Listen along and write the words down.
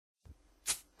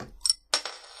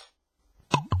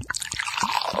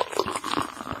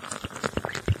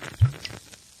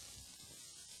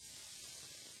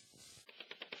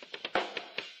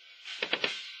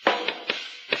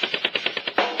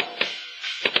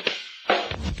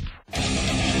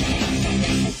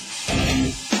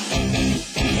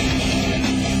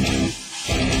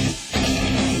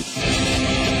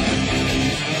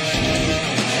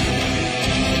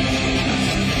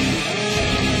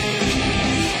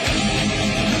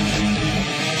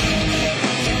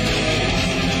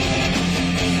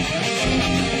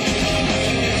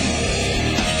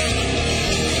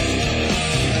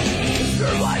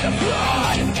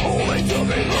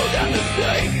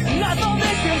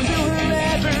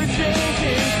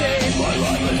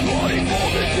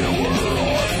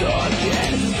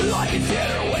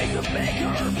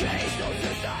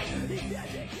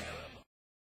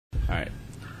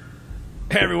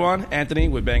Hey everyone, Anthony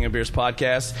with Bangin Beers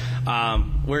podcast.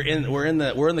 We're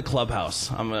in the clubhouse.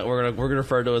 We're gonna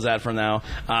refer to it as that from now.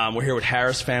 We're here with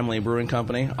Harris Family Brewing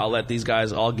Company. I'll let these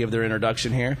guys all give their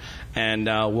introduction here, and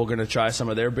we're gonna try some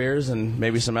of their beers and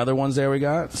maybe some other ones. There we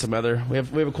got some other. We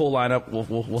have a cool lineup.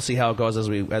 We'll see how it goes as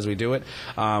we do it.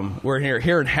 We're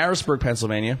here in Harrisburg,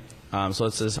 Pennsylvania. So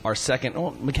this is our second.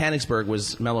 Oh, Mechanicsburg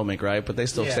was Mellow Make, right? But they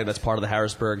still say that's part of the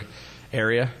Harrisburg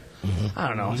area. Mm-hmm. I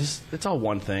don't know. It's all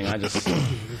one thing.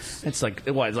 It's like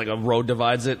what? It's like a road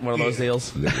divides it. One of those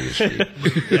deals.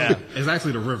 Yeah, it's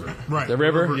actually the river. Right. The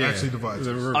river actually divides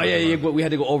it. Oh yeah, we had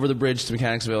to go over the bridge to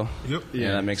Mechanicsville. Yep.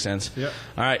 Yeah, that makes sense. Yep.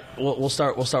 All right. We'll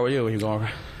start with you. When you go over.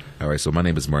 All right, so my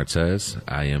name is Martez.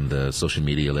 I am the social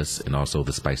media list and also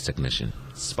the spice technician.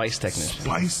 Spice technician.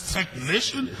 Spice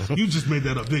technician? You just made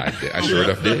that up, didn't you? I sure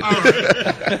enough did. All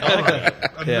right.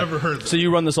 I've never heard that. So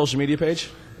you run the social media page?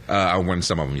 I run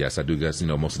some of them, yes. I do guys,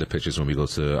 most of the pictures when we go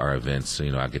to our events. So,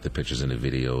 I get the pictures and the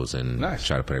videos and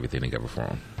try to put everything together for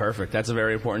them. Perfect. That's a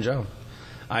very important job.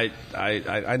 I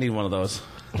need one of those.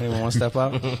 Anyone want to step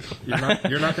up?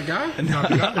 You're not the guy? No,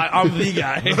 I'm the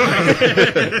guy.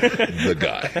 The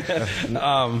guy.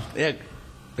 Yeah.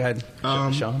 Go ahead,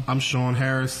 Sean. I'm Sean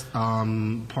Harris,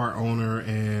 part owner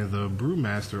and the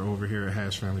brewmaster over here at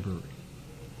Harris Family Brewery.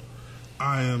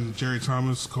 I am Jerry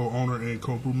Thomas, co-owner and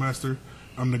co-brewmaster.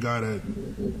 I'm the guy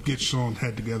that gets Sean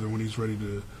head together when he's ready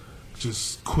to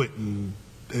just quit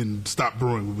and stop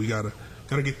brewing. We gotta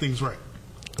get things right.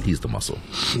 He's the muscle.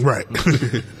 Right.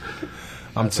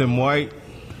 I'm Tim White,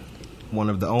 one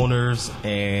of the owners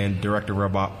and director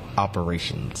of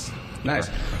operations. Nice.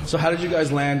 So how did you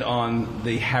guys land on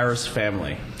the Harris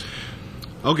family?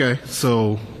 Okay,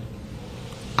 so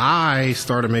I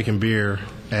started making beer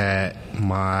at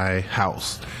my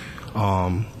house.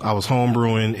 I was home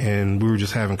brewing, and we were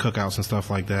just having cookouts and stuff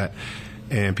like that.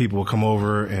 And people would come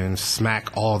over and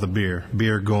smack all the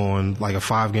beer going, like a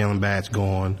 5-gallon batch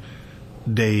going,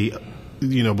 before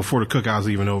the cookout's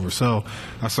even over. So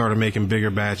I started making bigger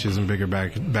batches and bigger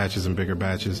batches and bigger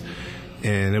batches,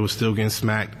 and it was still getting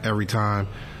smacked every time.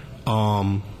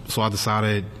 So I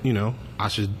decided, I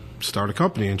should start a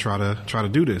company and try to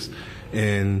do this.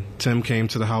 And Tim came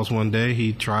to the house one day.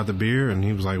 He tried the beer, and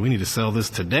he was like, "We need to sell this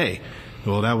today."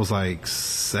 Well, that was like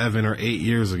 7 or 8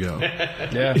 years ago.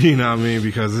 Yeah. You know what I mean?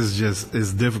 Because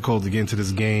it's difficult to get into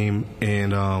this game,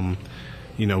 and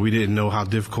we didn't know how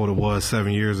difficult it was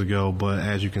 7 years ago. But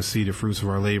as you can see, the fruits of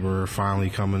our labor are finally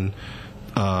coming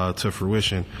to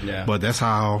fruition. Yeah. But that's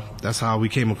how we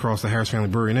came across the Harris Family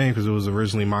Brewery name, because it was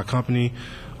originally my company.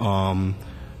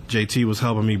 JT was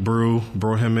helping me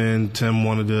brought him in.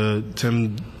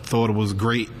 Tim thought it was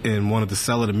great and wanted to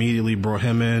sell it immediately, brought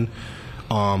him in.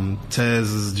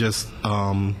 Tez is just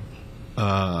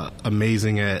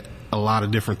amazing at a lot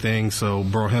of different things, so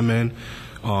brought him in.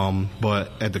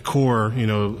 But at the core,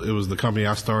 it was the company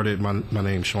I started. My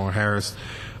name's Sean Harris,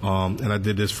 and I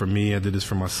did this for me. I did this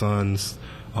for my sons.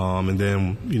 And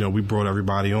then, we brought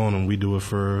everybody on, and we do it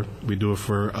for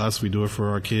us, we do it for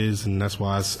our kids, and that's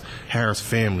why it's Harris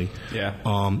Family. Yeah.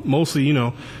 Mostly,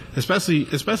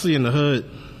 especially in the hood,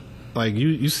 like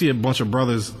you see a bunch of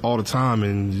brothers all the time,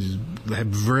 and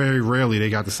very rarely they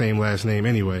got the same last name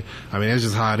anyway. I mean, that's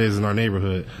just how it is in our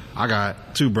neighborhood. I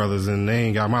got 2 brothers, and they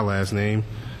ain't got my last name.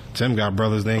 Tim got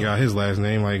brothers, they ain't got his last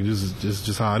name. Like, this is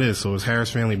just how it is. So it's Harris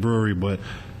Family Brewery, but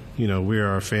we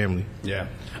are a family. Yeah,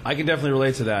 I can definitely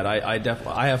relate to that. I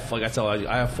have, like I tell you,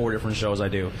 I have 4 different shows I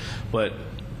do, but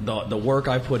the work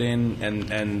I put in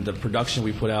and the production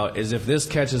we put out is, if this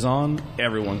catches on,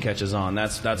 everyone catches on.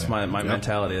 That's my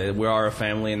mentality. We are a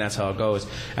family, and that's how it goes.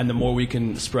 And the more we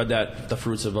can spread the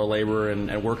fruits of our labor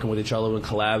and working with each other and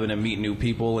collabing and meeting new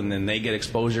people, and then they get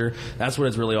exposure, that's what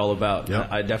it's really all about.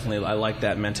 Yep. I like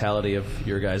that mentality of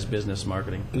your guys' business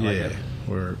marketing.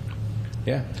 Word.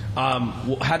 Yeah.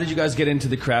 How did you guys get into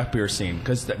the craft beer scene?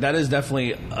 Because that is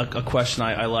definitely a question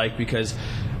I like, because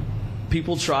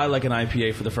people try like an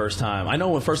IPA for the first time. I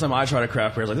know the first time I tried a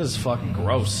craft beer, I was like, this is fucking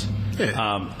gross.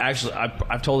 Yeah. Actually,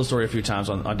 I've told the story a few times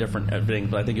on different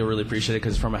things, but I think you'll really appreciate it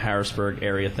because it's from a Harrisburg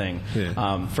area thing.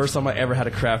 Yeah. First time I ever had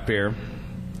a craft beer,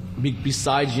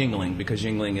 besides Yingling, because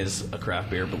Yingling is a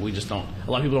craft beer, but we just don't, a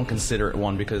lot of people don't consider it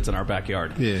one because it's in our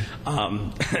backyard. Yeah.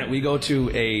 We go to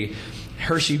a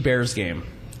Hershey Bears game.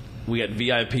 We get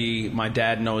VIP. My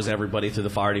dad knows everybody through the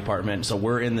fire department, so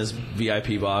we're in this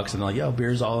VIP box, and they're like, "Yo,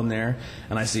 beer's all in there."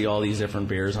 And I see all these different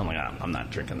beers. I'm like, I'm not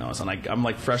drinking those. And I'm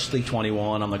like freshly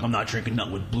 21. I'm like, I'm not drinking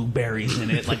nothing with blueberries in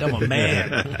it. Like, I'm a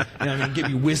man. I mean, give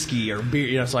me whiskey or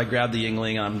beer. So I grab the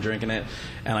Yingling, and I'm drinking it.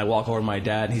 And I walk over to my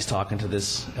dad, and he's talking to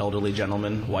this elderly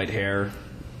gentleman, white hair,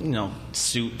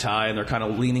 suit, tie, and they're kind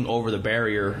of leaning over the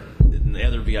barrier. the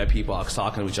other VIP box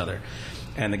talking to each other.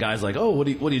 And the guy's like, "Oh, what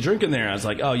are you drinking there?" I was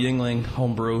like, "Oh, Yuengling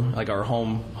home brew, like our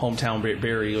hometown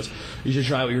beer." He goes, "You should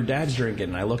try what your dad's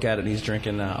drinking." And I look at it, and he's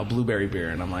drinking a blueberry beer,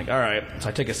 and I'm like, "All right." So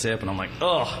I take a sip, and I'm like,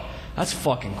 "Ugh, that's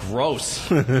fucking gross."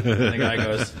 And the guy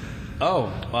goes, "Oh,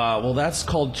 well, that's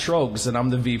called Trogs, and I'm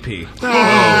the VP." And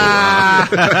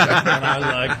I was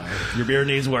like, "Your beer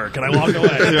needs work," and I walked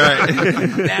away.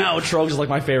 Now Trogs is like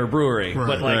my favorite brewery,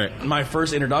 but like my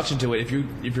first introduction to it, if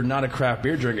you're not a craft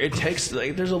beer drinker, it takes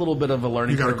like, there's a little bit of a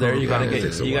learning curve there. You gotta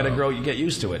grow, you get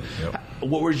used to it. Yep.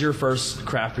 What was your first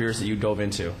craft beers that you dove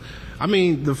into? I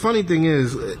mean, the funny thing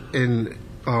is, in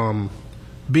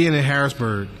being in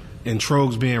Harrisburg, and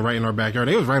Trogs being right in our backyard,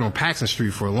 they was right on Paxton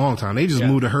Street for a long time. They just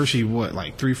moved to Hershey,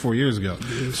 like 3-4 years ago.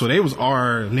 So they was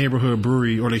our neighborhood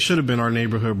brewery, or they should have been our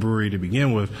neighborhood brewery to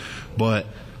begin with. But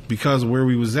because of where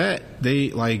we was at, they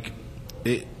like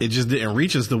it just didn't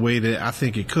reach us the way that I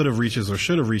think it could have reached us or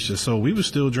should have reached us. So we was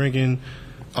still drinking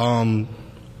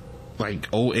like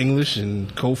Old English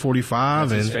and Colt 45.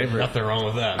 That's his favorite. Nothing wrong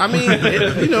with that. I mean, it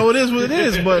is what it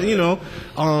is. But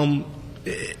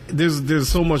there's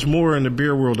so much more in the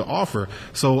beer world to offer.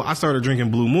 So I started drinking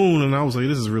Blue Moon, and I was like,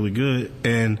 this is really good.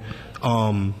 And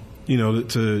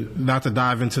to not to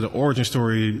dive into the origin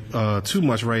story too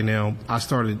much right now, I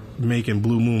started making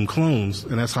Blue Moon clones,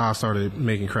 and that's how I started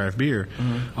making craft beer.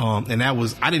 Mm-hmm. And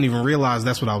I didn't even realize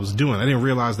that's what I was doing. I didn't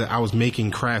realize that I was making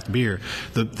craft beer.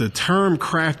 The term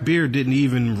craft beer didn't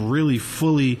even really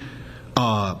fully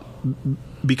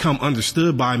become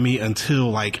understood by me until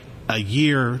like a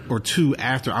year or two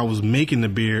after I was making the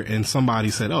beer, and somebody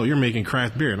said, "Oh, you're making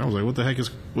craft beer," and I was like, "What the heck is?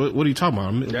 What are you talking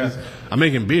about? I'm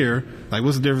making beer. Like,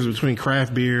 what's the difference between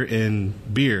craft beer and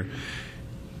beer?"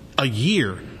 A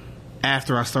year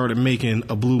after I started making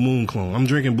a Blue Moon clone, I'm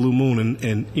drinking Blue Moon,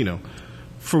 and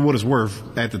for what it's worth,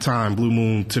 at the time, Blue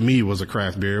Moon to me was a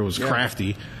craft beer. It was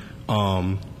crafty.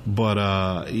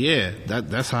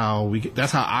 That's how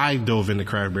I dove into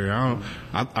craft beer.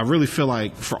 I really feel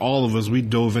like for all of us, we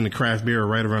dove into craft bear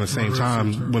right around the same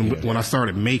time when I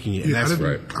started making it. Yeah,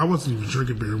 and I wasn't even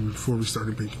drinking beer before we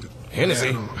started making it.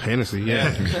 Hennessy,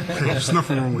 yeah. There's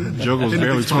nothing wrong with it. Jogo was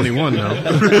barely 21 though.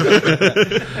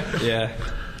 Yeah.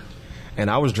 And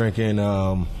I was drinking.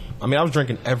 I was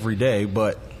drinking every day,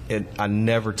 but I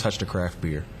never touched a craft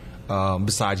beer.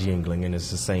 Besides Yuengling, and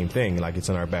it's the same thing. Like, it's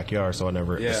in our backyard, so I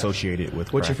never associate it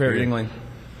with. What's your favorite beer. Yuengling?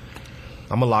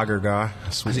 I'm a lager guy.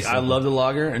 I love the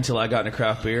lager until I got into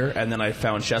craft beer, and then I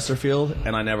found Chesterfield,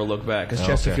 and I never looked back. Because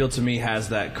Chesterfield to me has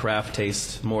that craft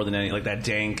taste more than any, like that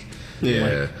dank.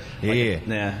 Yeah.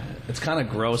 It's kind of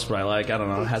gross, but I don't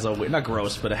know. It has not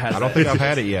gross, but it has. I don't think I've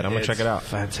had it yet. I'm gonna check it out.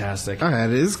 Fantastic. I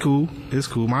had it. It's cool.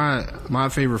 My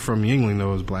favorite from Yuengling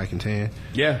though is Black and Tan.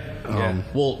 Yeah.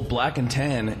 Well, Black and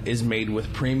Tan is made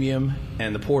with premium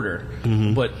and the porter,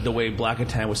 but the way Black and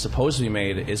Tan was supposed to be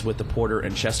made is with the porter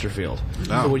and Chesterfield.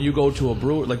 So when you go to a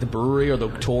brewery, like the brewery or the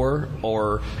tour,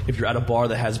 or if you're at a bar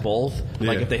that has both,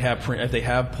 like if they have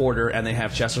porter and they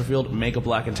have Chesterfield, make a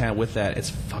Black and Tan with that. It's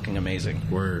fucking amazing.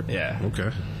 Word. Yeah.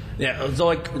 Okay. Yeah, so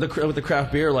like with the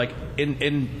craft beer, like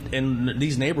in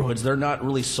these neighborhoods, they're not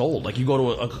really sold. Like you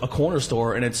go to a corner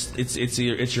store and it's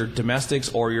your domestics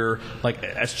or your like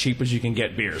as cheap as you can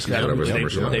get beers.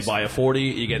 They buy a 40,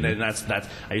 you get, and that's.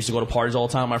 I used to go to parties all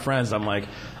the time with my friends. I'm like,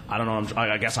 I don't know.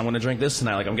 I guess I'm going to drink this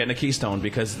tonight. Like I'm getting a Keystone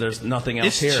because there's nothing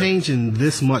else here. It's changing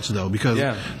this much though, because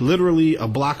literally a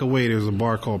block away there's a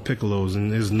bar called Piccolo's,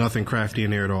 and there's nothing crafty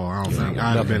in there at all. I don't think.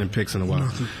 I haven't been in Picks in a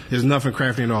while. There's nothing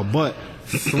crafty at all. But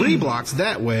 3 blocks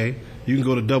that way, you can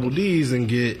go to Double D's and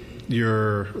get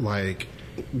your like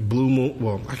Blue Moon.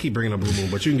 Well, I keep bringing up Blue Moon,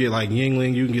 but you can get like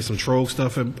Yuengling. You can get some Troll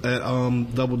stuff at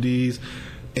Double D's,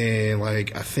 and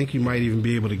like I think you might even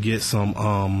be able to get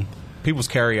some. People's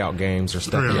carry-out games are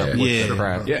stepping up with the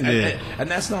crap. And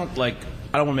that's not like,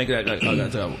 I don't want to make it like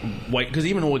white, because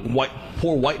even with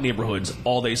poor white neighborhoods,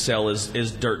 all they sell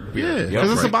is dirt beer. Yeah,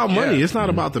 because it's about money. It's not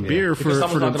about the beer for the macros.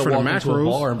 Someone's not going to walk into a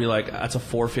bar and be like, that's a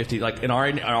 $4.50. Like in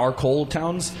our coal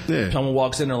towns, someone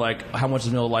walks in, they're like, how much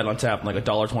is Miller Lite on tap? I'm like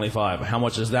 $1.25. How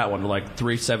much is that one? They're like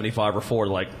 $3.75 or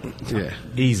 $4. Like,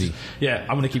 easy. Yeah, I'm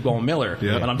going to keep going Miller.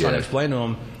 Yeah. And I'm trying to explain to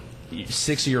them,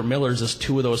 6 of your Millers is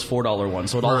 2 of those $4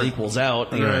 ones, so it all equals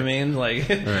out. You know what I mean? Like,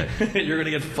 you're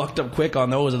gonna get fucked up quick on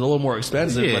those. It's a little more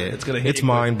expensive, but it's gonna hit. It's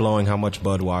mind blowing how much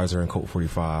Budweiser and Colt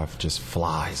 45 just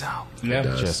flies out. Yeah,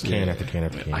 just can after can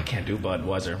after can. I can't do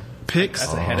Budweiser. Picks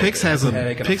has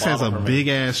a big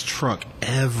ass truck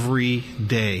every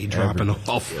day dropping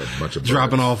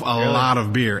off a lot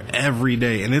of beer every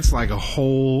day, and it's like a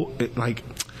whole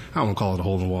I don't want to call it a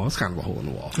hole in the wall. It's kind of a hole in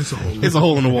the wall. It's a hole. It's a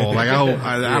hole in the wall. Like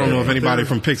I don't know if anybody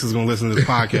from Pix is going to listen to this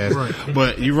podcast, Right.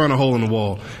 but you run a hole in the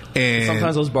wall, and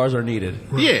Sometimes those bars are needed.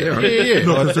 yeah.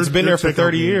 No, 'cause It's been there for takeout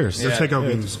 30 game- years. Their takeout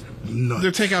game is nuts.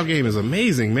 Their takeout game is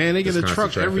amazing, man. They get a Just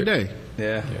truck constant every day.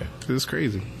 Yeah. It's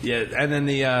crazy. Yeah, and then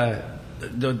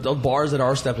the bars that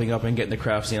are stepping up and getting the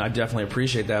craft scene, I definitely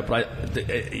appreciate that.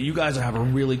 But you guys have a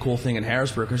really cool thing in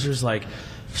Harrisburg because there's like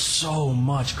so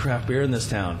much craft beer in this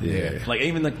town. Yeah. Like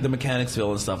even the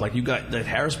Mechanicsville and stuff. Like you got the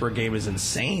Harrisburg game is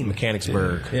insane.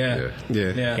 Mechanicsburg. Yeah.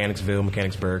 Yeah. Mechanicsville,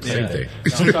 Mechanicsburg. Yeah. Same thing.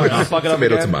 I'm sorry, I'll fuck it up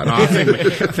Tomato, again. tomato. I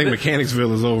think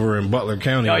Mechanicsville is over in Butler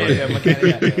County. Oh yeah, right?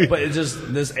 yeah. But it's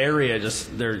just this area,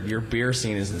 your beer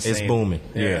scene is insane. It's booming.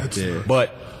 Yeah. Yeah.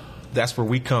 But that's where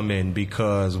we come in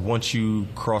because once you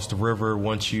cross the river,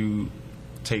 once you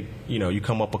take, you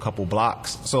come up a couple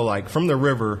blocks. So like from the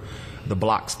river, the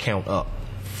blocks count up.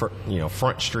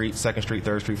 Front Street, 2nd Street,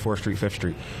 3rd Street, 4th Street, 5th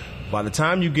Street. By the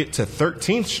time you get to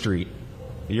 13th Street,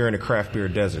 you're in a craft beer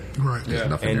desert. Right. There's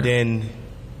nothing And there. then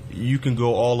you can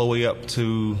go all the way up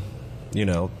to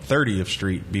 30th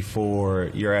Street before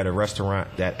you're at a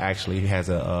restaurant that actually has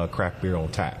a craft beer on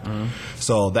tap.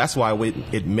 So that's why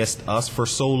it missed us for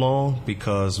so long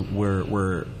because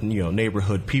we're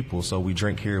neighborhood people. So we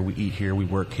drink here, we eat here, we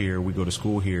work here, we go to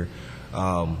school here.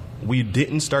 We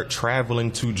didn't start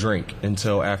traveling to drink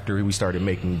until after we started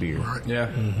making beer. Right. Yeah.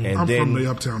 And I'm then, from the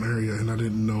Uptown area, and I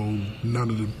didn't know none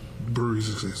of the breweries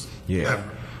exist. yeah.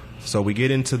 Ever. So we get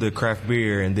into the craft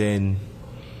beer, and then,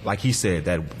 like he said,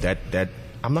 that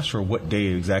I'm not sure what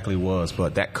day it exactly was,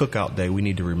 but that cookout day we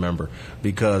need to remember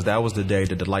because that was the day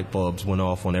that the light bulbs went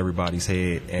off on everybody's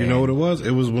head. And You know what it was? It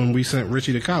was when we sent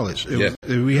Richie to college.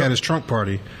 We had his trunk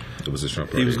party. It was a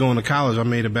Trump. He was going to college. I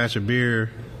made a batch of beer,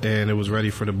 and it was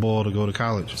ready for the boy to go to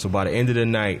college. So by the end of the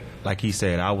night, like he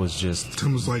said, I was just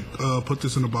Tim was like, put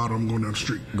this in a bottle, I'm going down the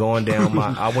street. going down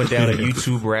I went down a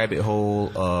YouTube rabbit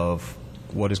hole of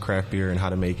what is craft beer and how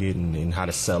to make it and how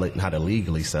to sell it and how to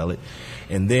legally sell it.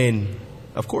 And then,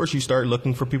 of course, you start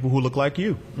looking for people who look like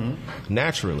you,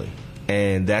 naturally.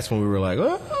 And that's when we were like,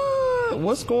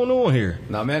 what's going on here?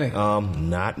 Not many.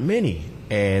 Not many.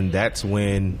 And that's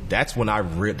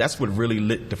what really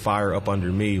lit the fire up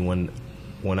under me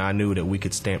when I knew that we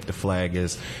could stamp the flag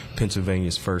as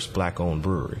Pennsylvania's first black-owned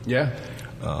brewery. Yeah.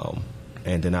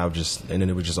 And then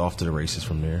it was just off to the races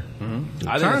from there.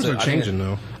 Times are changing,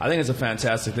 though. I think it's a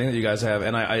fantastic thing that you guys have,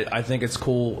 and I think it's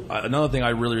cool. Another thing I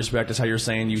really respect is how you're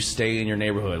saying you stay in your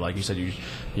neighborhood. Like you said, you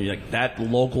like that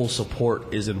local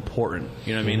support is important.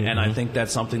 You know what I mean? And I think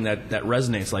that's something that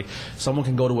resonates. Like someone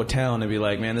can go to a town and be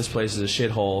like, man, this place is a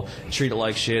shithole. Treat it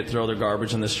like shit. Throw their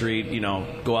garbage in the street.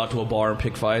 Go out to a bar and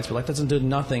pick fights. But like that doesn't do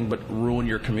nothing but ruin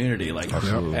your community. Like,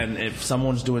 and if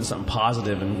someone's doing something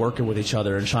positive and working with each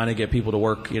other and trying to get people to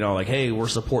work, like, hey, we're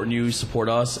supporting you, support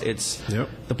us. It's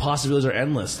the possibilities are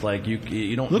endless. Like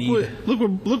you don't need.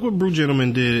 Look what Brew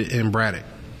Gentleman did in Braddock.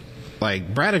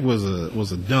 Like Braddock was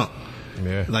a dump.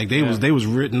 Yeah. Like they was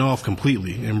written off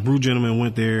completely, and Brew Gentleman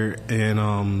went there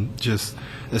and just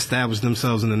established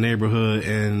themselves in the neighborhood.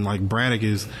 And like Braddock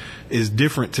is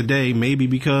different today, maybe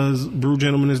because Brew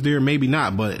Gentleman is there, maybe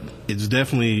not, but they're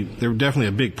definitely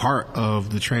a big part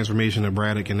of the transformation of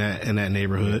Braddock in that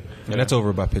neighborhood. And that's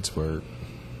over by Pittsburgh.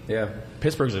 Yeah,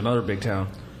 Pittsburgh's another big town.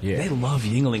 Yeah. They love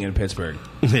Yingling in Pittsburgh.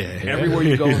 Yeah. Everywhere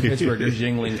you go in Pittsburgh, there's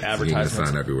Yingling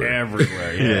advertisements sign everywhere.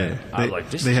 Everywhere, yeah. I was like,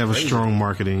 this They is have crazy. a strong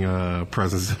marketing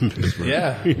presence in Pittsburgh.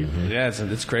 Yeah, yeah,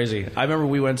 it's crazy. I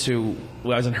remember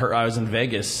I was in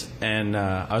Vegas and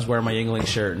I was wearing my Yingling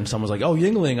shirt and someone was like, "Oh,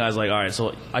 Yingling." I was like, "All right,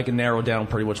 so I can narrow down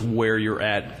pretty much where you're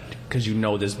at because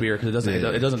this beer because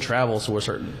it doesn't travel to a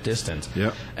certain distance."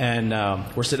 Yep. And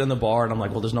we're sitting in the bar and I'm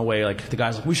like, "Well, there's no way." Like the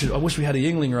guy's like, I wish we had a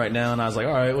Yingling right now." And I was like,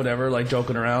 "All right, whatever," like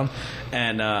joking around.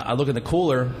 And I look in the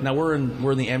cooler. Now we're in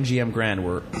the MGM Grand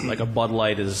where like a Bud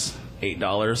Light is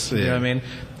 $8. You know what I mean?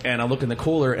 And I look in the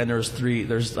cooler and there's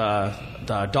the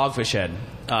Dogfish Head,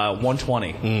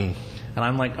 120. And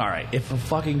I'm like, all right, if a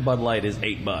fucking Bud Light is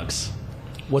 $8,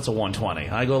 what's a 120?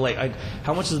 And I go like,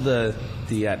 how much is that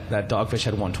Dogfish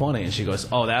Head 120? And she goes,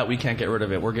 oh, that we can't get rid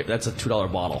of it. That's a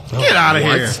 $2 bottle. Get out of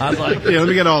here. I was like, Yeah, let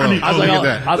me get all of them. I was Let me get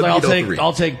that.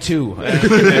 I'll take two. And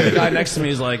the guy next to me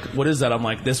is like, what is that? I'm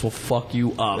like, this will fuck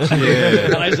you up.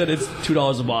 And I said, it's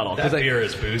 $2 a bottle. That beer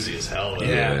is boozy as hell, though.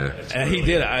 Yeah. It's And he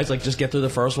did it. I was like, just get through the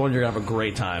first one. You're going to have a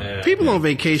great time. Yeah. People on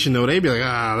vacation, though, they be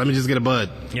like, let me just get a Bud.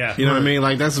 Yeah. You know what I mean?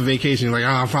 Like, that's a vacation. You're like,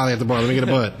 I'm probably at the bar. Let me get a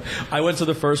Bud. I went to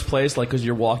the first place, like, because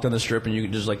you walk down the strip and you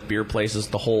can just, like, beer places,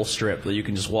 the whole strip, that you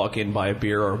can just walk in, buy a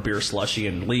beer or a beer slushie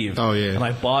and leave. Oh, yeah. And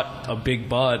I bought a big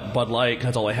Bud Light,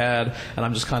 that's all I had, and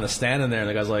I'm just kind of standing there, and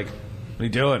the guy's like, what are you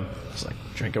doing? I was like,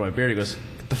 drinking my beer. He goes,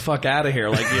 the fuck out of here.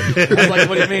 Like, I was like,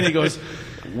 what do you mean? He goes,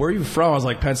 where are you from? I was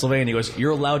like, Pennsylvania. He goes,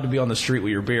 you're allowed to be on the street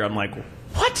with your beer. I'm like,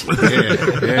 what? Yeah.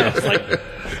 I was like,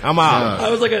 I'm out. I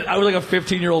was like a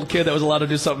 15-year-old kid that was allowed to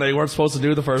do something they weren't supposed to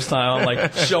do the first time. I'm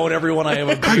like showing everyone I have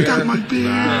a beer. I got my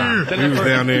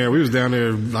beer. We was down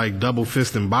there like double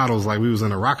fisting bottles like we was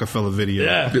in a Rockefeller video.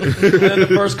 Yeah. And then the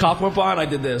first cop went by and I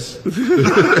did this.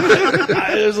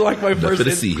 It was like my first. Nothing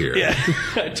to see here. Yeah.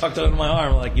 I tucked it under my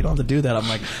arm. Like, you don't have to do that. I'm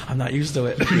like, I'm not used to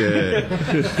it.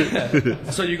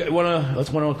 Yeah. So you want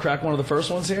to crack one of the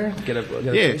first ones here? Get a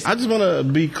Yeah, taste? I just want to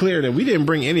be clear that we didn't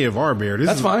bring any of our beer.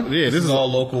 That's fine. Yeah, this is all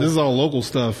local. This is all local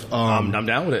stuff. I'm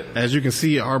down with it. As you can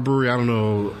see, our brewery, I don't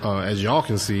know, as y'all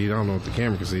can see, I don't know if the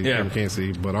camera can see, the camera can't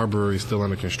see, but our brewery is still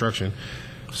under construction.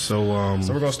 So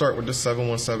So we're going to start with this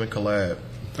 717 collab.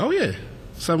 Oh, yeah.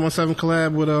 717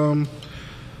 collab with,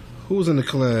 who was in the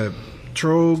collab?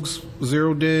 Trogs,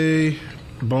 Zero Day,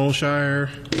 Boneshire.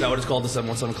 Is that what it's called, the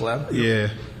 717 collab? Yeah.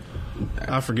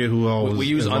 I forget who all was We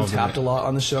use involved in Untapped it. a lot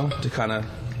on the show to kind of...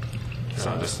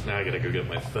 Now I gotta go get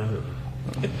my phone.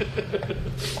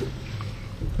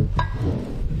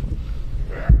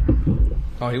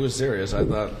 Oh, he was serious. I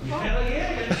thought.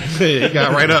 He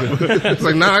got right up. It's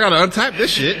like, nah, I gotta untap this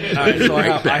shit. All right, so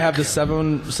I have the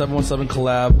 717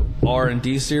 collab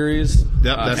R&D series. Yep,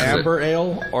 that's Amber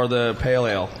Ale or the Pale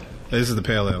Ale? This is the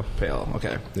Pale Ale. Pale,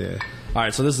 okay. Yeah. All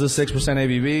right, so this is a 6%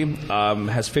 ABV.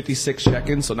 Has 56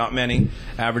 check-ins, so not many.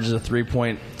 Average is a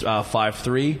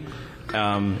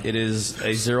 3.53. It is a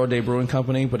 0-day brewing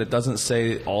company, but it doesn't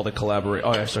say all the collaborate.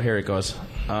 Oh, yeah, so here it goes.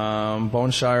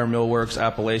 Boneshire, Millworks,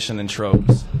 Appalachian, and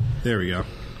Trogs. There we go.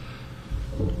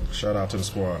 Shout out to the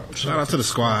squad. Shout out to the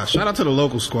squad. Shout out to the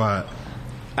local squad.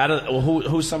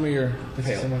 Who's some of your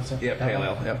pale? Yeah, pale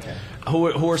ale. Yep. Okay.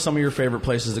 Who are some of your favorite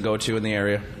places to go to in the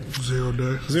area? 0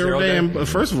 Day. Zero Day and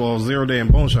first of all, 0 Day and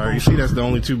Boneshire. You see, that's the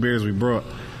only two beers we brought.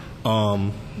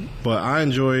 But I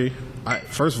enjoy.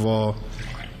 First of all,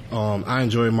 I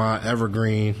enjoy my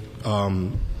Evergreen.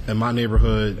 In my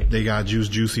neighborhood, they got Juice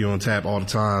Juicy on tap all the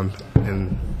time,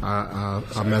 and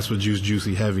I mess with Juice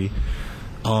Juicy heavy.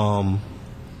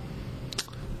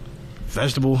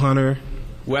 Vegetable Hunter.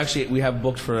 We have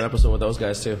booked for an episode with those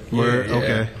guys too.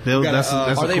 Okay. That's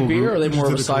Are a they cool beer group. or are they more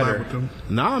of a Just did collab cider? with them.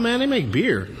 Nah, man, they make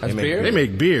beer. That's beer? They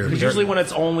make beer. Because usually when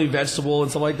it's only vegetable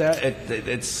and stuff like that,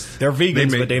 it's They're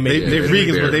vegans, but they make they're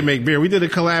vegans, beer. but they make beer. We did a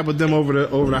collab with them over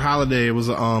the holiday. It was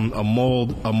a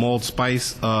mold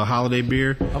spice holiday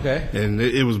beer. Okay. And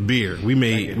it was beer. We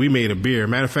made a beer.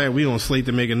 Matter of fact, we on slate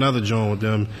to make another joint with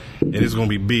them, and it's gonna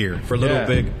be beer for Little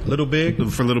Big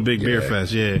for Little Big Beer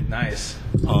Fest. Yeah. nice.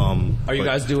 Are you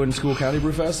guys doing School County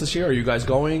Brew Fest this year? Are you guys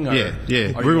going? Or Yeah.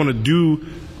 are We're you- gonna do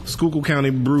Schuylkill County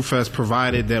Brew Fest,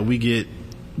 provided that we get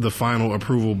the final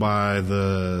approval by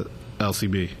the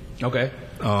LCB. Okay.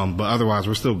 But otherwise,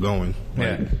 we're still going.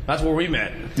 Yeah, that's where we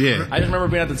met. Yeah. I just remember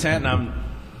being at the tent and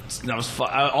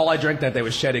all I drank that day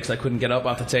was Shetty because I couldn't get up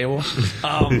off the table.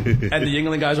 And the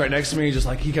Yingling guy's right next to me. Just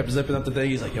like he kept zipping up the thing.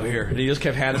 He's like, "Yo, here," and he just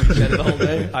kept handing me Shetty the whole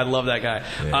day. I love that guy.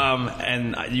 Yeah.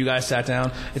 And you guys sat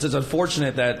down. It's just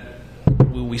unfortunate that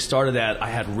when we started that, I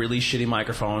had really shitty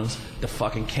microphones. The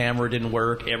fucking camera didn't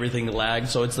work. Everything lagged.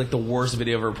 So it's like the worst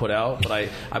video I've ever put out. But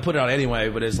I put it out anyway.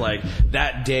 But it's like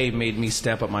that day made me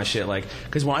step up my shit. Like,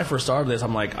 because when I first started this,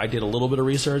 I'm like, I did a little bit of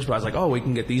research, but I was like, oh, we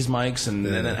can get these mics. And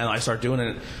I started doing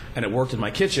it. And it worked in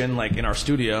my kitchen, like in our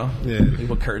studio. Yeah. We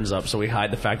put curtains up so we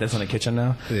hide the fact that it's in the kitchen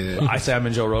now. Yeah. I say I'm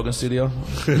in Joe Rogan's studio.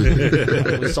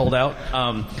 We sold out.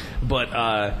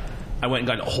 I went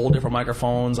and got a whole different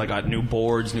microphones. I got new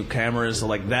boards, new cameras. So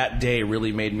like that day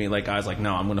really made me like, I was like,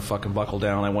 no, I'm going to fucking buckle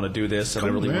down. I want to do this, and I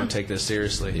really want to take this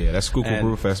seriously. Yeah, that Schuylkill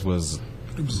Brew Fest was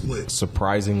It was lit.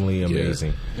 surprisingly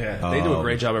amazing. Yeah, they do a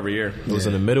great job every year. It was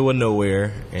in the middle of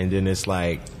nowhere, and then it's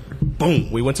like, boom,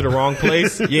 we went to the wrong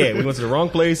place. Yeah, we went to the wrong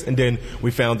place, and then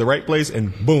we found the right place,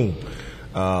 and boom.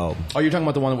 Oh, you're talking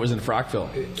about the one that was in Frackville?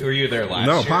 Were you there last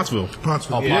No, year? Pottsville.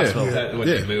 Pottsville. Oh, Pottsville. That when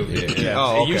Yeah. they moved it. Yeah.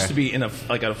 Oh, It okay. used to be in a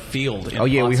field. In Oh,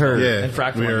 yeah, we Pottsville, heard. Yeah, in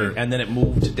Frackville, we heard. and then it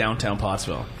moved to downtown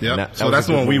Pottsville. Yep. That So was that's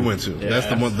a the one good we one. went to. That's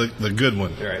the one, the good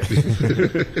one.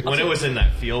 Right. When it was in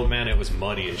that field, man, it was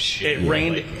muddy as shit. It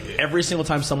rained Like, every single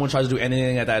time someone tries to do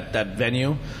anything at that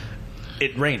venue.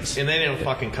 It rains. and they didn't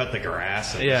fucking cut the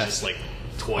grass. And Yeah. it was just like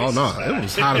twice. Oh no, as bad. it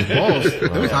was hot as balls.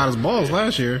 It was hot as balls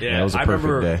last year. Yeah, it was a I perfect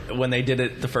remember day. when they did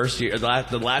it the first year.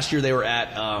 The last year they were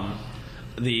at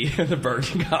the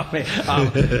Burger got me.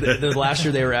 The last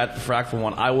year they were at Fractal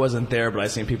One, I wasn't there, but I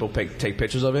seen people take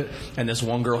pictures of it. And this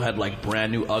one girl had like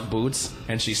brand new UGG boots,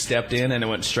 and she stepped in, and it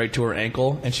went straight to her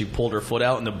ankle, and she pulled her foot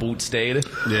out, and the boot stayed.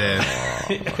 Yeah,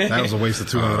 that was a waste of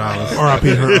 $200. R.I.P.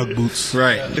 her UGG boots.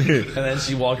 Right. And then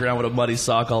she walked around with a muddy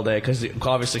sock all day because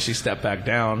obviously she stepped back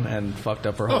down and fucked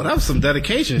up her. Oh, that was some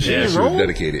dedication. She didn't She was roll.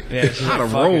 dedicated. Yeah, I'd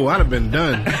have rolled. I'd have been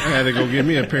done. I had to go get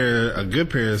me a good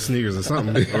pair of sneakers or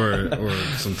something, or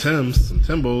some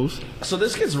Timbos. So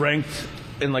this gets ranked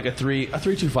in like a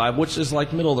 3.25, which is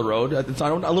like middle of the road. It's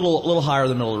a little higher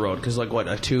than middle of the road because like what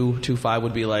a 2.25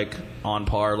 would be like on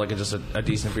par, like just a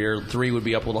decent beer. 3 would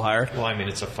be up a little higher. Well, I mean,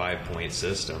 it's a 5-point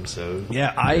system, so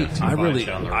Yeah, I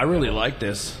really like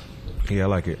this. Yeah, I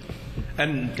like it.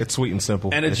 And It's sweet and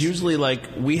simple. And it's usually like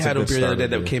we had a good beer the other day starter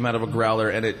that beer. came out of a growler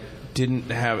and it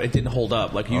didn't hold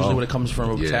up. Like usually when it comes from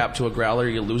a tap to a growler,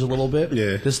 you lose a little bit.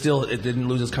 Yeah. This still it didn't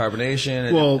lose its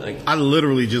carbonation. Well, I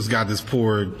literally just got this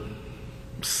poured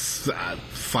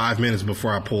 5 minutes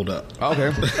before I pulled up.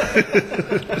 Okay.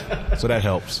 So that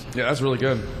helps. Yeah, that's really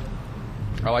good.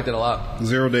 I liked it a lot.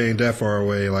 0 Day ain't that far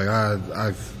away. Like I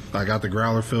got the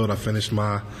growler filled. I finished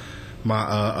my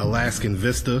Alaskan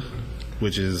Vista,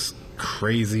 which is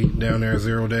crazy down there.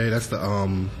 0 Day. That's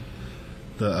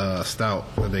the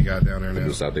stout that they got down there now.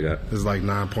 The stout they got. It's like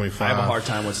 9.5. I have a hard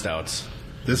time with stouts.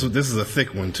 This is a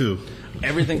thick one too.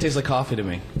 Everything tastes like coffee to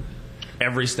me.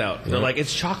 Every stout. They're like,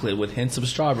 it's chocolate with hints of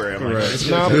strawberry. I'm like, Right. it's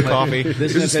No, gonna taste coffee.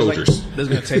 This This is is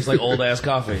gonna taste like old ass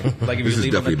coffee. Like if This you is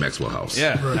leave definitely it in Maxwell House.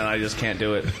 yeah, and I just can't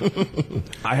do it.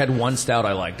 I had one stout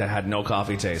I liked that had no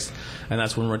coffee taste, and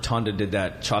that's when Rotunda did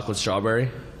that chocolate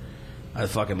strawberry. I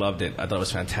fucking loved it. I thought it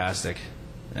was fantastic.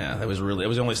 Yeah, it was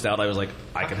the only stout I was like,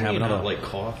 I can have another. Not like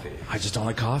coffee. I just don't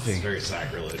like coffee. It's very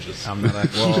sacrilegious. I'm not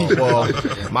a,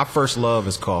 Well, my first love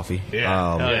is coffee.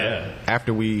 Yeah. Yeah.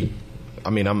 After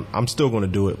I'm still going to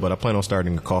do it, but I plan on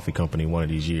starting a coffee company one of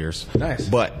these years. Nice.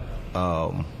 But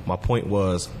my point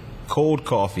was, cold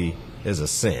coffee is a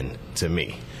sin to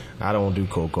me. I don't do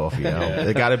cold coffee.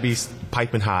 It got to be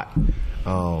piping hot.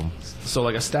 so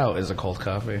like a stout is a cold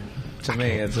coffee. To me,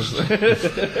 it's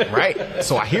just Right?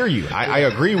 So I hear you. I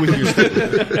agree with your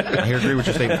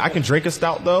statement. I can drink a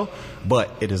stout though,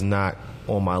 but it is not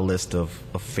on my list of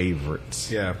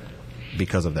favorites. yeah.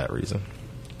 Because of that reason.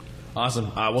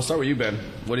 Awesome. We'll start with you, Ben.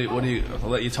 What do you? I'll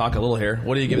let you talk a little here.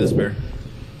 What do you give this beer?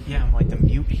 Yeah, I'm like the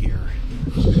mute here.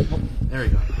 There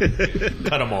you go.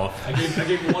 Cut them off. I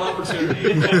gave you one opportunity.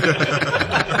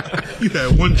 You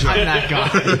had one job.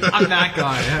 I'm that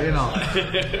guy. You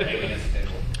know.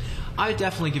 I would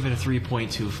definitely give it a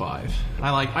 3.25.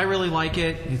 I really like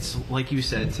it. It's like you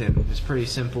said, Tim. It's pretty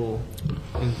simple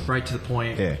and right to the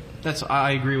point. Yeah.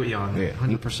 I agree with you on that,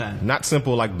 100%. Not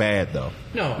simple like bad though.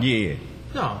 No. Yeah.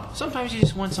 No. Sometimes you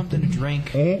just want something to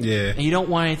drink. Yeah. And you don't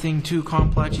want anything too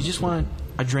complex. You just want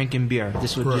a drinking beer.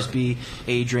 This would just be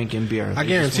a drinking beer. I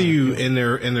guarantee you, in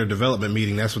their development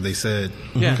meeting, that's what they said.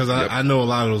 Yeah. Because I know a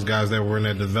lot of those guys that were in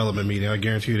that development meeting. I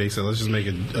guarantee you, they said, let's just make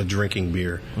a drinking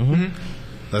beer. Mm-hmm.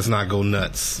 Let's not go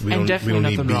nuts. We and don't definitely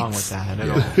need nothing wrong beats. with that at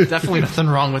all. Definitely nothing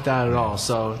wrong with that at all.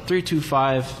 So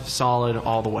 3.25, solid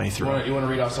all the way through. You want to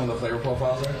read off some of the flavor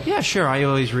profiles there? Yeah, sure. I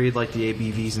always read like the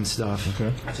ABVs and stuff.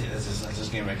 Okay. I think that's his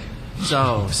gimmick.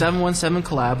 So 717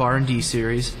 Collab R&D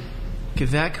series,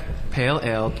 Quebec Pale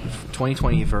Ale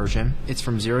 2020 version. It's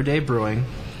from 0 Day Brewing,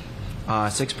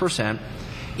 6%.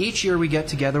 Each year we get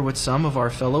together with some of our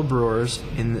fellow brewers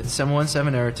in the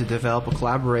 717 era to develop a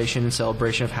collaboration in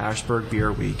celebration of Harrisburg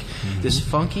Beer Week. This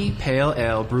funky pale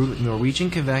ale brewed with Norwegian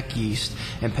Quebec yeast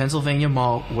and Pennsylvania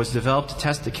malt was developed to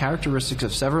test the characteristics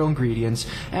of several ingredients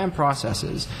and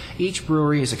processes. Each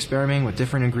brewery is experimenting with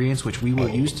different ingredients which we will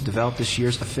use to develop this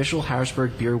year's official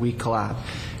Harrisburg Beer Week collab.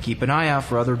 Keep an eye out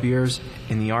for other beers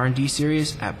in the R&D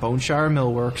series at Boneshire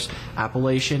Millworks,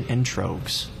 Appalachian, and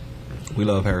Trogs. We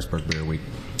love Harrisburg Beer Week.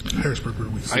 Harrisburg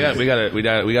Brewery. We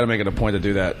got to make it a point to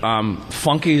do that.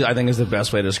 Funky, I think, is the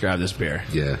best way to describe this beer.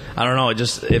 Yeah. I don't know. It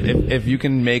just if you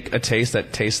can make a taste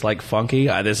that tastes like funky,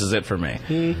 this is it for me.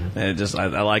 And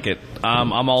I like it. I'm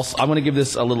going to give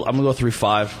this a little. I'm going to go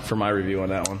 3.5 for my review on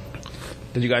that one.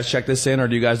 Did you guys check this in, or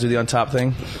do you guys do the on top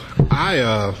thing?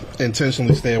 I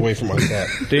intentionally stay away from my tap.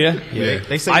 Do you? Yeah.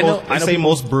 They say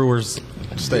most brewers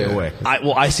stay away. I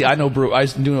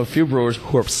do know a few brewers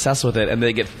who are obsessed with it, and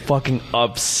they get fucking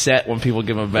upset when people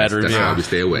give them a bad review. That's how we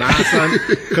stay away. Nah, son,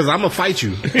 because I'm gonna fight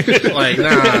you. Like,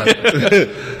 nah.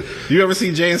 You ever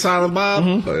see Jay and Silent Bob?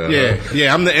 Mm-hmm.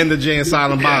 Yeah. I'm the end of Jay and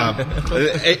Silent Bob.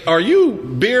 Hey, are you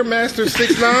Beer Master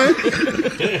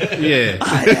 6'9"? Yeah.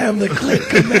 I am the click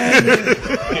commander.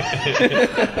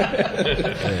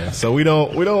 So we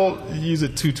don't use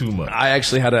it too much. I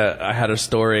actually had a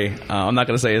story. I'm not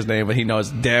going to say his name, but he knows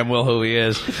damn well who he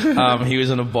is. He was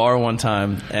in a bar one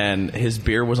time, and his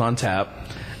beer was on tap,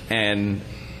 and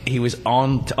he was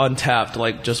untapped,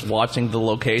 like just watching the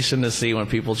location to see when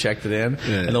people checked it in.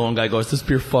 Yeah. And the one guy goes, "This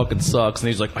beer fucking sucks," and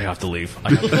he's like, "I have to leave. I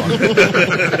have to fuck."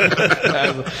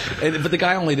 But the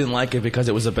guy only didn't like it because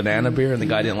it was a banana beer, and the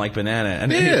guy didn't like banana.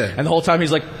 And and the whole time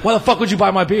he's like, "Why the fuck would you buy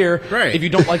my beer if you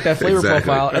don't like that flavor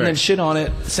profile?" And then shit on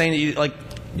it, saying that you like.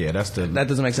 Yeah, that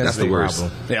doesn't make sense. That's the worst.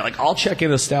 Problem. Yeah, like I'll check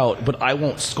in a stout, but I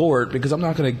won't score it because I'm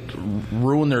not going to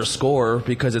ruin their score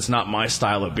because it's not my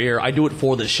style of beer. I do it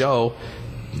for the show.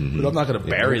 But I'm not going to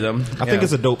bury them. I think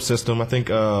it's a dope system. I think,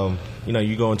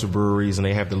 you go into breweries and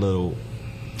they have the little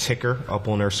ticker up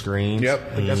on their screens. Yep. I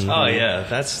think that's cool. Oh yeah,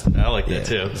 I like that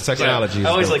too. The technology. I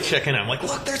always dope. like checking out. I'm like,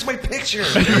 look, there's my picture.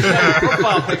 There's my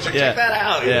profile picture. Check that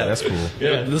out. Yeah, that's cool.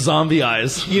 Yeah, the zombie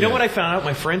eyes. You know what I found out?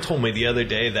 My friend told me the other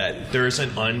day that there's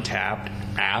an untapped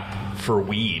app for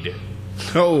weed.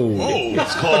 Oh.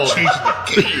 It's called.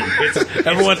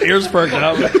 Everyone's ears perked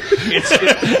up. It's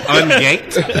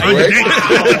Unyanked?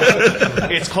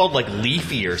 It's called like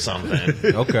Leafy or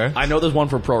something. Okay. I know there's one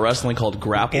for pro wrestling called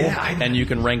Grapple, Yeah, and you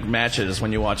can rank matches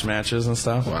when you watch matches and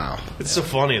stuff. Wow. It's so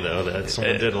funny though that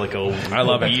someone did like a. I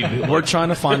love it. We're trying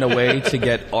to find a way to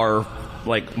get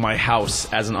my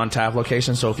house as an untapped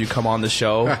location. So if you come on the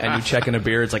show and you check in a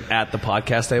beer, it's like at the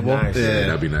podcast table. Nice. Yeah,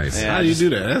 that'd be nice. Yeah. How do you do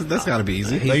that? That's got to be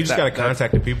easy. No, you just got to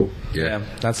contact the people. Yeah,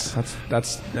 that's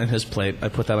in his plate. I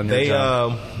put that on your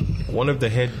job. One of the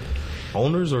head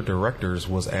owners or directors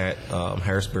was at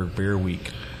Harrisburg Beer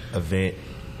Week event.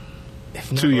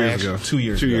 2 years ago. 2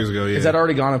 years. 2 years ago. Yeah. Is that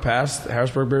already gone past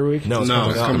Harrisburg Beer Week? No, it's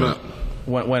coming up.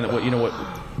 When you know what?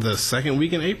 The second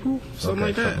week in April, something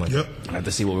like that. Yep. I have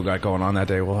to see what we got going on that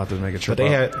day. We'll have to make a trip.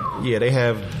 But they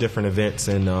have different events,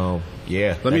 and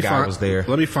Let me was there.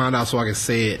 Let me find out so I can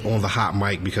say it on the hot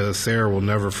mic because Sarah will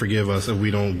never forgive us if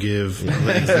we don't give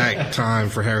the exact time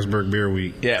for Harrisburg Beer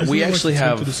Week. Yeah, Isn't we it like actually the 10th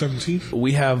have. to the 17th?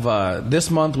 We have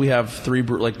this month. We have three.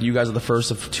 Like you guys are the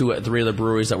first of three of the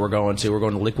breweries that we're going to. We're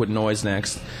going to Liquid Noise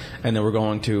next, and then we're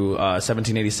going to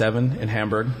 1787 in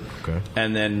Hamburg. Okay.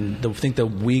 And then I think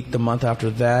the month after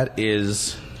that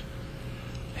is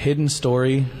Hidden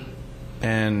Story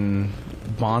and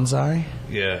Bonsai.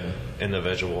 Yeah, and the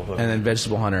vegetable. And then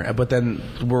Vegetable Hunter. But then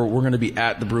we're going to be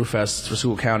at the Brewfest for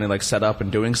Sewell County, like set up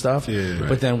and doing stuff. Yeah. Right.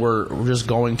 But then we're just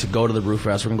going to go to the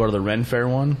Brewfest. We're going to go to the Ren Fair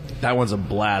one. That one's a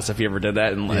blast if you ever did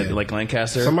that in like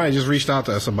Lancaster. Somebody just reached out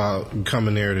to us about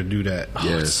coming there to do that.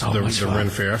 it's so the much fun. Ren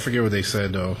Fair. I forget what they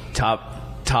said though.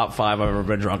 Top 5 I've ever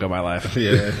been drunk in my life.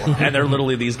 Yeah. And they're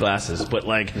literally these glasses, but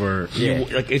like, Word.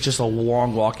 like it's just a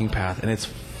long walking path, and it's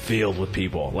filled with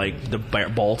people. Like the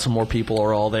Baltimore people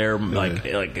are all there.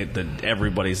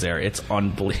 Everybody's there. It's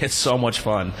unbelievable. It's so much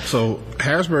fun. So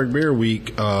Harrisburg Beer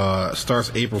Week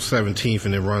starts April 17th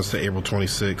and it runs to April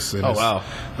 26th. And Oh, wow.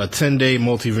 A 10-day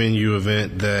multi-venue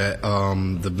event that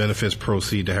the benefits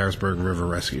proceed to Harrisburg River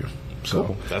Rescue.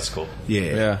 So That's cool.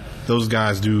 Yeah. those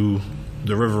guys do.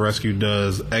 The River Rescue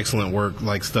does excellent work,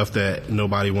 like stuff that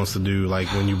nobody wants to do, like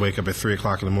when you wake up at 3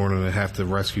 o'clock in the morning and have to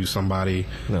rescue somebody.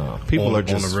 No, people are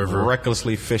just on the river.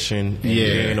 recklessly fishing and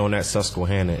getting on that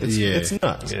Susquehanna. It's nuts. Yeah. It's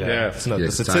nuts. Yeah,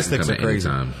 The statistics are crazy.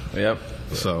 anytime. Yep.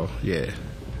 So, yeah.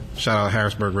 Shout out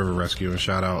Harrisburg River Rescue and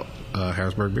shout out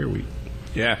Harrisburg Beer Week.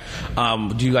 Yeah.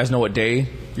 Do you guys know what day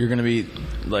you're going to be,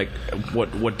 like,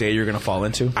 what day you're going to fall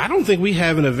into? I don't think we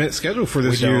have an event scheduled for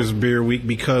this year's Beer Week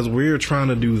because we're trying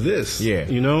to do this. Yeah.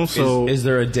 You know, so. Is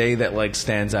there a day that, like,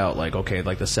 stands out? Like, okay,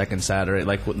 like the second Saturday?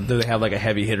 Like, do they have, like, a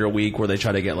heavy hitter week where they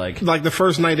try to get, like the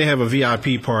first night they have a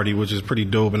VIP party, which is pretty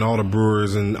dope, and all the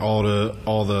brewers and all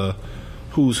the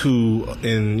who's who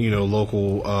in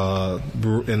local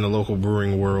in the local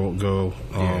brewing world go.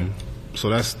 So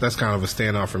that's kind of a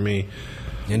standout for me.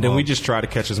 And then we just try to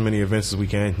catch as many events as we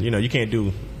can. You can't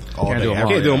do all Can't day. do 'em all.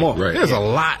 Can't do them all. Right. There's a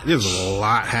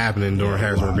lot happening during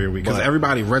Harrisburg Beer Week because But-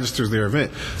 everybody registers their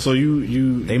event. So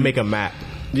They make a map.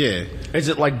 yeah, is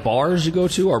it like bars you go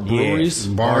to or breweries?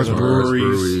 bars,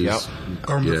 breweries. Yep.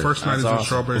 The first night is in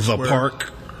Strawberry The Square.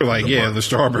 park. Like, the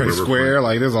Strawberry Riverfront. Square.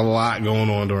 Like, there's a lot going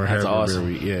on during That's Harrisburg awesome.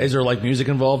 Beer Week. Yeah. Is there like music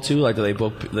involved too? Like, do they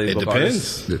book? It book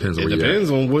artists? depends. Depends on It where you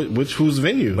depends on whose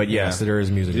venue. But yes, there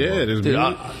is music. yeah, involved. there's Dude,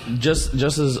 music.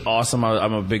 just as awesome.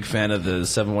 I'm a big fan of the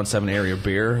 717 area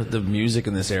beer. The music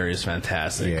in this area is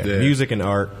fantastic. Yeah. Yeah. Music and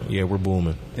art. Yeah, we're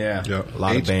booming. Yeah. Yep. A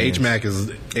lot of bands. HMAC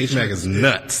is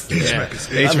nuts. Yeah.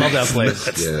 HMAC I love that is place.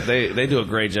 nuts. Yeah. They do a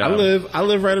great job. I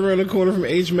live right around the corner from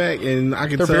HMAC, and I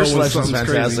can Their tell beer when selection's something's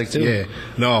fantastic, crazy. too. Yeah.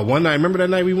 No, one night, remember that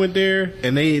night we went there,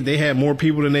 and they had more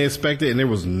people than they expected, and there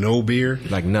was no beer.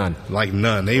 Like none. Like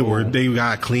none. They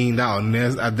got cleaned out, and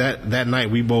that night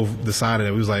we both decided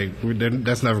that we was like,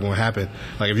 that's never going to happen.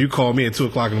 Like, if you call me at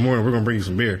 2:00 in the morning, we're going to bring you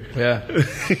some beer. Yeah.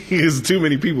 There's too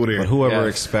many people there. But whoever Yeah.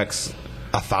 expects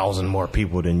 1,000 more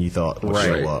people than you thought would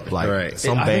show up. Like Right.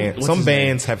 some I think- what's some his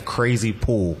bands have crazy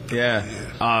pool. Yeah.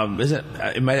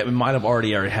 It might have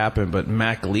already happened, but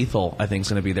Mac Lethal I think is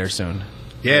going to be there soon.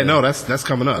 Yeah, no, that's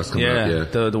coming up. Yeah.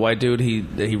 The white dude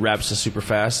he raps super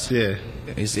fast. Yeah.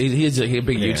 He's a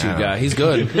big YouTube Yeah. guy. He's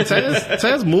good.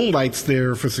 Taz moonlights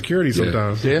there for security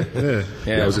sometimes. Yeah. Yeah.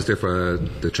 Yeah, I was just there for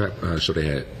the trap show they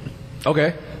had.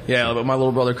 Okay. Yeah, but my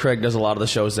little brother Craig does a lot of the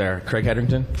shows there. Craig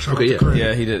Hetherington. Okay, yeah.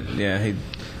 Yeah, he did. Yeah,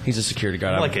 he's a security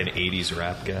guard. I'm like an 80s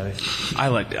rap guy.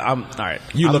 I'm all right.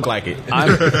 You look like it.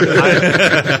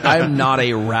 I'm not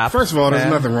a rap. First of all, there's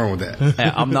fan. nothing wrong with that.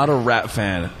 Yeah, I'm not a rap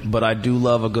fan, but I do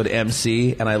love a good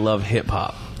MC, and I love hip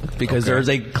hop because there's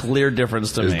a clear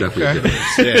difference to There's me. definitely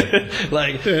a difference.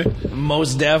 Like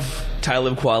Mos Def,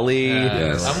 Talib Kweli.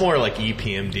 Yes. I'm more like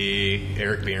EPMD,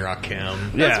 Eric B. and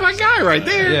Rakim. Yeah. That's my guy right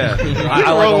there. Yeah,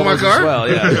 I like roll all my those car. as well.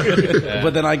 Yeah,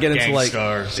 but then I get into Gangstar, like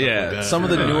stuff like that. some of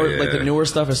the newer yeah. like the newer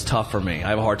stuff is tough for me. I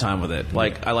have a hard time with it.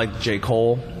 Like I like J.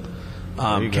 Cole,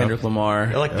 Kendrick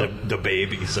Lamar. I like the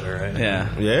babies, all right?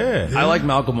 Yeah. Yeah. I like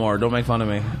Malcolm Moore. Don't make fun of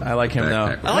me. I like him now.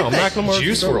 I like that Macklemore's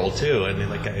Juice dope. WRLD too. And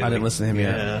like, I didn't listen to him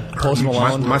yet. Yeah. Post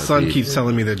Malone. My son keeps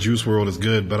telling me that Juice WRLD is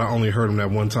good, but I only heard him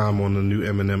that one time on the new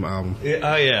Eminem album.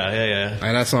 Oh yeah.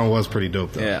 And that song was pretty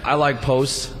dope, though. Yeah, I like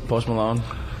Post Malone.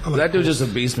 That dude's just a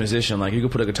beast musician. Like you could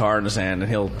put a guitar in his hand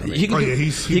and he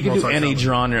can do any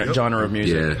genre of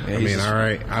music. Yeah. I he's mean, just- all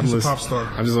right. He's a pop star.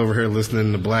 I'm just over here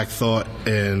listening to Black Thought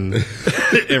and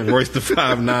and Royce the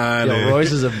 5'9". Yo, and-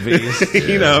 Royce is a beast.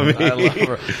 You know what I mean? love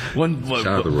her. When Shout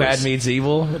out to Bad Royce. Meets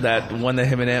Evil, that one that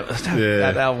him and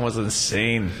that album was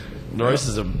insane. Royce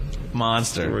is a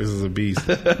monster. Royce is a beast.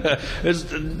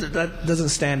 That doesn't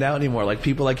stand out anymore. Like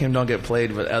people like him don't get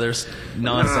played, but others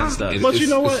nonsense stuff. And But you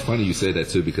know what? It's funny you said that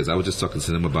too because I was just talking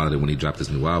to him about it when he dropped his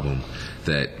new album.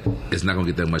 That it's not going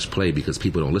to get that much play because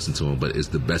people don't listen to him, but it's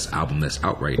the best album that's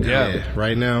out right now. Yeah.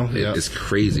 Right now, It's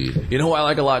crazy. You know who I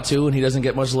like a lot too, and he doesn't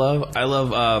get much love. I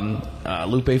love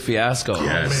Lupe Fiasco.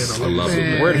 Yes, man, I love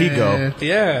it. Where'd he go?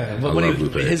 Yeah, but I when love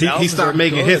Lupe. his He albums stopped are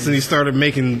making good. hits and he started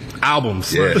making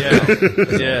albums. Yeah.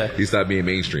 Yeah. He stopped being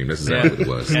mainstream. That's exactly what it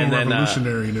was. And then,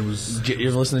 revolutionary, and it was. You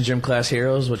ever listen to Gym Class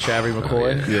Heroes with Chavry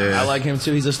McCoy? Yeah. I like him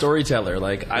too. He's a storyteller.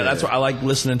 Like that's what I like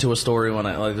listening to a story when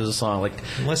I like there's a song like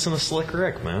Listen to Slick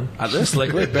Rick, man. this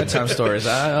like bedtime stories.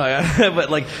 But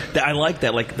like I like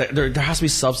that. Like there has to be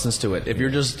substance to it. If you're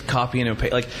just copying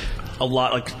and like a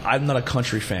lot, like I'm not a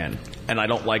country fan. And I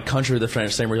don't like country the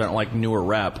same reason I don't like newer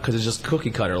rap because it's just cookie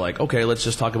cutter. Like, okay, let's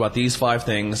just talk about these 5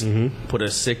 things, put a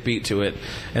sick beat to it,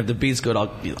 and if the beat's good,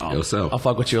 I'll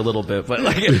fuck with you a little bit. But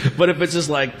like, but if it's just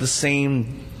like the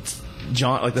same,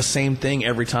 like the same thing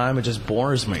every time, it just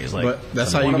bores me. It's like, But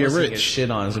that's how one you of get us can rich.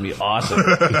 Shit on is gonna be awesome.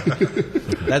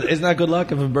 Isn't that good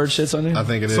luck if a bird shits on you? I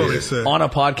think it is. So they said. On a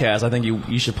podcast, I think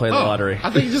you should play the lottery. I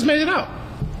think he just made it out.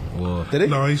 Did it?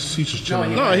 No, he's just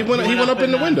chilling. No, he went up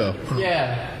in the window.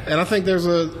 Yeah. And I think there's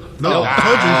a No,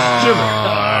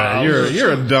 I told you, Jimmy.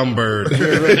 you're a dumb bird. We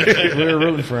were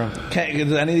rooting for him.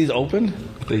 Is any of these open?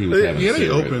 I think he was having Yeah, a they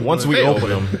cigarette. open. Once we They open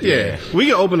them. Yeah, we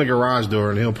can open the garage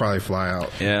door and he'll probably fly out.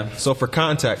 Yeah. So for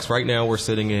context, right now we're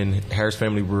sitting in Harris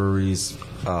Family Brewery's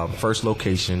first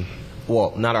location.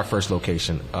 Well, not our first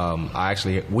location.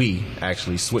 We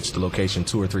actually switched the location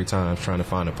 2 or 3 times trying to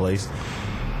find a place.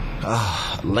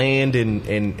 Land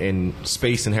and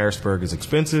space in Harrisburg is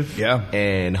expensive, Yeah.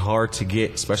 and hard to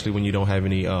get, especially when you don't have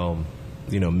any, $1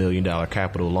 million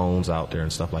capital loans out there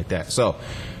and stuff like that. So,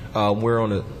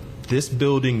 this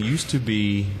building used to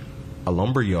be a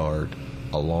lumber yard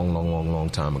a long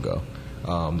time ago.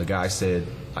 The guy said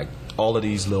like all of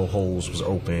these little holes was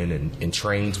open and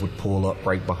trains would pull up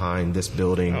right behind this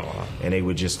building, and they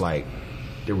would just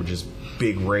there were just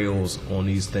big rails on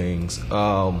these things.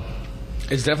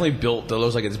 It's definitely built. It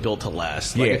looks like it's built to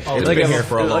last. Yeah, like, it's been here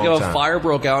for a long Like if time. a fire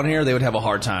broke out in here, they would have a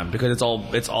hard time because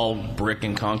it's all brick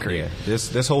and concrete. Yeah,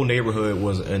 this whole neighborhood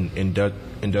was an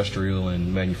industrial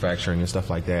and manufacturing and stuff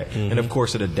like that, and of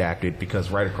course it adapted because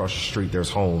right across the street there's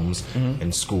homes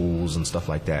and schools and stuff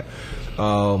like that.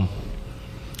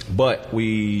 But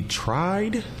we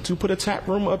tried to put a tap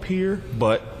room up here,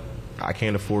 but I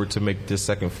can't afford to make this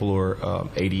second floor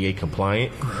ADA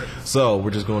compliant. So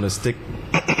we're just going to stick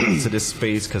to this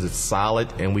space because it's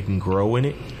solid and we can grow in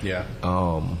it. Yeah.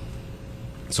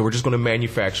 So we're just going to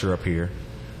manufacture up here.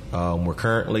 We're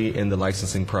currently in the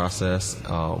licensing process.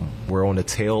 We're on the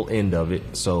tail end of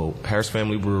it. So Harris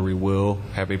Family Brewery will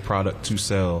have a product to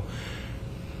sell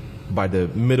by the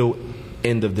middle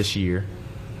end of this year.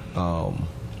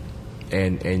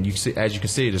 And you see, as you can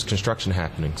see, there's construction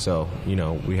happening. So,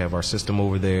 we have our system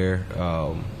over there.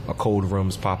 A cold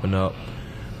room's popping up.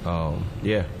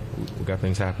 Yeah, we got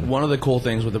things happening. One of the cool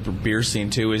things with the beer scene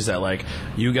too is that like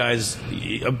you guys,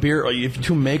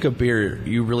 to make a beer,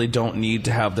 you really don't need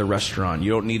to have the restaurant.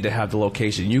 You don't need to have the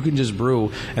location. You can just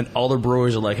brew, and all the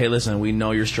brewers are like, "Hey, listen, we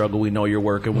know your struggle, we know your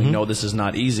work, and we know this is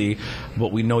not easy,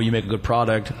 but we know you make a good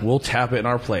product. We'll tap it in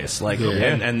our place." Like,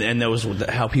 and that was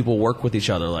how people work with each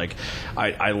other. Like,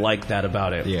 I like that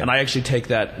about it, and I actually take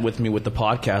that with me with the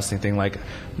podcasting thing. Like,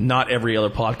 not every other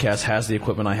podcast has the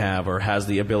equipment I have or has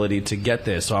the ability to get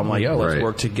this. So I'm like, yo, let's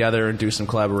work together and do some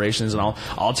collaborations, and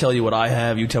I'll tell you what I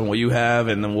have, you tell me what you have,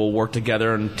 and then we'll work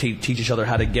together and teach each other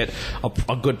how to get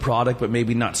a good product, but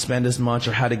maybe not spend as much,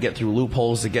 or how to get through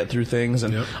loopholes to get through things.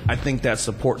 And I think that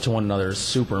support to one another is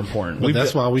super important. But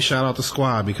that's why we shout out the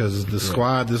squad, because the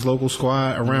squad, this local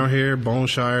squad around here,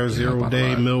 Boneshire, Zero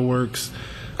Day, Millworks,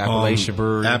 Appalachian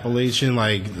Brewery. Appalachian,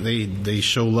 like they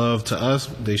show love to us,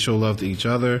 they show love to each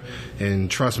other, and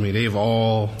trust me, they've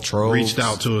all reached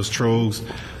out to us. Trogs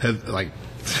have, like,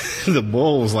 the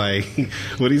bull was like,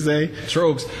 what'd he say?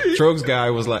 Trogs guy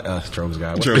was like, Trogs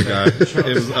guy. Trogs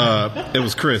guy. It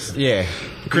was Chris. Yeah,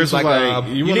 Chris was like,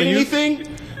 you need anything?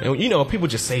 And people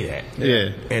just say that.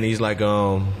 Yeah. And he's like,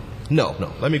 no,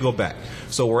 let me go back.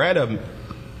 So we're at a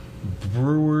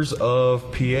Brewers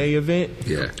of PA event.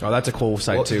 Yeah. Oh, that's a cool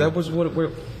site too. That was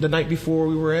the night before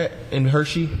we were at in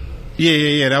Hershey.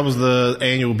 Yeah. That was the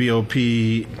annual BOP.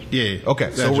 Yeah.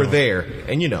 Okay, so we're there,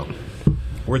 and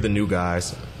we're the new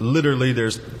guys. Literally,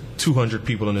 there's 200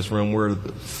 people in this room. We're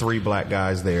 3 black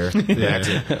guys there. That's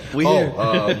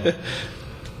it.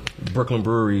 Brooklyn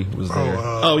Brewery was there.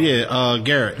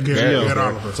 Garrett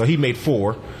Oliver. So he made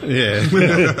 4.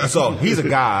 Yeah. So he's a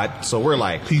god. So we're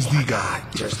like, He's the guy.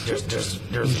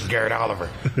 there's Garrett Oliver.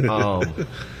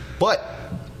 But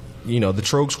the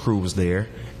Trogs crew was there,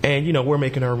 and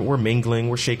we're mingling,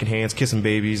 we're shaking hands, kissing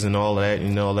babies, and all that,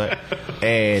 and all that.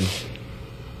 And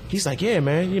he's like, "Yeah,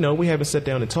 man, we haven't sat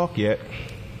down and talked yet.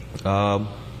 I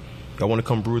want to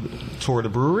come tour the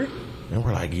brewery." And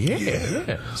we're like,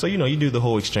 yeah. So, you do the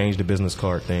whole exchange the business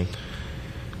card thing.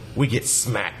 We get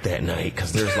smacked that night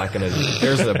because there's like an event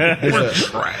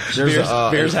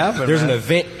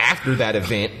after that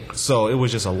event. So it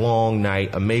was just a long night,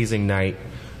 amazing night.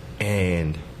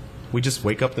 And we just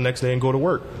wake up the next day and go to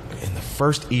work. And the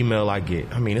first email I get,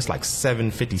 it's like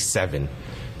 7:57.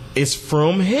 It's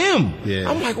from him. Yeah.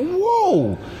 I'm like,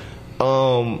 whoa.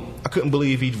 I couldn't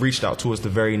believe he'd reached out to us the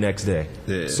very next day.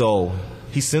 Yeah. So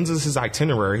he sends us his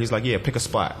itinerary. He's like, yeah, pick a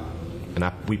spot. And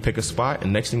we pick a spot,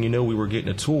 and next thing you know, we were getting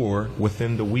a tour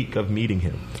within the week of meeting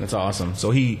him. That's awesome.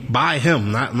 So he by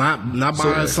him, not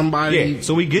by somebody. Yeah.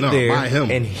 So we get there, by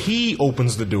him. And he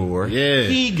opens the door. Yeah.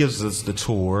 He gives us the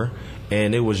tour,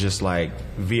 and it was just like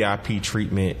VIP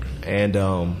treatment. And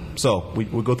so we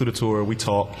go through the tour, we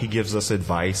talk. He gives us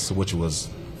advice, which was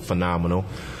phenomenal.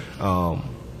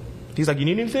 He's like, "You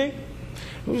need anything?"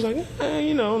 He was like,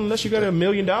 unless you got $1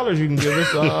 million you can give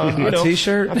us, a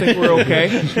T-shirt. I think we're okay.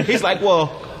 He's like,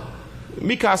 well,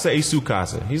 mi casa y su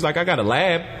casa. He's like, I got a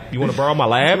lab. You want to borrow my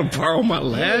lab? Borrow my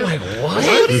lab? I'm like,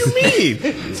 what do you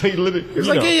mean? So he literally, it's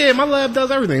like, yeah, my lab does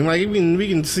everything. Like, we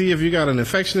can see if you got an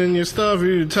infection in your stuff.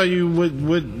 We can tell you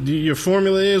what your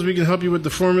formula is. We can help you with the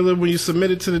formula when you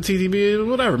submit it to the TTB.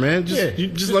 Whatever, man.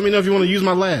 Just let me know if you want to use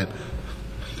my lab.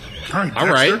 All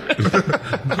right.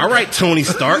 All right, Tony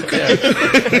Stark.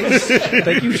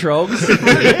 Thank you, Trogs.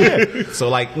 Yeah. So,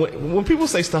 like, when people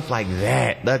say stuff like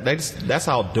that's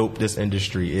how dope this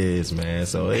industry is, man.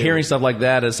 So hearing stuff like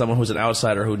that as someone who's an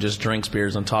outsider who just drinks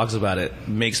beers and talks about it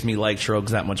makes me like Trogs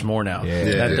that much more now.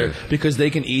 Because they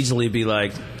can easily be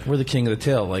like, we're the king of the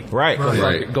till. Like,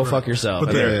 go fuck yourself.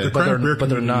 But the craft beer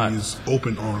they're not. Is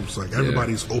open arms. Like,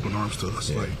 everybody's open arms to us.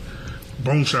 Like,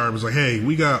 Boneshire was like, hey,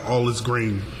 we got all this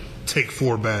grain. Take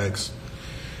 4 bags.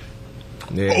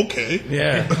 Yeah. Okay.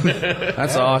 Yeah,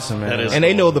 that's awesome, man. That is And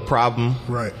they know the problem.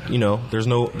 Right. You know, I'm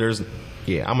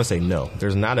going to say no.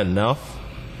 There's not enough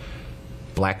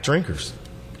black drinkers.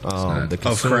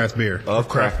 Of craft beer. Of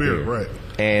craft beer. Right.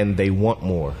 And they want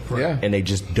more. Yeah. And they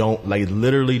just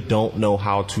literally don't know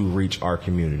how to reach our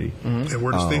community. And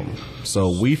we're the staple.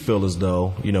 So we feel as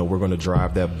though, we're going to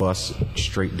drive that bus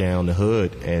straight down the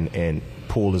hood and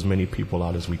pull as many people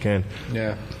out as we can.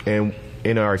 Yeah. And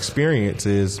in our experience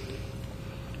is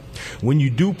when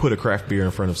you do put a craft beer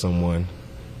in front of someone,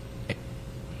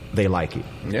 they like it.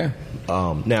 Yeah.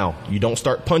 Now, you don't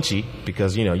start punchy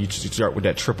because, you start with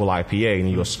that triple IPA and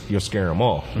you'll scare them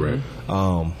off. Right.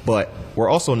 But we're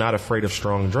also not afraid of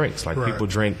strong drinks. Like Right. people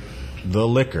drink the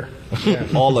liquor,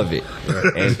 all of it,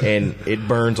 and it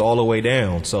burns all the way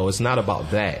down. So it's not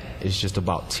about that. It's just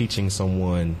about teaching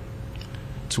someone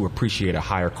to appreciate a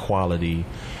higher quality.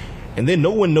 And then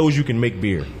no one knows you can make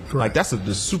beer. Like that's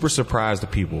a super surprise to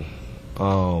people.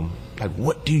 Like,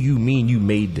 what do you mean you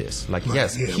made this? Like,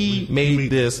 yes, yeah, he we made made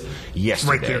this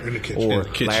yesterday right there in the kitchen. or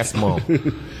last month.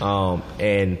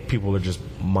 And people are just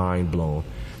mind blown.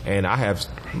 And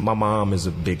my mom is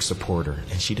a big supporter,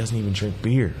 and she doesn't even drink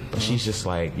beer. But she's just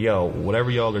like, yo, whatever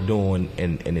y'all are doing,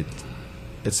 and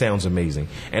it sounds amazing.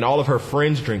 And all of her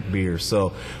friends drink beer.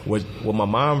 So what my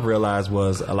mom realized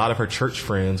was a lot of her church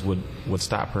friends would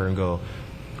stop her and go,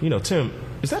 Tim,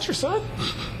 is that your son?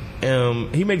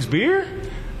 He makes beer?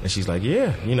 And she's like,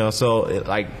 yeah. So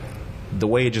the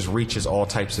way it just reaches all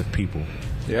types of people.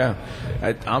 Yeah,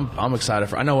 I'm excited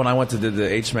for. I know when I went to the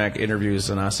HMAC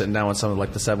interviews and I was sitting down with some of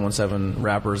like the 717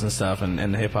 rappers and stuff and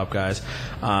the hip hop guys,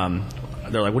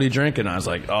 they're like, "What are you drinking?" And I was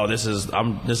like, "Oh, this is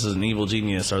an Evil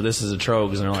Genius or this is a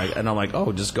Trogs," and I'm like,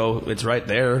 "Oh, just go. It's right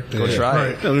there. Go try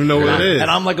it." I don't even know what it is. And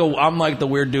I'm like the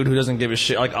weird dude who doesn't give a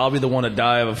shit. Like I'll be the one to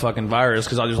die of a fucking virus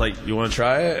because I'll just like, "You want to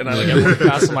try it?" And I everyone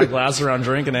passing my glass around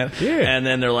drinking it. Yeah. And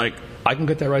then they're like, I can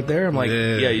get that right there. I'm like,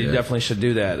 you definitely should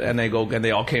do that. And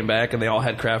they all came back and they all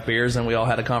had craft beers and we all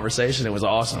had a conversation. It was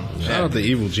awesome. Shout out to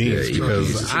Evil Genius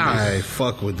because I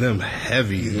fuck with them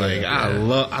heavy. Like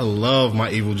I love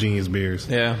my Evil Genius beers.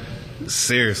 Yeah.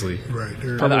 Seriously. Right.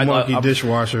 Purple Monkey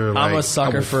dishwasher. I'm a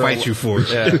sucker I will for fight you for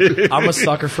it. Yeah. I'm a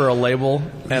sucker for a label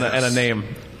and a name.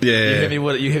 Yeah. You hit me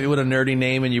with a nerdy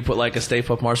name and you put like a Stay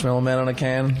Puft Marshmallow Man on a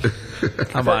can.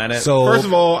 I'm buying it. So first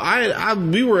of all,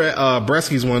 we were at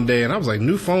Bresky's one day and I was like,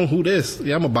 new phone, who this?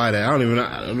 Yeah, I'm gonna buy that. I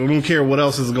don't care what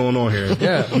else is going on here.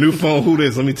 Yeah. New phone, who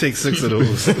this? Let me take 6 of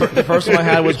those. The first one I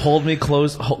had was Hold Me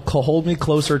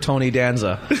Closer, Tony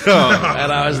Danza.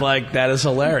 And I was like, that is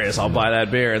hilarious. I'll buy that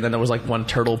beer. And then there was like one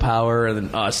Turtle Power and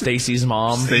then Stacy's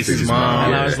Mom. Stacy's Mom.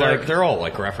 And I was like, they're all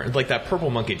like reference, like that Purple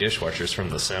Monkey dishwasher's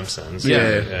from The Simpsons.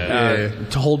 Yeah.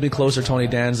 To Hold Me Closer, Tony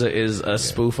Danza is a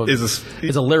spoof of.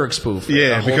 It's a lyric spoof.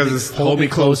 Yeah, because it's Hold Me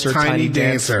Closer, Tiny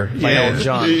Dancer by Elton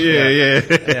John.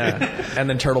 Yeah. And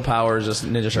then Turtle Power is just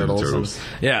Ninja Turtles.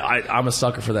 I'm a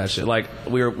sucker for that shit. Like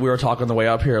we were talking on the way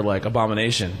up here, like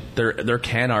Abomination. Their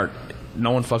can art.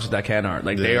 No one fucks with that can art.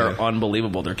 Like they are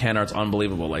unbelievable. Their can art's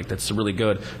unbelievable. Like that's really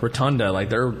good. Rotunda, like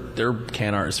their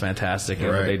can art is fantastic. And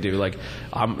what they do, like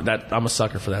I'm a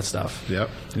sucker for that stuff. Yep.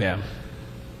 Yeah.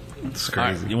 It's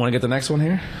crazy. Right, you want to get the next one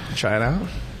here? Try it out.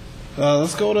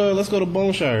 Let's go to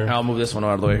Boneshire. I'll move this one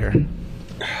out of the way here.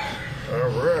 all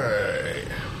right,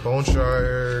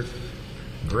 Boneshire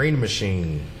Green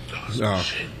Machine. Oh,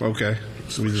 okay.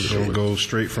 So we just gonna go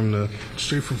straight from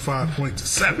 5 point to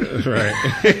 7.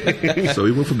 Right. So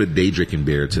we went from the day drinking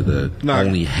beer to the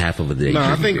only half of a day. No, I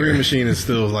drinking think beer. Green Machine is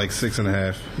still like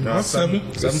 6.5. No, 7.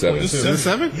 7.2. Is it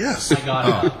 7? Yes. I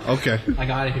got it. Okay. I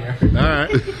got it here. All right.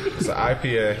 It's an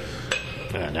IPA.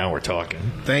 Now we're talking.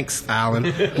 Thanks, Alan.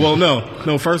 Well,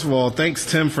 no. First of all, thanks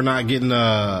Tim for not getting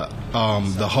the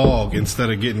Hog instead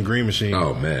of getting Green Machine.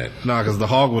 Oh man, Nah, because the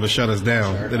Hog would have shut us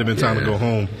down. It'd have been time to go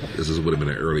home. This would have been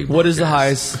an early. What is the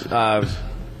broadcast. highest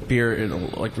beer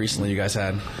like recently you guys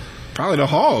had? Probably the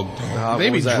Hog. They what be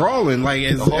was that? drawing like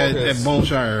at is-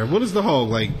 Boneshire. What is the Hog?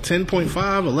 Like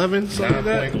 10.5, 11, something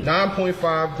like that?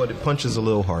 9.5, but it punches a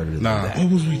little harder than Nah. that.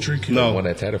 What was we drinking? No. One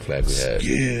that Tatterflag we had?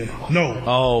 Yeah. No.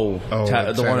 Oh,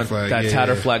 The one Tatterflag, that yeah.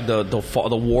 Tatterflag,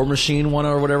 the War Machine one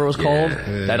or whatever it was called.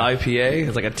 Yeah. That IPA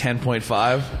is like a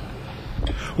 10.5.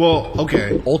 Well,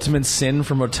 okay. Ultimate Sin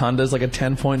from Rotunda is like a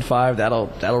 10.5.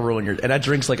 That'll ruin your. And that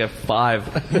drink's like a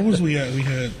 5. What was we at? We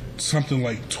had something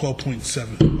like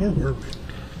 12.7. Where were we?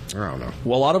 I don't know.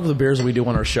 Well, a lot of the beers we do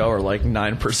on our show are like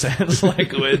 9%.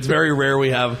 Like it's very rare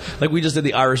we have. Like we just did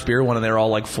the Irish beer one, and they're all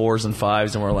like 4s and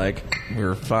 5s, and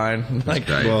we're fine. Like,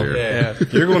 well,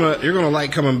 you're gonna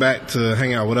like coming back to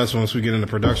hang out with us once we get into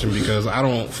production, because I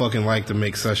don't fucking like to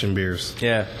make session beers.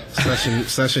 Yeah,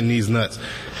 session needs nuts.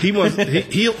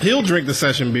 He'll drink the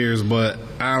session beers, but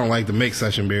I don't like to make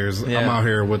session beers. Yeah. I'm out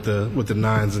here with the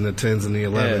 9s and the 10s and the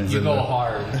 11s. You go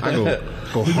hard. I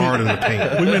go hard in the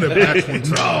paint. We made a batch one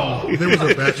time. There was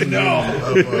a batch of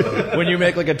when you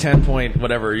make like a 10-point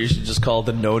whatever, you should just call it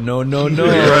the no. Right.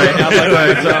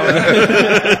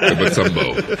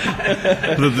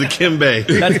 The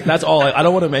Kimbe. That's all. I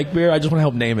don't want to make beer. I just want to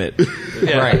help name it.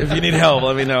 Yeah. Right. If you need help,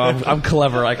 let me know. I'm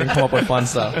clever. I can come up with fun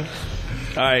stuff.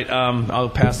 All right. I'll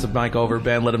pass the mic over.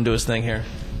 Ben, let him do his thing here.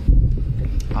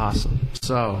 Awesome.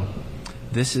 So,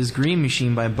 this is Green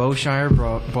Machine by Boneshire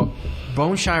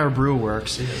Brew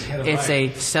Works. It's a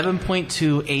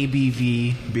 7.2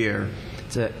 ABV beer.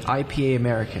 It's an IPA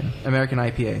American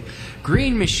IPA.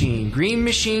 Green Machine.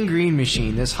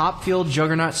 This hop-filled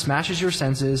juggernaut smashes your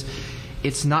senses.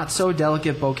 It's not so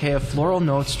delicate bouquet of floral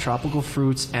notes, tropical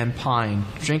fruits, and pine.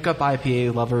 Drink up,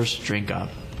 IPA lovers. Drink up.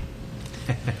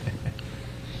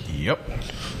 Yep.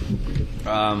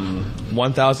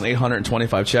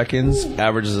 1,825 check-ins.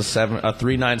 Averages a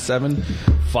 397.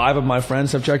 5 of my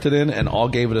friends have checked it in, and all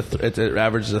gave it it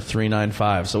averages a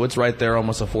 395. So it's right there,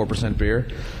 almost a 4% beer.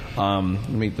 Let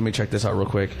me check this out real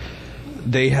quick.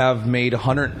 They have made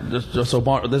 100. So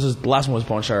this is the last one was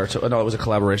Boneshire. So, no, it was a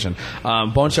collaboration.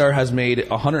 Boneshire has made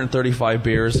 135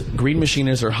 beers. Green Machine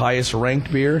is their highest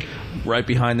ranked beer. Right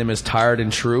behind them is Tried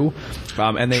and True.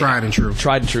 Tried and True.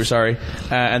 Sorry.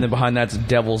 And then behind that's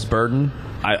Devil's Burden.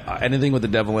 Anything with the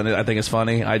devil in it, I think is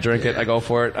funny. I drink it. I go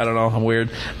for it. I don't know. I'm weird.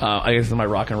 I guess it's my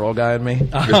rock and roll guy in me.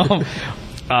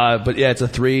 But yeah, it's a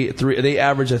 3. They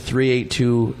average a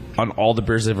 3.82 on all the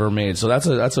beers they've ever made. So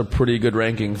that's a pretty good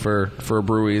ranking for a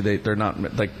brewery. They're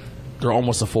not like they're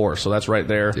almost a 4. So that's right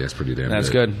there. Yeah, it's pretty damn. That's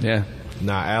good. Yeah.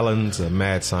 Nah, Alan's a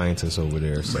mad scientist over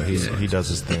there, so he does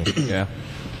his thing. Yeah.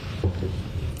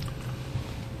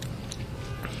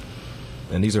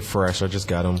 And these are fresh. I just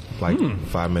got them like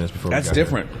 5 minutes before. That's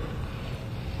different.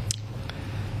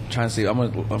 Trying to see.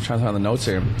 I'm trying to find the notes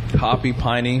here. Hoppy,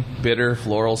 piney, bitter,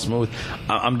 floral, smooth.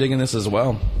 I'm digging this as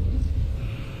well.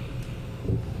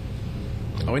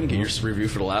 Oh, we didn't get your review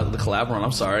for the collab run.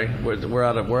 I'm sorry. We're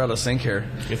out of sync here.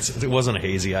 It wasn't a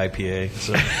hazy IPA.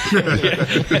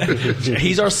 So.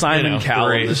 He's our Simon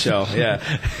Cowell of the show. Yeah.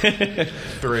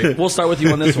 3. We'll start with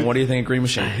you on this one. What do you think of Green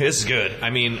Machine? It's good.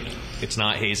 I mean, it's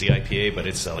not hazy IPA, but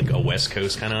it's like a West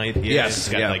Coast kind of IPA. Yes, it's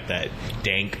got like that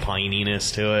dank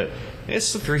pininess to it.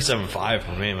 It's a 3.75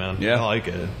 for me, man. Yeah, I like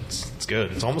it. It's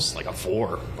good. It's almost like a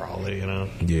 4, probably.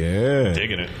 Yeah,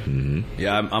 digging it. Mm-hmm.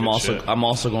 Yeah, I'm also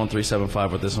going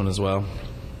 3.75 with this one as well.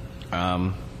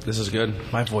 This is good.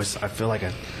 My voice, I feel like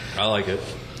I like it.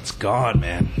 It's gone,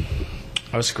 man.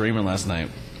 I was screaming last night.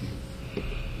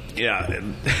 Yeah,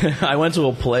 I went to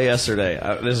a play yesterday.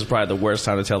 This is probably the worst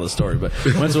time to tell the story, but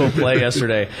I went to a play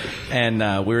yesterday, and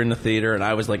we were in the theater, and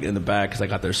I was like in the back because I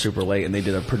got there super late, and they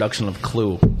did a production of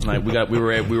Clue. And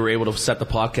we were able to set the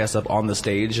podcast up on the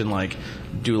stage and like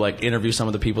interview some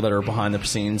of the people that are behind the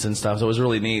scenes and stuff. So it was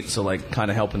really neat. So like kind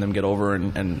of helping them get over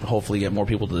and hopefully get more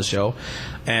people to the show.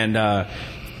 And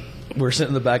we're sitting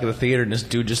in the back of the theater, and this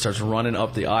dude just starts running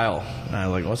up the aisle, and I'm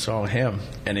like, "What's wrong with him?"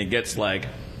 And he gets like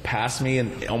past me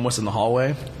and almost in the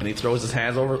hallway, and he throws his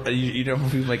hands over. You know,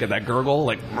 if you make that gurgle,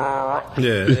 like, yeah,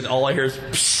 and all I hear is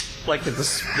psh, like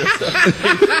this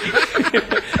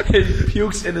it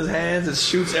pukes in his hands, it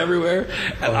shoots everywhere,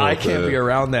 and I can't be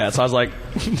around that. So I was like,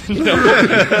 no.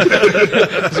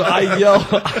 So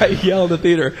I yell in the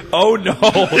theater, "Oh no!"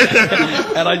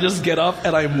 And I just get up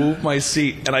and I move my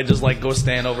seat and I just like go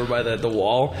stand over by the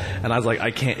wall, and I was like,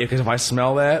 I can't, because if I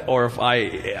smell that or if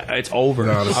it's over.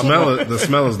 No, the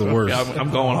smell is the worst.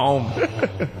 I'm going home.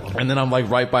 And then I'm like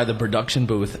right by the production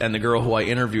booth, and the girl who I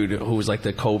interviewed, who was like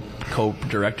the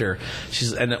co-director,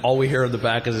 and all we hear in the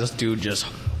back is this dude just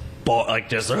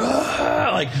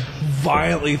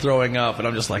violently throwing up, and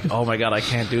I'm just like, oh my god, I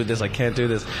can't do this.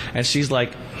 And she's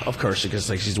like, of course, because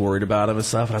like she's worried about him and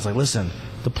stuff. And I was like, listen,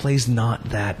 the play's not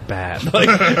that bad.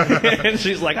 And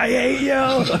she's like, I hate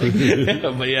you.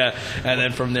 But yeah, and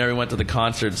then from there we went to the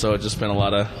concert. So it just been a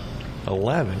lot of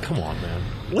 11. Come on, man.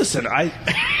 Listen,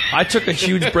 I took a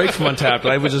huge break from Untapped.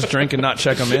 I would just drink and not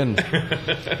check him in.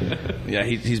 Yeah,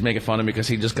 he's making fun of me because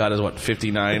he just got his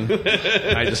 59.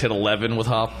 I just hit 11 with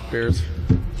hop beers.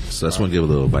 So I just want to give a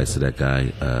little advice to that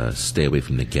guy. Stay away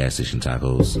from the gas station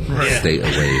tacos. Stay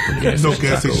away from gas No station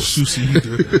gas station tacos. sushi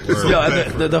either.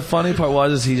 Yeah, the funny part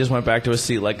was he just went back to his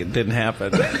seat like it didn't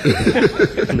happen.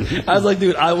 I was like,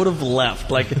 dude, I would have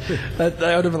left. Like,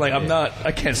 I would have been like,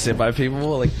 I can't sit by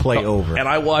people. Like, Play over. And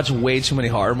I watch way too many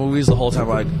horror movies the whole time. I'm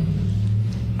like,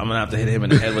 I'm gonna have to hit him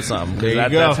in the head with something because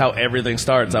that's how everything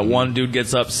starts. That one dude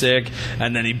gets up sick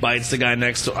and then he bites the guy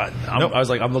next to. I was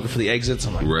like, I'm looking for the exits.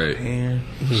 I'm like, Right.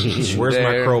 Where's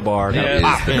my crowbar? That is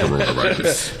the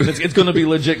coronavirus. It's going to be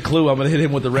legit clue. I'm going to hit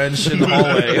him with the wrench in the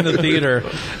hallway in the theater.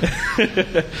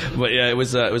 But yeah, it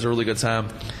was a really good time.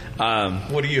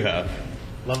 What do you have?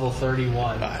 Level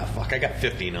 31. Fuck, I got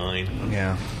 59.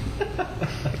 Yeah. All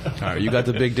right, you got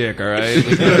the big dick. All right.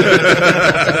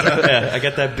 Yeah, I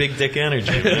got that big dick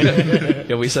energy. Man.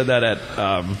 Yeah, we said that at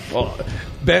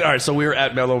Ben. All right, so we were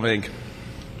at Mellow Mink.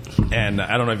 And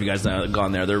I don't know if you guys have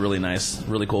gone there. They're really nice,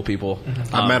 really cool people.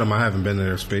 I met them. I haven't been to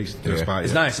their spot It's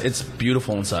yet. nice. It's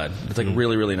beautiful inside. It's like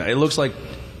really, really nice. It looks like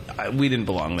we didn't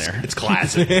belong there. It's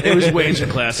classic. It was way too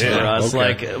classy for us.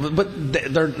 Okay. Like, but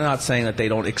they're not saying that they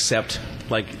don't accept.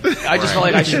 Like, I just felt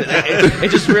like I should.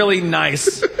 It's just really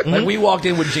nice. Like, we walked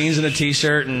in with jeans and a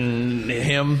t-shirt and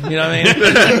him. You know what I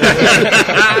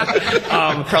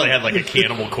mean? Probably had like a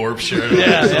Cannibal Corpse shirt.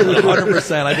 Yeah,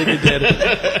 100%. I think he did.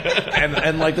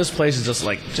 And like this place is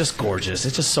just gorgeous.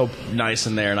 It's just so nice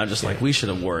in there. And I'm just like, we should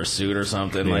have wore a suit or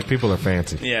something. Yeah, like people are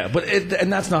fancy. Yeah, but and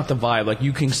that's not the vibe. Like,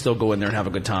 you can still go in there and have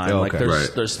a good time. Oh, Like, okay.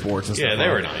 there's sports and stuff. Yeah, they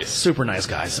were nice. Super nice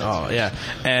guys. Oh, yeah.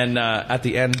 And at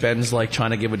the end, Ben's like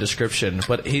trying to give a description,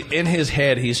 but in his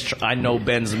head, I know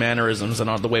Ben's mannerisms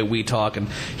and the way we talk, and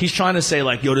he's trying to say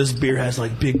like, "Yo, this beer has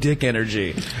like big dick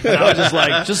energy." And I was just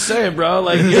like, "Just say it, bro."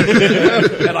 Like,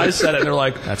 and I said it, and they're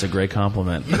like, "That's a great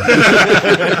compliment."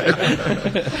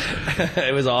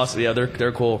 It was awesome. Yeah,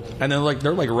 they're cool, and then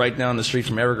they're right down the street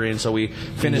from Evergreen. So we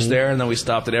finished there, and then we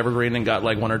stopped at Evergreen and got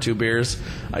like 1 or 2 beers.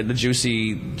 The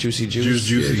juicy juice.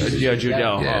 Juicy.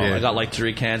 Yeah. Yeah. I got like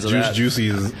 3 cans of Juice that. Juicy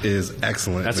is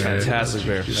excellent. That's man. fantastic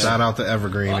beer. Shout out to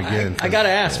Evergreen again. I gotta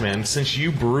ask, man. Since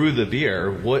you brew the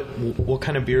beer, what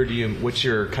kind of beer do you? What's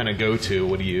your kind of go-to?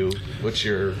 What's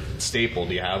your staple?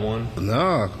 Do you have one?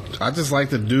 No, I just like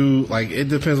to do, like, it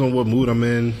depends on what mood I'm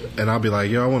in, and I'll be like,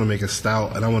 yo, I want to make a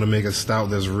stout, and I want to make a stout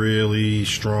that's really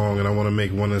strong, and I want to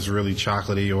make one that's really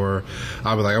chocolatey, or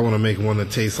I'll be like, I want to make one that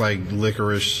tastes like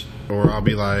licorice, or I'll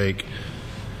be like,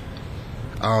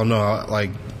 I don't know,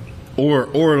 like,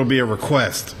 or it'll be a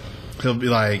request. He'll be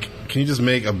like, can you just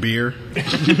make a beer? Like,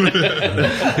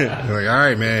 all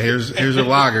right, man, here's your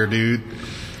lager, dude.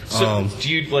 So, do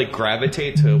you like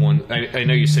gravitate to one? I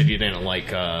know you said you didn't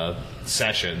like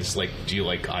sessions. Like, do you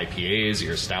like IPAs?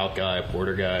 You're a stout guy, a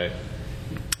porter guy.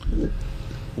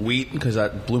 Wheat, because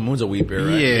that Blue Moon's a wheat beer,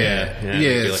 right? Yeah, it'd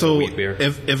be like a So wheat beer.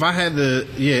 if I had to,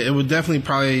 it would definitely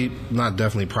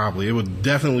it would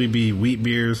definitely be wheat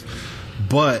beers,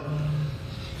 but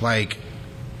like,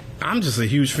 I'm just a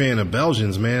huge fan of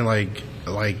Belgians, man. Like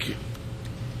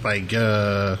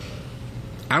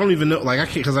I don't even know,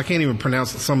 like, because I can't even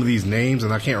pronounce some of these names,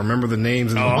 and I can't remember the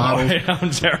names in the bottles. I'm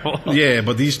terrible. Yeah,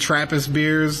 but these Trappist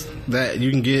beers that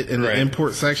you can get in the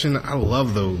import section, I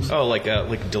love those. Oh, like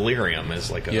Delirium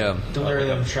is like a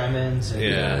Delirium Tremens. And,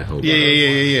 yeah.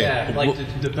 Yeah. like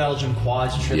the Belgian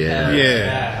quads trip. Yeah.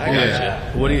 Yeah. I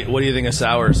gotcha. What do you think of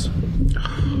sours?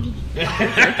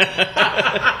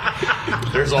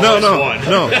 There's always one.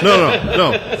 No.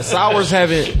 The sours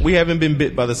haven't been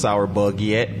bit by the sour bug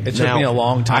yet. It took me a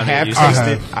long time to get used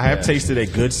to it. I have tasted a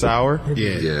good sour.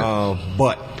 Yeah.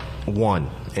 But 1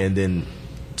 and then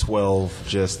 12,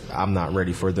 just I'm not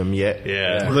ready for them yet.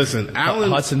 Yeah. Listen,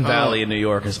 Alan, Hudson Valley in New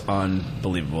York is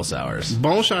unbelievable sours.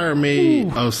 Boneshire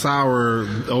made a sour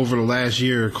over the last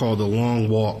year called the Long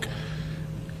Walk.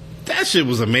 That shit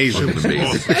was amazing.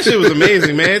 That shit was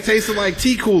amazing, man. It tasted like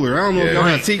tea cooler. I don't know if y'all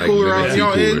have tea cooler out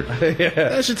y'all in.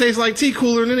 That shit tastes like tea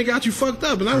cooler, and then it got you fucked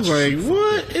up. And I was like,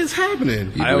 what is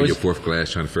happening? You know, your 4th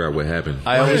class trying to figure out what happened.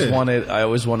 I always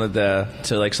wanted to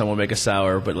like someone make a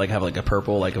sour, but like have like a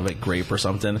purple, like a grape or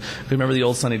something. Remember the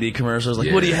old Sunny D commercials?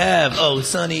 Like, what do you have? Oh,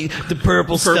 Sunny, the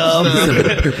purple stuff.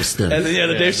 Purple stuff. And then,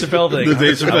 the Dave Chappelle thing. The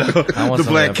Dave Chappelle. I want The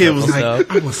some black of that kid was purple like,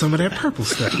 stuff. I want some of that purple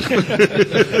stuff.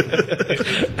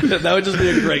 That would just be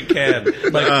a great can,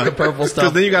 like the purple stuff.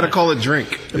 Because then you got to call it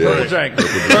drink. Purple drink,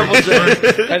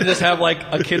 and just have like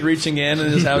a kid reaching in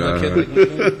and just have the kid.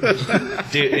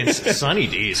 Dude, it's Sunny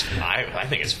D's. I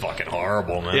think it's fucking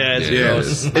horrible, man. Yeah, it's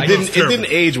gross. It didn't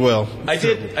age well. I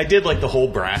did like the whole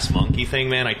brass monkey thing,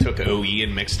 man. I took OE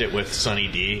and mixed it with Sunny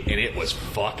D, and it was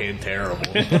fucking terrible.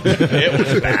 It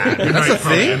was bad. That's a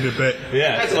thing?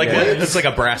 Yeah, it's like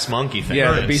a brass monkey thing.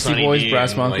 Yeah, man. the Beastie Sunny Boys D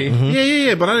brass and, monkey. like,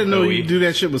 Yeah, but I didn't know OE. you do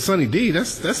that shit with Sunny D. That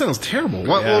sounds terrible.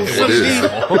 Yeah,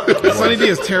 Sunny D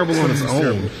is terrible on its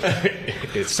own.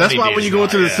 That's why when you go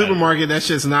into the supermarket, that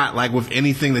shit's not like with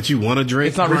anything that you want to drink.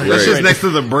 It's not That refrigerated. shit's next to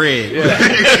the bread.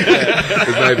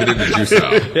 It's not even in the juice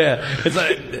aisle. Yeah, it's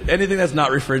like anything that's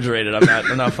not refrigerated.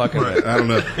 I'm not fucking with it. I don't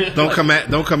know. Don't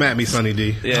come at me, Sunny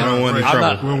D. Yeah. I don't want any I'm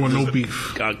trouble. We don't want no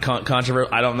beef.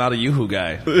 Controversial. I'm not a Yoo-hoo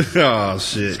guy. Oh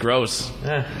shit! Gross.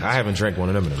 I haven't drank one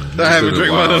of them in a minute. I haven't been a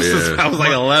drank one of while, those since yeah. I was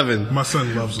like 11. My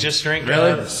son loves them. Just drink.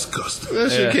 Disgusting.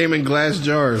 That shit came in glass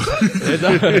jars.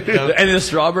 And the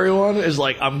strawberry one is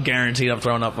like, I'm guaranteed I'm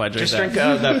throwing up if I drink Just that.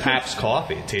 drink that Pabst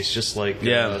coffee. It tastes just like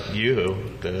Yoo-hoo,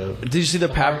 the Did you see the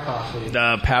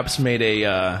Pabst made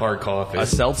a hard coffee. a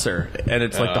seltzer, and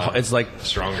it's like it's like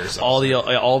Stronger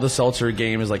seltzer. all the seltzer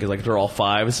game is like they're all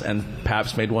 5s, and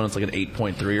Pabst made one. It's like an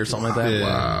 8.3 or something like that. Yeah.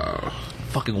 Wow.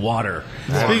 Fucking water.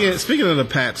 Speaking of the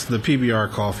Pabst, the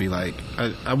PBR coffee, like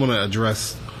I want to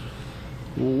address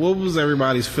what was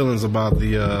everybody's feelings about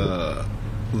the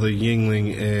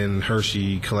Yingling and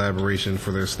Hershey collaboration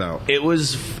for their stout. It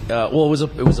was it was a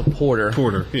porter.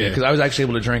 Porter, yeah. Because I was actually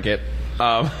able to drink it.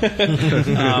 I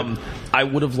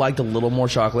would have liked a little more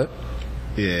chocolate.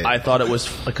 Yeah, I thought it was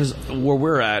because where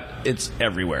we're at, it's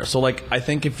everywhere. So like, I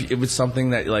think if it was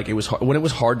something that like it was when it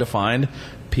was hard to find,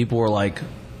 people were like,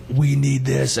 "We need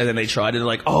this," and then they tried it,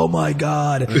 like, "Oh my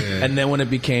god!" Yeah. And then when it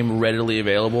became readily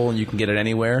available and you can get it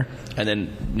anywhere, and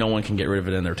then no one can get rid of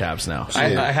it in their taps now.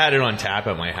 I had it on tap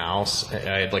at my house. I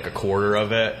had like a quarter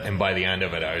of it, and by the end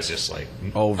of it, I was just like,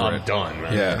 Over I'm it. done,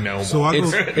 man. Yeah. No So more. I go,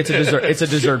 It's a dessert. It's a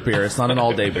dessert beer. It's not an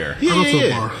all day beer. I go to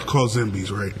a bar called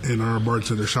Zimby's, right? And our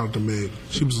bartender, shout out to Meg,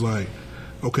 she was like,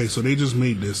 okay, so they just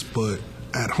made this, but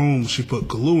at home she put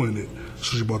Kahlua in it.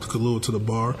 So she brought the Kahlua to the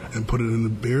bar and put it in the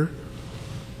beer.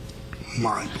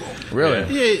 Mind blown.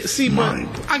 Really? Yeah, see, but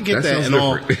I get That that sounds and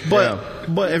all,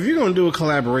 different. but if you're gonna do a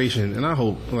collaboration, and I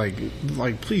hope like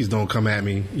please don't come at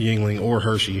me, Yingling or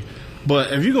Hershey.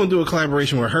 But if you're gonna do a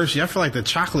collaboration with Hershey, I feel like the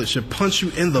chocolate should punch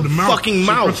you in the fucking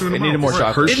mouth. It needed more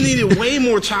chocolate. It needed way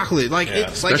more chocolate. Like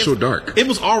it's like Special it's- dark. It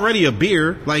was already a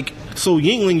beer. Like so,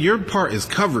 Yingling, your part is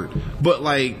covered. But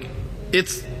like,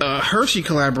 it's a Hershey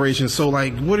collaboration. So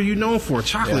like, what are you known for?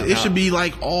 Chocolate. It should be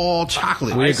like all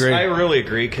chocolate. We agree. I really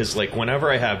agree because like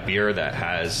whenever I have beer that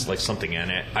has like something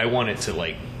in it, I want it to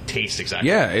like taste exactly.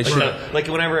 Yeah, it like, should. like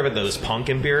whenever I have those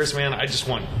pumpkin beers, man, I just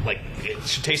want like it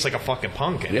should taste like a fucking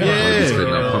pumpkin. Yeah.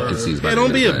 Spitting out pumpkin seeds by Hey, the don't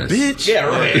end be a of the glass. bitch. Yeah,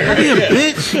 right. Don't be a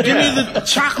bitch. Give me the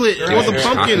chocolate or the pumpkin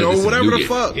Chocolate or is whatever the nougat.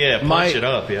 fuck. Yeah, punch it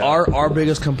up. Yeah. Our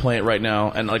biggest complaint right now,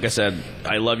 and like I said,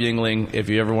 I love Yingling. If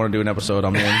you ever want to do an episode,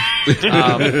 I'm in.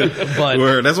 But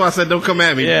Word. That's why I said don't come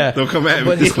at me. yeah, Don't come at me.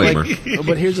 But, Disclaimer.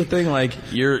 but here's the thing: like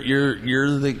you're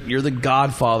the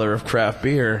godfather of craft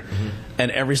beer. And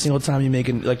every single time you made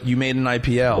an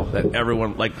IPL that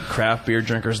everyone like craft beer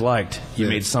drinkers liked. You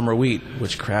made summer wheat,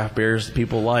 which craft beers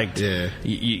people liked. Yeah.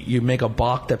 You make a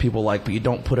Bock that people like, but you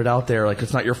don't put it out there like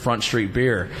it's not your front street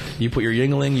beer. You put your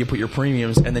Yingling, you put your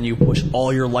premiums, and then you push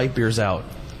all your light beers out.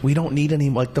 We don't need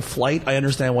any, like the Flight, I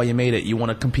understand why you made it. You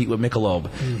want to compete with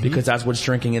Michelob because that's what's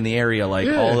drinking in the area. Like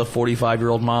all the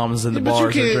 45-year-old moms in the but you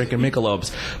bars are can't- drinking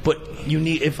Michelobs. But you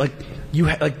need, if like,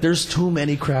 there's too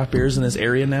many craft beers in this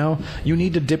area now. You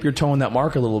need to dip your toe in that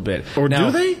market a little bit. Or now,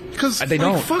 do they? Because they like,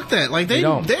 don't. fuck that. Like They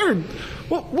don't. they're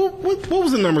what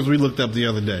was the numbers we looked up the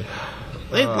other day?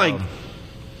 They like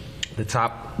The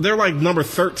top. they're like number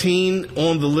 13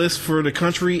 on the list for the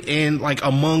country and like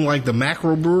among like the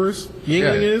macro brewers.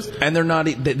 Yingling is. and they're not.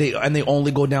 They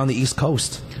only go down the East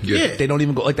Coast. Yeah. They don't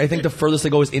even go. Like I think the furthest they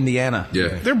go is Indiana. Yeah.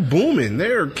 They're booming. They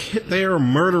are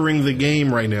murdering the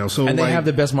game right now. So And they like, have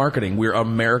the best marketing. We're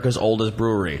America's oldest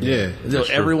brewery. Yeah, So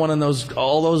everyone in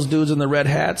all those dudes in the red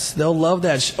hats, they'll love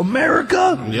that.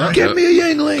 America, Yep. give me a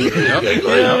Yingling. You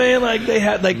know what I mean? Like they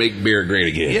had like Make beer great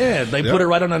again. yeah, they put it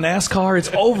right on a NASCAR. It's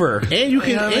over. And you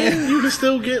can know what I mean? and you can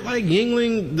still get like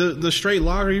Yingling the straight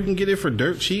lager. You can get it for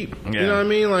dirt cheap. You Yeah. know what I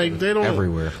mean? Like they don't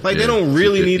Everywhere. Like they Yeah, don't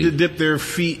really need $2.50. to dip their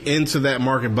feet into that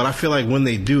market. But I feel like when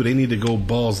they do, they need to go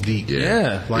balls deep.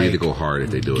 Yeah. They need to go hard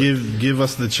if they do it. Give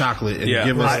us the chocolate and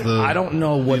give us the. I don't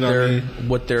know what you know their what I mean?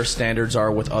 what their standards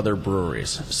are with other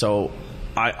breweries. So,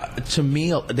 to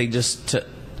me, they just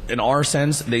in our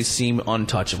sense, they seem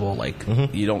untouchable. Like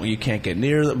you can't get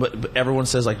near them. But everyone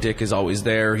says like Dick is always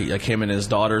there. Like him and his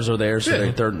daughters are there.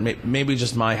 So they're maybe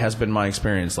just has been my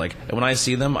experience. Like when I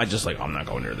see them, I just like I'm not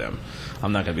going near them.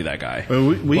 I'm not gonna be that guy. Well,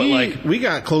 we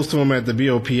got close to him at the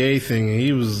BOPA thing, and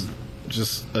he was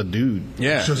just a dude.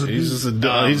 Yeah, he's just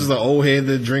an old head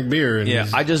that drink beer.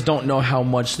 And I just don't know how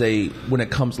much when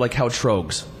it comes like how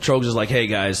Trogs is like, hey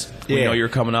guys, we know you're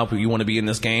coming up, you want to be in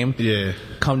this game. Yeah,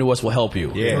 come to us, we'll help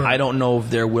you. Yeah, I don't know if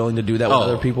they're willing to do that with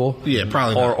other people. Yeah,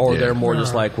 probably not. Or they're more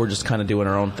just like we're just kind of doing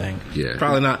our own thing. Yeah,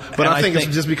 probably not. But I think it's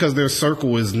just because their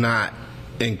circle is not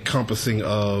encompassing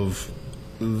of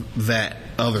that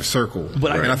other circle.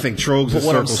 But I think Trogs'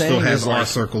 circle still has our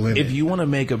circle in it. If you want to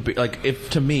make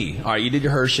to me, all right, you did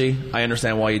your Hershey, I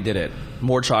understand why you did it.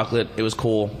 More chocolate, it was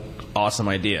cool, awesome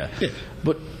idea. Yeah.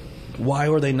 But why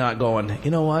were they not going,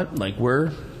 you know what, like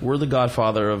we're the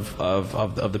godfather of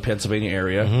the Pennsylvania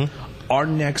area. Mm-hmm. Our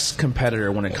next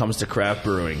competitor when it comes to craft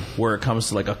brewing, where it comes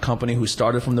to like a company who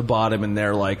started from the bottom and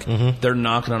they're like they're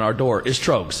knocking on our door, is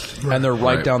Trogs, and they're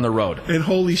right down the road. And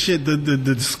holy shit, the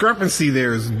discrepancy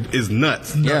there is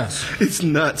nuts. Yeah, it's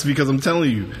nuts because I'm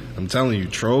telling you,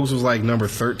 Trogs was like number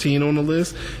 13 on the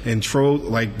list, and Trogs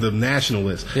like the national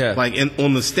list. Yeah, like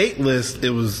on the state list, it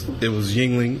was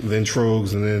Yuengling, then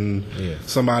Trogs, and then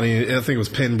somebody. I think it was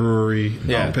Penn Brewery,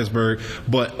 Pittsburgh.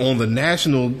 But on the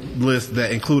national list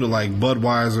that included like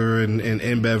Budweiser and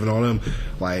InBev and all them,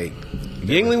 like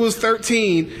Yuengling was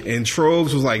 13 and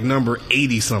Trogs was like number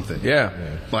 80 something. Yeah.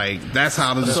 Like that's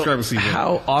how the discrepancy was.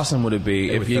 How awesome would it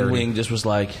be if Yuengling just was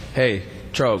like, hey,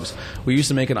 Trogs, we used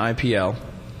to make an IPL.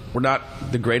 We're not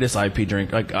the greatest IP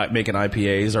drink, like making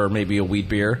IPAs or maybe a wheat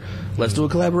beer. Let's do a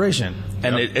collaboration,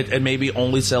 and it maybe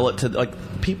only sell it to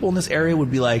like people in this area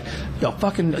would be like, yo,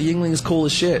 fucking Yuengling is cool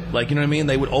as shit. Like, you know what I mean?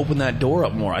 They would open that door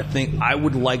up more. I think I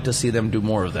would like to see them do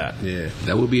more of that. Yeah,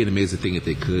 that would be an amazing thing if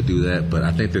they could do that. But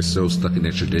I think they're so stuck in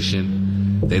their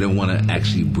tradition, they don't want to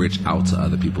actually branch out to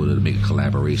other people to make a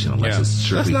collaboration unless it's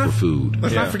strictly for food.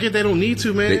 Let's not forget they don't need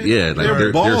to, man.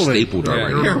 They're stapled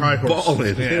already. They're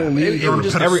balling. They don't need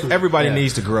everybody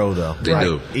needs to grow, though. They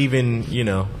do. Even,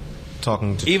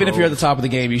 talking to if you're at the top of the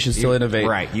game, you should still innovate.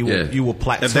 Right. You will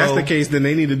plateau. If that's the case, then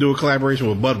they need to do a collaboration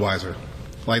with Budweiser.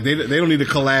 Like they don't need to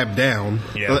collab down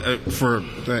for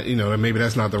maybe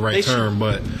that's not the right term,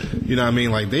 but you know what I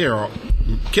mean. Like they are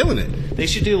killing it. They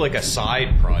should do like a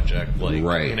side project, like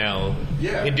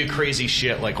and do crazy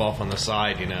shit like off on the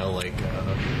side, like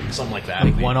something like that.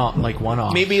 Like one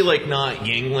off. Maybe like not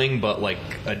Yuengling, but like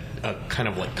a kind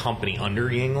of like company under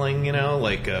Yuengling,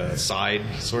 like a side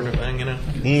sort of thing,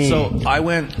 So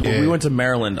we went to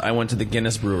Maryland. I went to the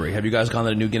Guinness Brewery. Have you guys gone to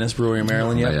the new Guinness Brewery in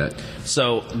Maryland yet? Not yet.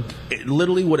 So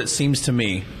literally what it seems to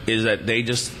me is that they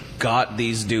just got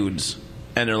these dudes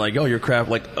and they're like, oh, you're craft,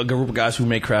 like a group of guys who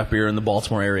make craft beer in the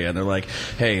Baltimore area. And they're like,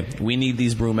 hey, we need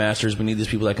these brewmasters. We need these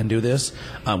people that can do this.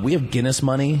 We have Guinness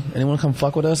money. Anyone come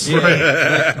fuck with us?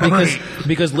 Yeah.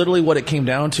 Because literally what it came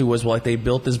down to was like they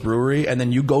built this brewery and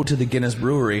then you go to the Guinness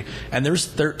Brewery and there's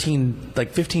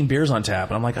 15 beers on tap.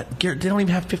 And I'm like, they don't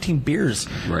even have 15 beers.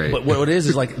 Right. But what it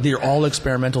is like they're all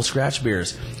experimental scratch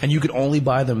beers. And you could only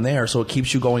buy them there. So it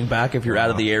keeps you going back if you're out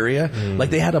of the area.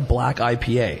 Like they had a black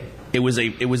IPA. It was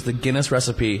the Guinness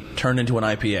recipe turned into an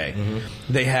IPA. Mm-hmm.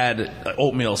 They had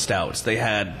oatmeal stouts. They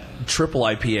had triple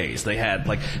IPAs.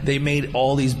 They made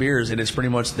all these beers, and it's pretty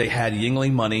much they had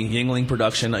Yuengling money, Yuengling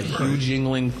production, a huge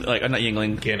Yuengling, not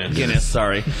Yuengling,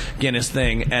 Guinness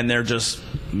thing, and they're just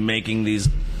making these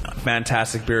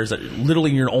fantastic beers that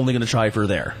literally you're only going to try for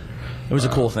there. It was a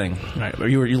cool thing. Right.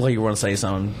 You want to say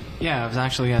something? Yeah, I was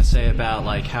actually going to say about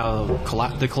like how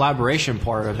the collaboration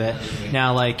part of it.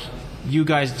 Now, like. Do you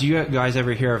guys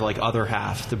ever hear of like Other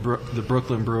Half, the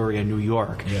Brooklyn Brewery in New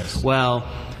York? Yes. Well,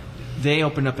 they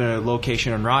opened up a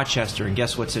location in Rochester, and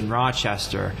guess what's in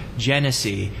Rochester?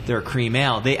 Genesee, their cream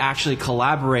ale. They actually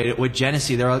collaborated with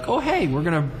Genesee. They're like, oh hey, we're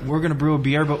gonna brew a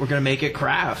beer, but we're gonna make it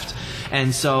craft.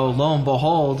 And so lo and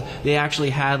behold, they actually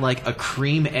had like a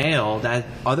cream ale that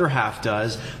Other Half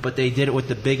does, but they did it with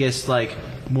the biggest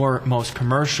most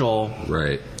commercial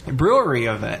brewery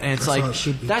of it, and it's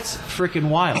that's freaking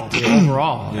wild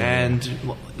overall. And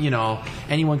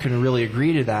anyone can really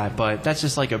agree to that, but that's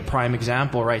just like a prime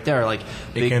example right there. Like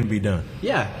it can be done.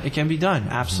 Yeah, it can be done.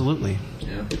 Absolutely.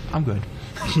 Yeah, I'm good.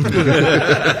 You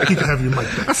can have your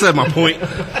mic. I said my point.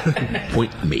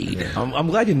 Point made. I'm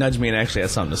glad you nudged me and actually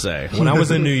had something to say. When I was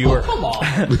in New York, come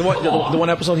on. The one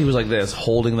episode he was like this,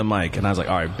 holding the mic, and I was like,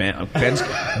 all right,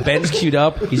 Ben's queued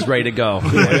up, he's ready to go.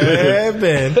 Yeah,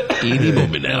 Ben. Any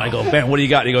moment now. And I go, Ben, what do you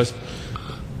got? And he goes,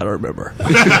 I don't remember.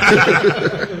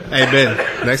 Hey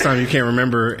Ben, next time you can't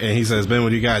remember, and he says, Ben, what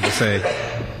do you got? Just say,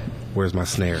 Where's my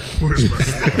snare?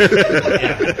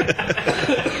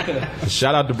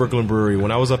 Shout out to Brooklyn Brewery.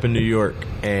 When I was up in New York,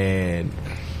 and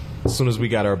as soon as we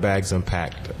got our bags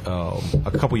unpacked,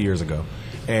 a couple years ago,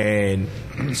 and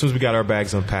as soon as we got our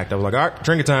bags unpacked, I was like, all right,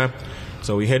 drinking time.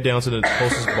 So we head down to the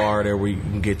closest bar there we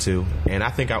can get to, and I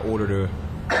think I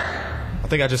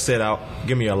just said,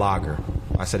 give me a lager.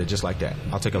 I said it just like that.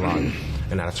 I'll take a lager.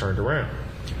 And then I turned around.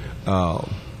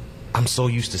 I'm so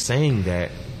used to saying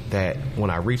that when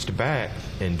I reached the back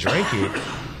and drank it,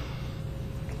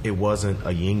 it wasn't a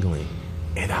Yingling.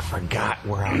 And I forgot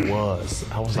where I was.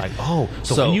 I was like, oh.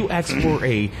 So when you ask for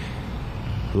a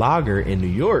lager in New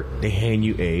York, they hand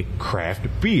you a craft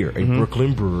beer, a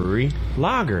Brooklyn Brewery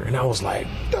lager. And I was like,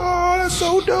 oh, that's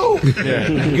so dope.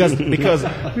 Because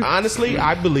honestly,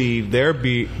 I believe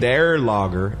their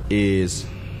lager is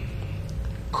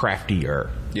craftier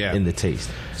in the taste.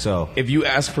 So if you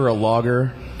ask for a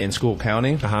lager in School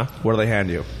County, what do they hand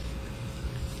you?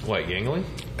 What, Yingling?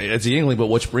 It's a Yingling, but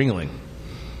which Yingling?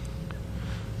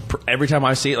 Every time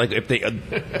I see it, like if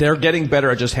they're getting better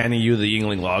at just handing you the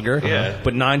Yingling lager. Yeah.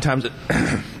 But 9 times,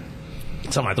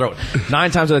 it's on my throat.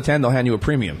 9 times out of 10, they'll hand you a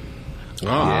premium. Oh,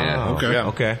 yeah. Okay. Yeah.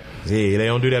 okay. Yeah, they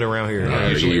don't do that around here.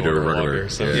 Usually you do order regular. lager,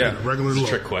 so Regular it's a low.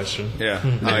 trick question. Yeah.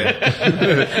 Oh,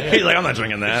 yeah. He's like, I'm not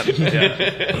drinking that.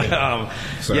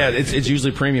 Yeah. It's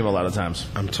usually premium a lot of times.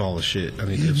 I'm tall as shit. I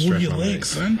need to Move stretch your my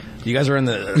legs, legs. son. You guys are in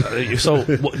the. So,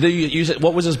 you said,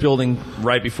 what was this building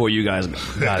right before you guys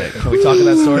got it? Can we talk to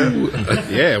that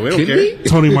story? Yeah, we don't care.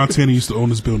 Tony Montana used to own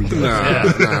this building.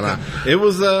 Nah. It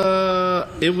was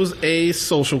a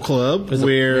social club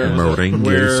where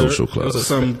Merengue social club.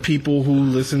 some people who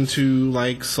listen to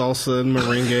like salsa and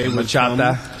merengue, would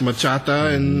Bachata. come-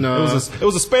 bachata, and It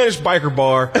was a Spanish biker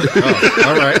bar.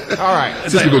 all right.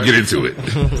 Since we gonna get into it,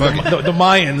 The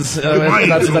Mayans.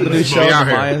 That's the new show. We The out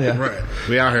here. Mayans. Yeah. Right.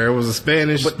 We out here. It was a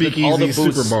Spanish All speakeasy the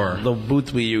booths, super bar. the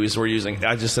booth we were using.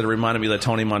 I just said it reminded me of the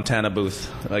Tony Montana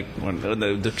booth, like when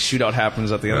the shootout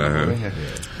happens at the end of the movie,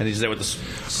 and he's there with the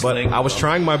But sling. I was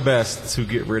trying my best to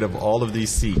get rid of all of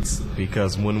these seats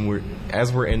because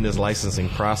as we're in this licensing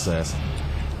process,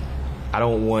 I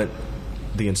don't want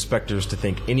the inspectors to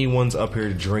think anyone's up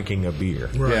here drinking a beer.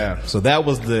 Yeah. So that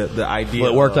was the idea.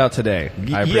 Well, it worked out today.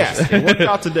 I Yes, appreciate it worked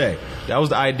out today. That was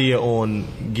the idea on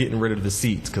getting rid of the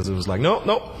seats because it was like, nope,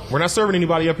 we're not serving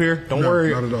anybody up here. Don't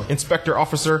worry, not at all. inspector,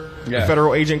 officer, Yeah.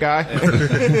 federal agent guy.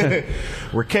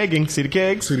 We're kegging. See the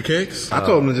kegs? See the cakes? I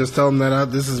told him to just tell them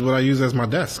that this is what I use as my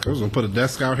desk. I was gonna put a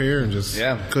desk out here and just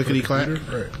clickety clack.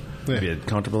 Right. Be a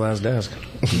comfortable ass desk.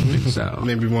 so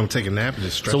Maybe you want to take a nap and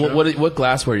just stretch. So out. what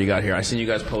glassware you got here? I seen you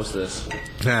guys post this.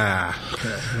 Ah,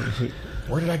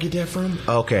 Where did I get that from?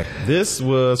 Okay, this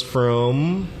was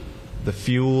from the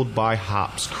Fueled by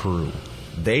Hops crew.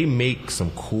 They make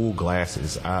some cool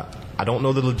glasses. I don't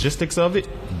know the logistics of it,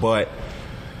 but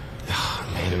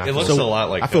man, It looks a lot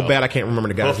like I feel bad. I can't remember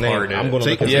the guy's both name. hard I'm it. going to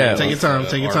take, look at Yeah. take your time.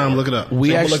 Take your time. Look it up. We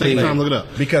take, actually- take your time. Look it up.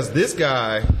 because this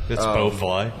guy. It's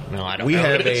Bowfly. No, I don't We know.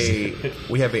 have what it is.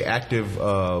 we have a active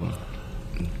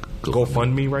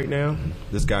GoFundMe right now.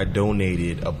 This guy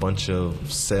donated a bunch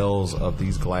of sales of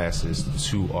these glasses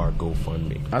to our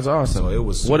GoFundMe. That's awesome. So it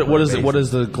was what super is it? What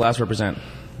amazing. does the glass represent?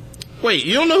 Wait,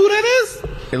 you don't know who that is?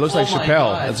 It looks like Oh my Chappelle.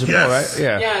 God. That's Chappelle, Yes. right?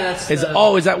 Yeah. Yeah, that's Is the-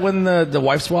 is that when the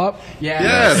wife swap?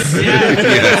 Yes.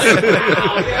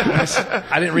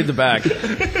 I didn't read the back.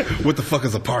 What the fuck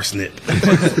is a parsnip? I'm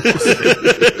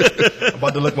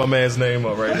about to look my man's name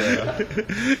up right now.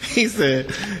 He said,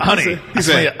 Honey,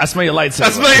 I smell your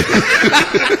lightsaber.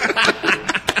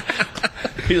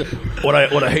 What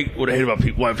I hate about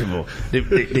white people,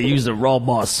 they use the raw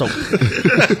bar soap.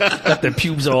 Got their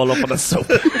pubes all up on the soap.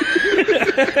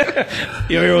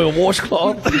 You ever with a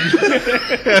washcloth?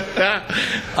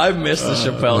 I miss the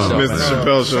Chappelle show. Mr. man.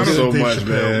 Chappelle show so Dave much, Chappelle.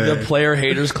 man. The Player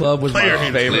Haters Club was my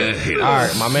favorite. All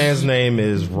right, my man's name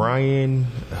is Ryan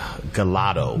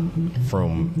Galato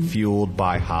from Fueled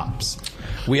by Hops.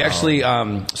 We actually,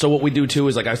 so what we do too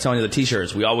is like I was telling you, the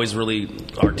T-shirts. We always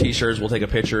our T-shirts. We'll take a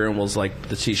picture and we'll like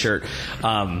the T-shirt.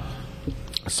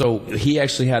 So he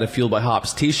actually had a Fueled by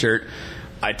Hops T-shirt.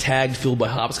 I tagged Fueled by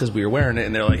Hops because we were wearing it,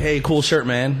 and they're like, "Hey, cool shirt,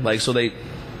 man!" Like, so they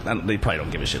probably don't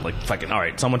give a shit. Like, fucking, all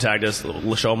right, someone tagged us,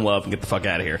 we'll show them love and get the fuck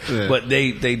out of here. Yeah. But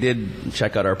they did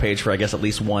check out our page for I guess at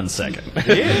least 1 second.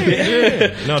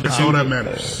 Yeah. No, That's all that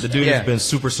matters. the dude Yeah. has been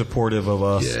super supportive of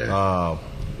us. Yeah.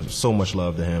 so much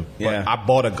love to him. Yeah. But I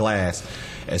bought a glass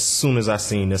as soon as I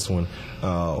seen this one.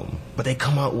 But they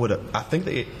come out with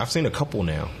I've seen a couple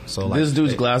now. So like, this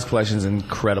dude's glass collection is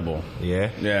incredible. Yeah.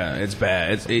 Yeah, it's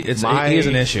bad. He is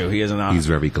an issue. He is an He's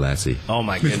very glassy. Oh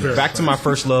my goodness. Back to my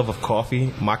first love of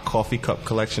coffee. My coffee cup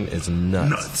collection is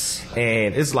nuts.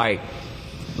 And it's like,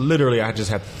 literally, I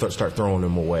just have to start throwing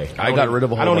them away. I got rid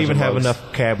of a whole I don't bunch even of have mugs.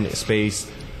 enough cabinet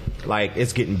space. Like,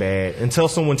 it's getting bad. Until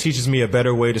someone teaches me a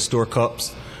better way to store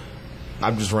cups,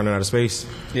 I'm just running out of space.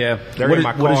 Yeah. They're in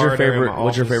my What is your car, they're in favorite? my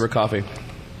What's your office. favorite coffee?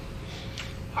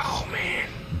 Oh man,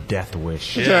 Death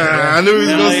Wish. Yeah, I knew he was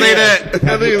gonna say that.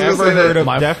 I knew he was Ever gonna say heard that.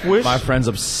 of Death Wish? My friend's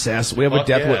obsessed. We have a Fuck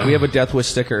Death yeah. Wish. We have a Death Wish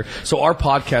sticker. So our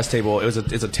podcast table it's a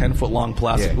 10-foot long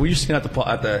plastic. Yeah. We used to see it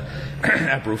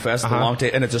at Brewfest, the long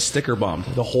table, and it's a sticker bomb.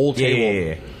 The whole table.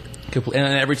 Yeah. And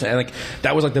then every time, like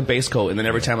that was like the base coat, and then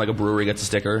every time like a brewery gets a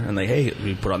sticker, and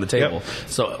we put it on the table.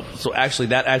 Yep. So actually,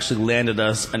 that actually landed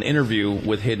us an interview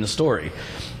with Hidden Story,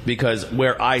 because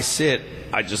where I sit,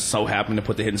 I just so happen to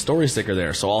put the Hidden Story sticker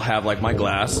there. So I'll have like my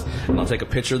glass, and I'll take a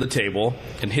picture of the table,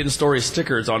 and Hidden Story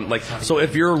stickers on like. So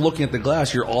if you're looking at the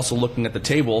glass, you're also looking at the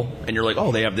table, and you're like,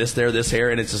 oh, they have this there, this here,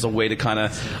 and it's just a way to kind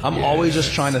of. I'm always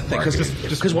just trying to think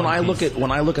because when I look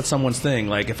at someone's thing,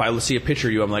 like if I see a picture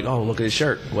of you, I'm like, oh, look at his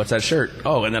shirt. What's that shirt?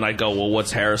 Oh, and then I go, well,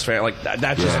 what's Harris fan? Like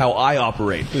that's just how I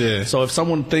operate. Yeah. So if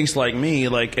someone thinks like me,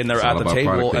 like, and they're It's at all the about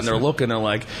table product and they're placement. looking, they're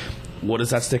like, what does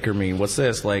that sticker mean? What's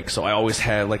this? Like, so I always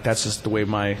had like that's just the way it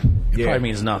probably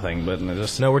means nothing, but it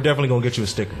just No, we're definitely gonna get you a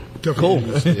sticker. cool.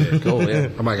 Cool, yeah.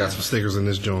 I might got some stickers in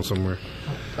this joint somewhere.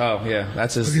 Oh yeah,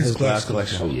 that's his His glass glass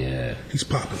collection. Oh yeah. He's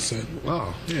popping, son.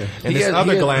 Oh, yeah. And this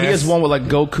other glass. He has one with like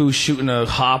Goku shooting a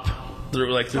hop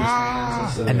through like through.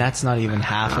 And that's not even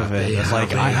half of it. It's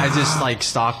like I just like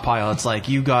stockpile. It's like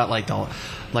you got like the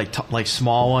like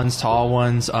small ones, tall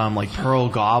ones, like pearl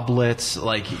goblets.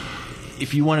 Like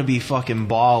if you want to be fucking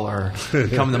baller,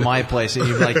 come to my place. And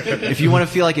you're like, if you want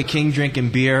to feel like a king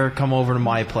drinking beer, come over to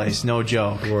my place. No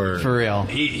joke, Word. for real.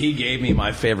 He gave me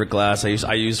my favorite glass.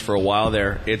 I used for a while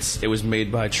there. It was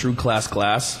made by True Class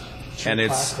Glass. And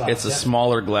it's a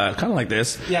smaller glass, kind of like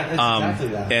this. Yeah, it's exactly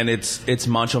that. And it's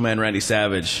Macho Man Randy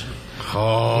Savage.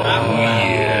 Oh,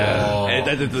 Yeah. And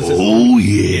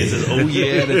yeah. Oh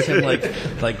yeah. That's him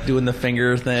like doing the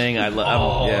finger thing. I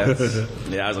love.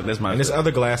 Yeah. I was like, this is my. And this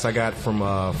other glass I got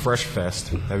from Fresh Fest.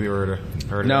 Have you heard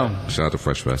of no. that? Shout out to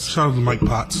Fresh Fest. Shout out to Mike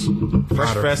Potts.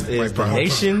 Fresh Fest is the Potter.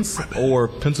 nation's or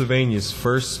Pennsylvania's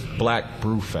first black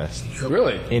brew fest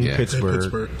Really? in Yeah. Pittsburgh. In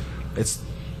Pittsburgh. It's,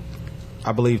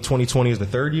 I believe, 2020 is the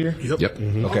third year. Yep. Yep. Okay,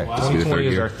 This will be the 2020 third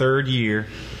is year. our third year.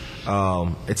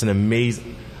 It's an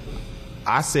amazing.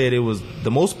 I said it was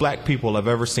the most black people I've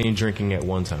ever seen drinking at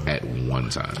one time. At one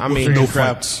time. I mean, no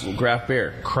Craft beer. craft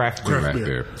beer. Craft beer.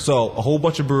 beer. So a whole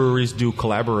bunch of breweries do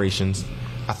collaborations.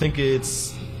 I think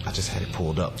it's. I just had it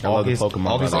pulled up. I love the Pokemon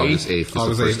August brother. 8th. August 8th is the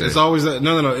August first 8th. day. It's always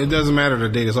no. It doesn't matter the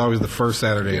date. It's always the first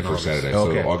Saturday in First August. Saturday.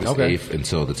 Okay. So August Okay. 8th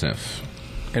until the 10th.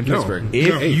 In Pittsburgh.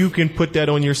 If you can put that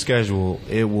on your schedule,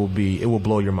 it will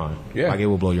blow your mind. Yeah. Like it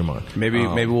will blow your mind. Maybe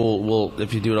we'll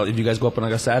if you guys go up on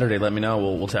like a Saturday, let me know.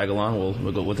 We'll tag along.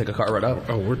 We'll take a car right up.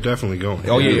 Oh, we're definitely going.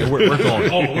 Oh yeah, we're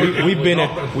going.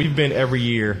 We've been every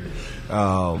year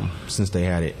since they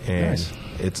had it, and Nice.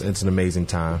 it's an amazing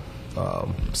time.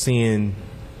 Seeing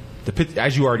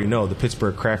as you already know, the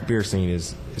Pittsburgh craft beer scene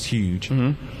is huge,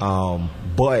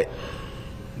 but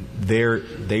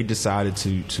they decided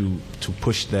to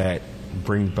push that,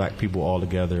 bring black people all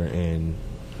together, and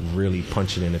really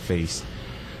punch it in the face.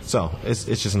 So it's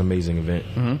just an amazing event.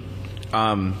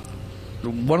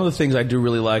 One of the things I do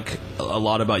really like a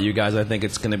lot about you guys, I think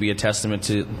it's going to be a testament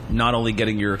to not only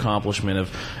getting your accomplishment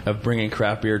of bringing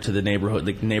craft beer to the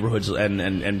neighborhoods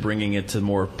and bringing it to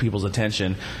more people's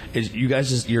attention, is you guys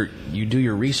just you do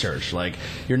your research. Like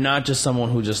you're not just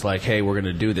someone who just like, hey, we're going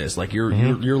to do this. Like you're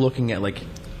looking at like.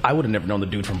 I would have never known the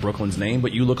dude from Brooklyn's name,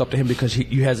 but you look up to him because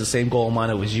he has the same goal in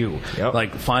mind as you. Yep.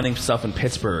 Like finding stuff in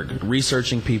Pittsburgh,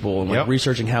 researching people, and like Yep.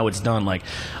 researching how it's done. Like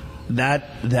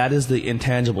that is the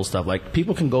intangible stuff. Like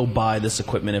people can go buy this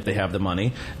equipment if they have the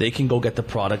money. They can go get the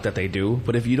product that they do.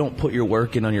 But if you don't put your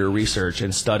work in on your research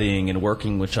and studying and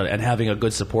working with and having a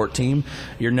good support team,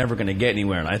 you're never going to get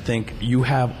anywhere. And I think you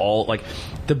have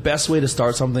the best way to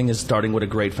start something is starting with a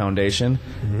great foundation.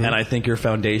 And I think your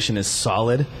foundation is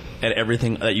solid. And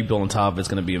everything that you build on top of it's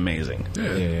going to be amazing.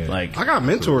 Yeah. Like I got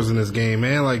mentors in this game,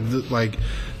 man. Like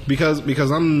because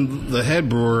I'm the head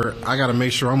brewer, I got to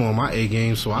make sure I'm on my A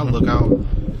game. So I look out.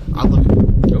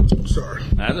 Sorry.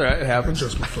 That's all right. It happens.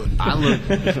 Just my foot. I look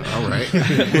all right.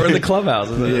 We're in the clubhouse.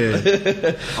 Isn't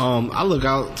it? I look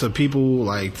out to people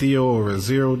like Theo over at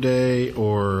 0 Day,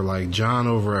 or like John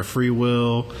over at Free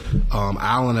Will,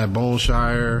 Alan at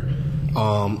Boneshire.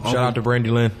 Shout out to Brandy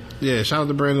Lynn. Yeah, shout out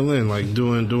to Brandon Lynn, like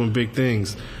doing big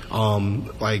things. Uncle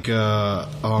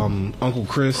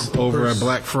Chris over at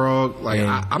Black Frog. Like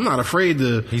I'm not afraid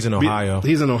to. He's in Ohio.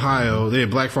 He's in Ohio. They have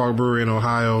Black Frog Brewery in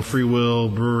Ohio, Free Will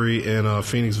Brewery in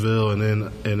Phoenixville, and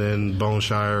then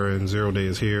Boneshire and 0 Day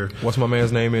is here. What's my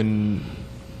man's name in?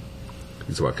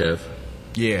 It's about Kev.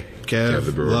 Yeah, Kev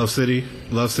the brewer. Love City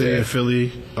in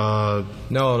Philly. no,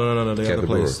 the Kev other the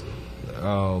place.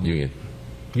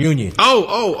 Union.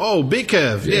 Oh, Big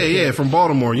Kev. Yeah, from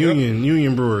Baltimore.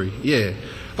 Union Brewery. Yeah.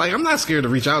 Like, I'm not scared to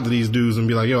reach out to these dudes and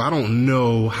be like, yo, I don't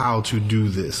know how to do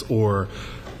this, or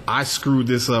I screwed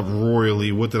this up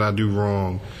royally. What did I do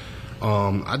wrong?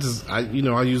 I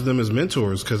use them as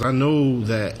mentors because I know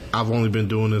that I've only been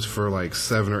doing this for like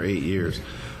 7 or 8 years.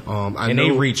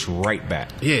 They reach right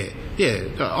back. Yeah.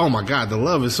 Oh my God, the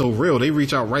love is so real. They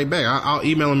reach out right back. I'll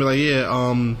email them and be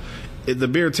like, the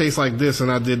beer tastes like this,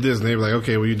 and I did this, and they were like,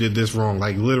 okay, well, you did this wrong,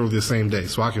 like literally the same day,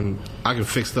 so I can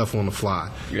fix stuff on the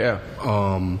fly. Yeah.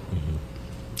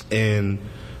 And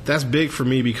that's big for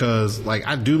me because like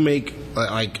I do make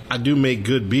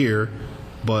good beer,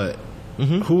 but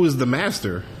who is the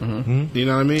master? Mm-hmm. You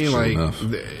know what I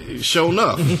mean? Show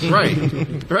enough,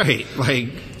 right. Like,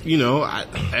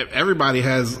 everybody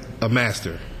has a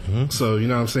master. Mm-hmm. So, you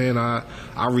know what I'm saying?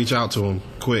 I'll reach out to them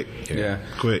quick. Yeah.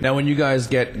 Quick. Now, when you guys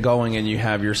get going and you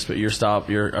have your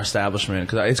establishment,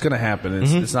 because it's going to happen.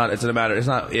 It's not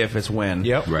if, it's when.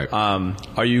 Yep. Right.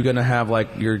 Are you going to have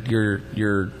like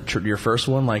your first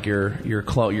one, like your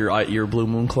Blue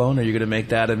Moon clone? Are you going to make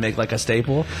that and make like a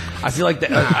staple? I feel like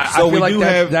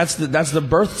that. That's the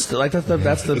birth. Like that's the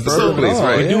birth of it all.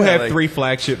 Right? We do have like, 3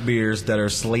 flagship beers that are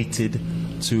slated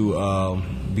to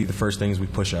be the first things we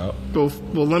push out. Well,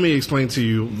 let me explain to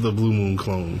you the Blue Moon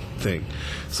clone thing.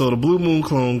 So the Blue Moon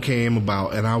clone came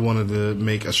about, and I wanted to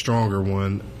make a stronger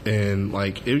one, and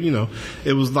like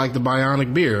it was like the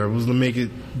bionic beer. It was to make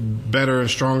it better and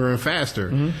stronger and faster.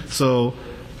 Mm-hmm. So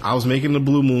I was making the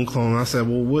Blue Moon clone, and I said,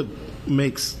 well, what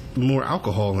makes more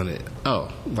alcohol in it?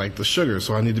 Oh, like the sugar.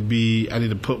 So I need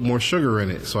to put more sugar in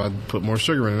it. So I put more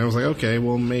sugar in it. And I was like, okay,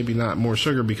 well, maybe not more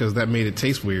sugar because that made it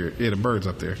taste weird. Yeah, the bird's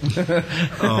up there.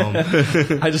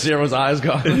 I just see everyone's eyes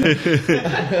going.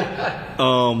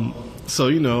 So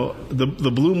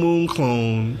the Blue Moon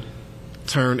clone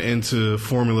turned into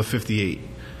Formula 58.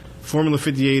 Formula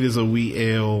 58 is a wheat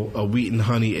and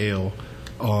honey ale.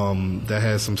 That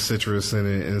has some citrus in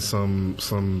it and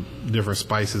some different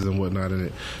spices and whatnot in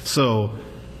it. So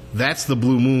that's the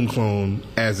Blue Moon clone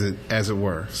as it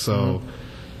were. So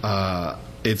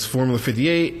it's Formula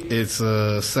 58. It's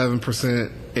a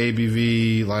 7%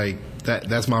 ABV. Like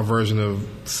that's my version of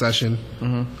Session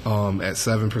at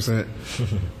 7%.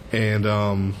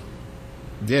 And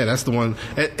that's the one.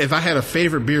 If I had a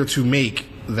favorite beer to make,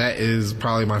 that is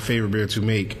probably my favorite beer to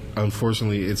make.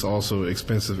 Unfortunately, it's also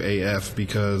expensive AF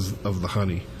because of the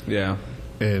honey. Yeah.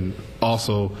 And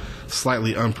also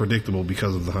slightly unpredictable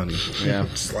because of the honey. Yeah.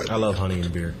 I love honey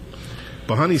in beer.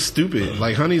 But honey's stupid.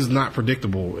 Like, honey's not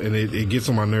predictable, and it gets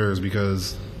on my nerves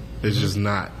because it's just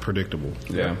not predictable.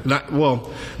 Yeah. Not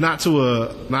to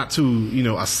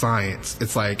a science.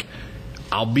 It's like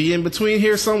I'll be in between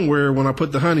here somewhere when I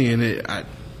put the honey in it. I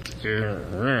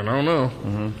don't know.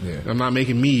 Mm-hmm. Yeah. I'm not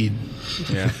making mead.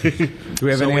 Yeah. Do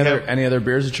we have any other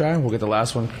beers to try? We'll get the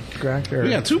last one cracked.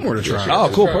 We got 2 more to try. Oh,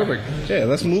 cool, perfect. Yeah,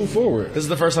 let's move forward. This is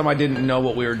the first time I didn't know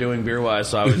what we were doing beer wise,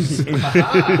 so I was.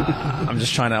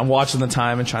 I'm watching the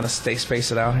time and trying to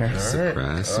space it out here.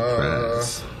 Surprise.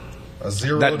 A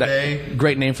 0 day.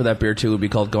 Great name for that beer too would be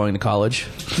called Going to College.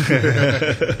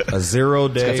 A 0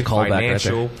 day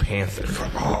financial right panther.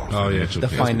 Oh yeah, the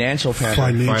financial panther.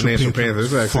 Financial panther.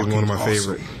 This is actually one of my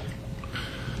favorite.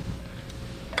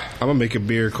 I'm gonna make a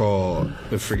beer called.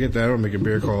 Forget that. I'm gonna make a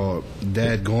beer called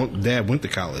Dad went to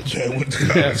college. Dad went to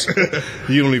college.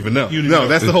 You don't even know. No,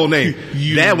 that's the whole name.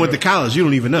 Dad went to college. You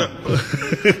don't even know.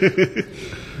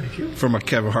 For my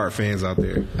Kevin Hart fans out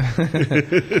there.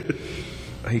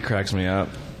 He cracks me up.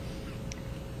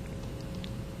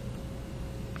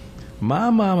 My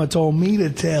mama told me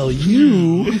to tell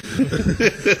you.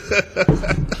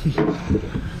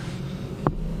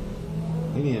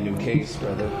 You need a new case,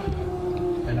 brother.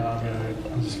 I know.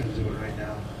 I'm just gonna do it right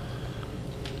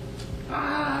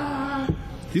now.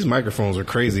 These microphones are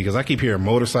crazy because I keep hearing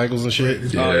motorcycles and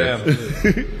shit. Oh yeah.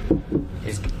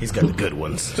 He's got the good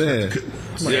ones. Yeah.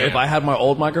 If I had my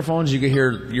old microphones, you could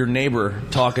hear your neighbor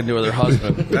talking to their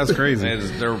husband. That's crazy.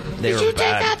 They were bad. Take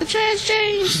out the trash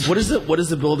change? What is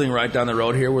the building right down the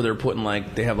road here where they're putting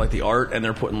they have the art and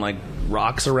they're putting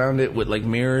rocks around it with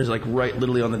mirrors right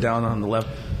literally on the left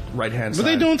right hand side.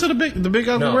 What they doing to the big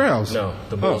ugly warehouse? No,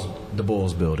 the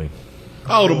Bulls building.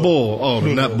 Oh, the bull. Oh,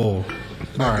 the nut bull.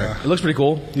 All right. It looks pretty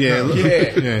cool. Yeah.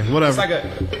 Yeah. Whatever.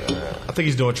 It's I think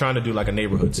he's trying to do a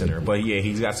neighborhood center, but yeah,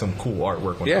 he's got some cool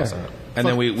artwork on the outside. And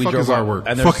then we fuck drove his artwork.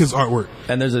 And Fuck his artwork.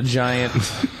 And there's a giant.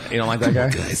 You don't like that guy?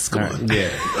 Guys, come on. Yeah.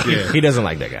 He doesn't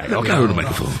like that guy. Okay, hold the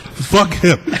microphone. Fuck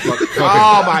him.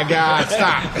 Oh my God!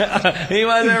 Stop. He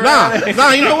was Nah,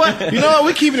 you know what?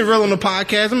 We're keeping it real on the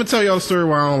podcast. I'm gonna tell y'all a story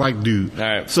why I don't like dude. All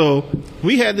right. So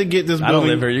we had to get this I don't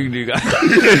building. live here. You can do guys.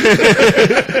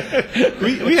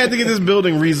 we had to get this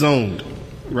building rezoned,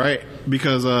 right?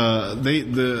 Because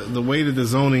the way that the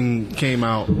zoning came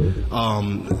out,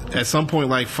 at some point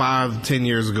 5-10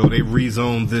 years ago, they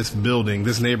rezoned this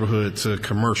neighborhood to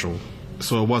commercial,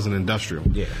 so it wasn't industrial.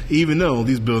 Yeah. Even though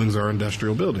these buildings are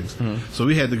industrial buildings, so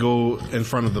we had to go in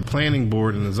front of the planning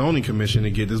board and the zoning commission to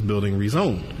get this building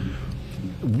rezoned.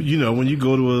 When you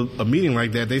go to a meeting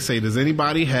like that, they say, "Does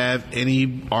anybody have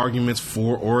any arguments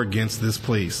for or against this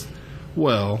place?"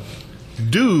 Well,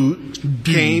 dude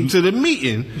came to the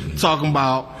meeting talking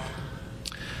about,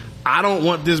 I don't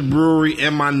want this brewery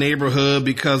in my neighborhood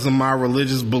because of my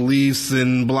religious beliefs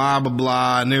and blah, blah,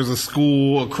 blah. And there's a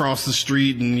school across the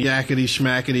street and yakety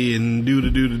schmackety and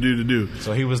do.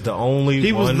 So he was the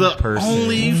only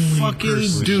only fucking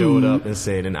who dude showed up and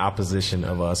said in opposition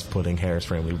of us putting Harris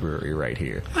Family Brewery right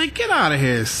here. Get out of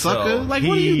here, sucker. So what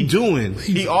are you doing?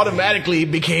 He automatically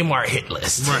became our hit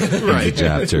list. Right. Good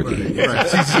job, Turkey.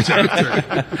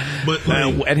 But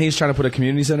And he's trying to put a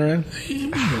community center in?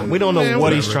 We don't know Man, what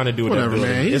whatever. he's trying to do with Whatever, that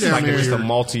building. man. He's It's down just here. a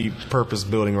multi-purpose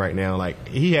building right now.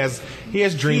 He has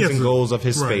dreams and goals of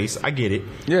his space. I get it.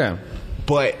 Yeah.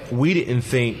 But we didn't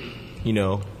think,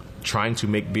 trying to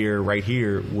make beer right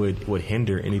here would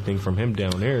hinder anything from him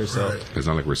down there. So It's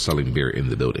not like we're selling beer in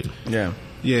the building. Yeah.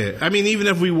 Yeah, I mean, even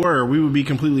if we would be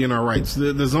completely in our rights.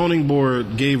 The zoning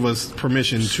board gave us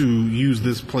permission to use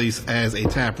this place as a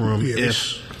tap room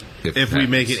if we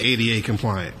make it ADA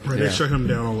compliant. Right, they shut him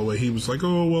down all the way. He was like,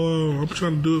 "Oh well, I'm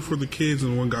trying to do it for the kids,"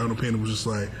 and one guy on the panel was just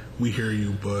like, "We hear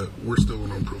you, but we're still going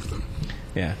to improve them."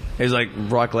 Yeah. He's like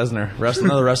Brock Lesnar.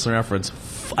 Another wrestling reference.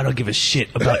 I don't give a shit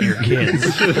about your kids.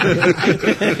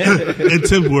 In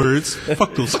 10 words,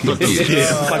 fuck those kids.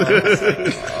 I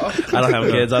don't have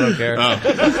kids. I don't care.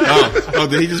 Oh,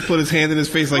 did he just put his hand in his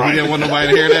face like he didn't want nobody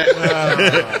to hear that?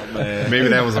 Oh, man. Maybe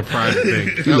that was a private thing.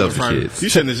 He loves kids. You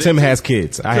shouldn't have. Tim has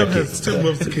kids. I have kids. Tim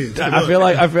loves the kids. I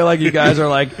feel like you guys are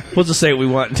like, we'll just say what we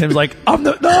want. And Tim's like, no.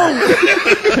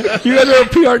 You guys are a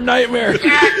PR nightmare.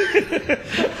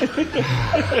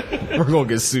 We're going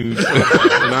to get sued.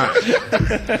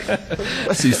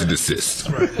 Cease and desist.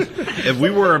 If we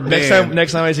were a band,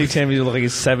 Next time I see Tim, he's like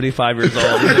he's 75 years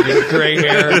old. He's like gray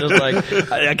hair, just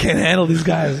like I can't handle these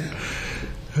guys.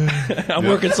 I'm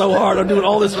working so hard. I'm doing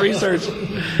all this research.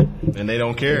 And they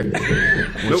don't care.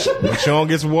 When Sean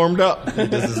gets warmed up,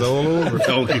 this is all over. I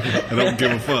don't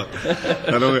give a fuck.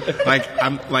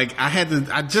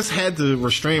 I just had to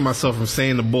restrain myself from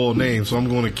saying the bull name, so I'm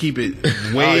going to keep it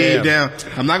way down.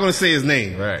 I'm not going to say his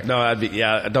name. Right. No,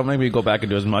 don't make me go back and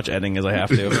do as much editing as I have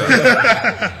to.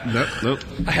 Nope.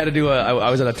 I had to do I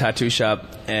was at a tattoo shop,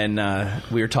 and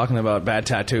we were talking about bad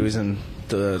tattoos, and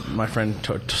my friend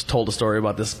told a story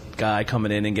about this guy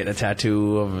coming in and getting a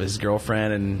tattoo of his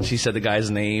girlfriend, and she said the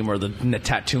guy's name or the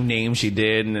tattoo name she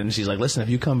did, and then she's like, listen, if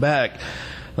you come back,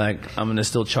 I'm going to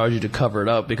still charge you to cover it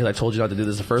up because I told you not to do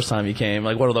this the first time you came,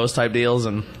 one of those type deals.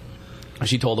 And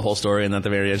she told the whole story, and at the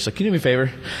very end, she's like, can you do me a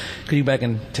favor? Could you back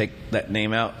and take that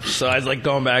name out? So I was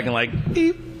going back and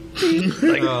beep, taking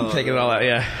it all out.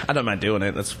 Yeah, I don't mind doing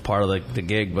it. That's part of the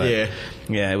gig. But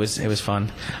yeah, it was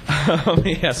fun.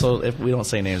 So if we don't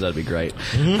say names, that'd be great.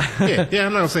 Mm-hmm. Yeah,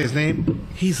 I'm not gonna say his name.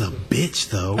 He's a bitch,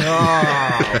 though.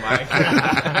 Oh my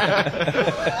God!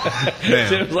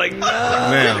 Tim's like, no.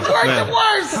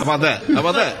 How about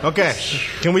that? Okay,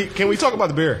 can we talk about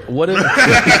the beer? What if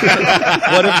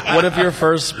your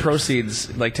first proceeds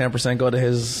 10% go to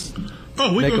his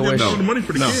Oh, we gonna get the money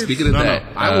for the kids. Speaking of that,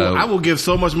 I will give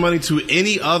so much money to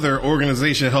any other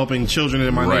organization helping children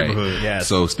in my neighborhood. Yeah.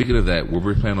 So speaking of that, what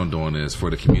we're planning on doing is for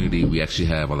the community, we actually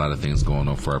have a lot of things going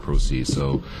on for our proceeds.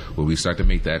 So when we start to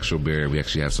make the actual beer, we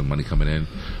actually have some money coming in.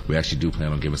 We actually do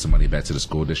plan on giving some money back to the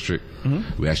school district.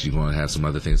 We actually going to have some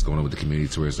other things going on with the community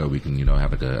to where we can,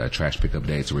 have like a trash pickup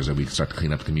day to where we can start to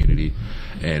clean up the community.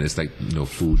 And it's like,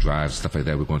 food drives, stuff like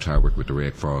that. We're going to try to work with the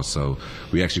Red Cross. So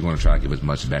we actually going to try to give as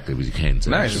much back as we can to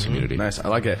the actual community. Nice. I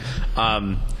like it.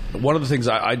 One of the things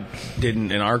I did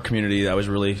in our community that I was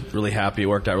really, really happy, it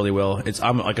worked out really well.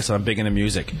 Like I said, I'm big into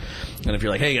music. And if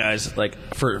you're like, hey guys, like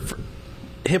for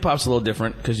hip hop's a little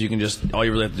different because you can just all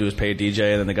you really have to do is pay a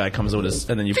DJ, and then the guy comes with his,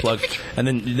 and then you plug, and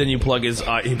then you plug your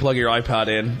iPod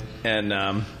in, and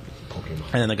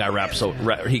then the guy raps. So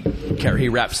he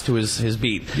raps to his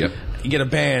beat. Yep. You get a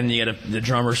band, the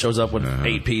drummer shows up with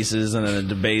 8 pieces, and then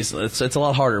the bass. It's a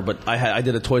lot harder. But I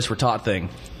did a Toys for Tot thing,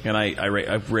 and I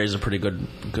raised a pretty good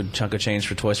chunk of change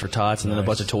for Toys for Tots, and then a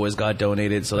bunch of toys got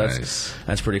donated. So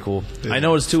that's pretty cool. Yeah. I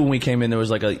noticed too when we came in there was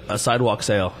like a sidewalk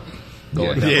sale.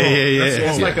 Yeah.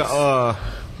 It's like a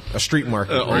street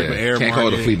market. Open air Can't market. call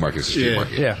it a flea market. It's a street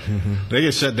market. Yeah. They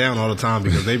get shut down all the time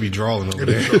because they be drawing over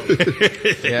there.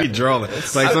 They be drawing.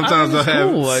 Like sometimes they'll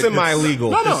have like,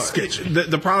 semi-legal. No.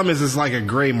 The problem is it's like a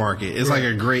gray market. It's like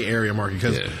a gray area market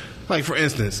because, like for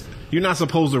instance, you're not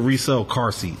supposed to resell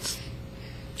car seats.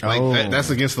 Like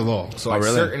that's against the law. So like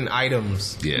certain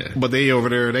items. Yeah. But they over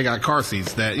there, they got car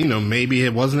seats that, maybe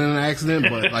it wasn't an accident,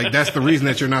 but like that's the reason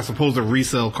that you're not supposed to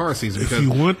resell car seats. Because if you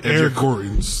want Air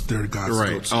Gordons, they're God's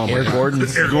right. Air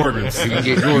Gordons. Air Gordons. You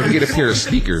can get a pair of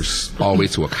sneakers all the way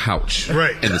to a couch in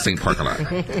the same parking lot.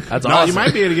 That's awesome. You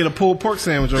might be able to get a pulled pork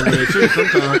sandwich over there too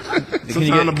sometime.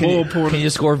 Can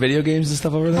you score video games and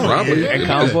stuff over there? Probably. And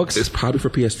comic books? It's probably for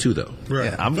PS2 though.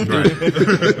 Right.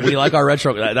 Yeah, we like our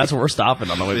retro. That's what we're stopping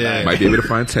on the way back. Might be able to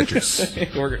find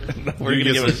Tetris. we're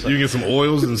you get some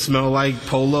oils and smell like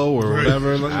Polo or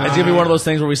whatever. It's gonna be one of those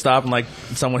things where we stop and like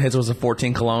someone hits us with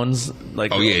 14 colognes.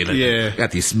 Like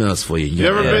got these smells for you. You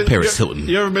ever been Paris Hilton?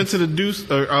 You ever been to the Deuce?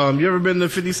 Or, you ever been to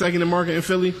 52nd and Market in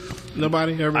Philly?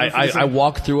 Nobody ever. I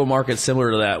walked through a market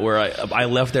similar to that where I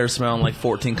left there smelling like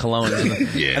 14 colognes,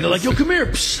 and they're like, "Yo, come here!"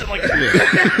 I'm like,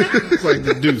 it's like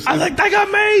the Deuce. I got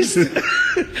maced.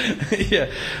 Yeah,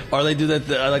 or they do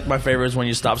that. I like my favorite is when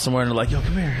you stop somewhere and they're like, "Yo,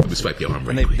 come here." Let me swipe your arm.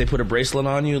 And they put a bracelet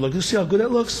on you. Like, let's see how good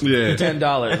that looks. Yeah,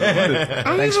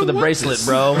 $10. Thanks for the bracelet,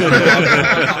 bro.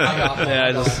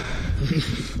 Yeah,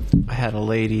 I had a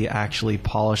lady actually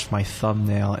polish my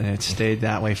thumbnail, and it stayed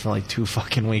that way for like 2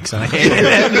 fucking weeks, and I hated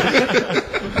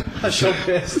it. I was so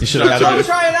pissed. You should have had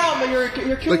try it out, but you're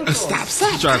killing like, stop.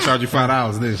 She tried to charge you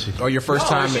 $5, didn't she? Or your first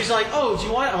time. She's like, "Oh, do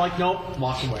you want it?" I'm like, "Nope,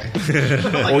 walk away."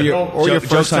 Or your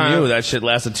first time. On you, that shit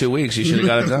lasted 2 weeks. You should have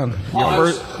got it done.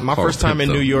 My first time in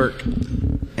New York,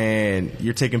 and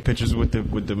you're taking pictures with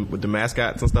the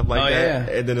mascots and stuff like that.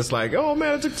 Yeah. And then it's like, "Oh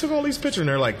man, I took all these pictures," and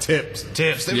they're like, tips.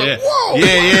 They're Yeah. like, "Whoa!"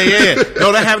 Yeah.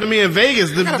 No, that happened to me in Vegas.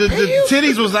 The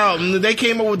titties was out, and they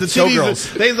came up with the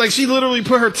titties. They like, she literally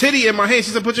put her titty in my hand.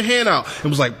 She said, "Put your hand out." It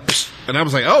was like, psh, and I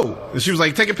was like, "Oh," and she was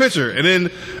like, "Take a picture." And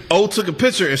then O took a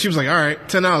picture, and she was like, "All right,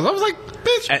 $10." I was like,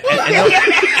 "Bitch,"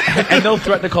 and they'll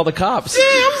threaten to call the cops. Yeah,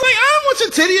 I was like, "I don't want your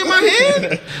titty in my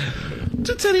hand. Get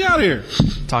your titty out here."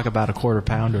 Talk about a quarter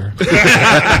pounder.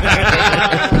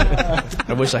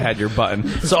 I wish I had your button.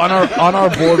 So on our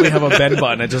board we have a Ben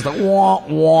button. It's just like wah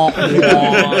wah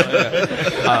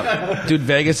wah. Dude,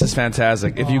 Vegas is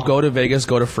fantastic. If you go to Vegas,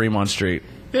 go to Fremont Street.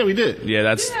 Yeah, we did. Yeah,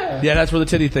 that's where the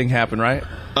titty thing happened, right?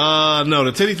 No,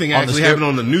 the titty thing actually happened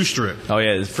on the new strip. Oh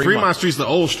yeah, Fremont Street's the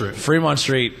old strip. Fremont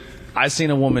Street. I seen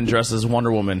a woman dressed as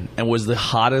Wonder Woman and was the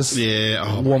hottest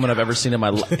woman I've ever seen in my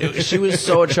life. She was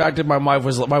so attractive. My wife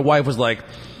was like,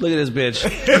 "Look at this bitch.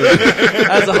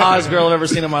 That's the hottest girl I've ever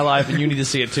seen in my life, and you need to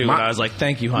see it too." And I was like,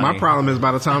 "Thank you, honey." My problem is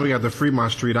by the time we got to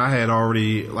Fremont Street, I had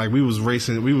already we was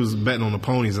betting on the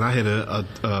ponies, and I had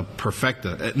a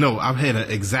perfecta. No, I had an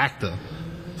exacta.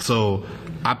 So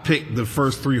I picked the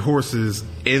first 3 horses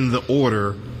in the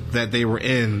order that they were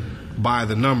in by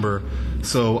the number.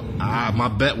 So my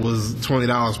bet was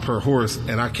 $20 per horse,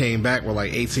 and I came back with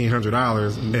like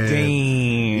 $1,800.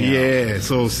 Damn. Yeah,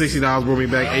 so $60 brought me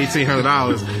back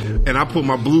 $1,800, and I put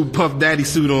my blue Puff Daddy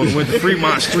suit on and went to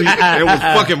Fremont Street. It was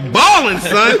fucking balling,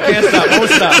 son. Can't stop,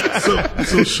 won't stop.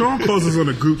 So Sean calls us on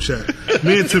a group chat.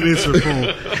 Me and Tim answer the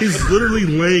phone. He's literally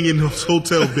laying in his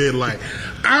hotel bed like,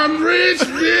 I I'm rich,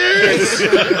 bitch.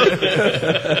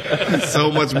 So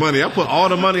much money. I put all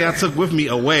the money I took with me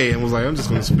away and was like, I'm just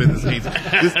going to spend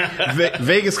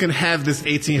Vegas can have this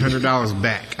 $1,800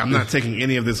 back. I'm not taking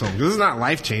any of this home. This is not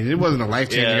life changing. It wasn't a life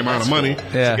changing amount of money. Cool.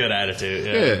 It's a good attitude.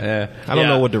 Yeah. I don't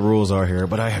know what the rules are here,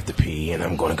 but I have to pee, and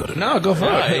I'm going to go to. No, go for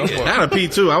it. I had a pee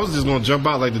too. I was just going to jump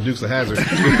out like the Dukes of Hazzard.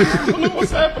 I don't know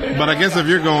what's happening. But I guess if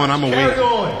you're going, I'm going to wait.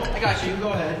 I got you. Go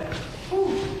ahead.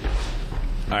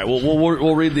 All right,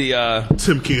 we'll read the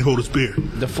Tim can't hold his beer.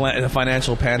 the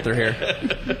Financial Panther here.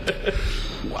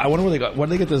 I wonder where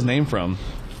they get this name from.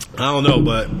 I don't know,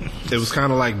 but it was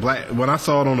kind of like Black. When I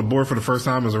saw it on the board for the first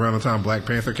time, it was around the time Black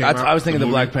Panther came out. I was thinking the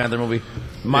movie. Black Panther movie.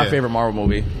 My favorite Marvel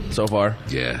movie so far.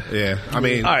 Yeah. Yeah, I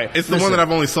mean, All right, it's the one that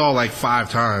I've only saw like 5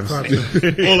 times. All at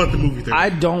the movie theater. I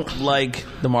don't like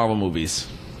the Marvel movies.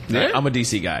 Yeah? I'm a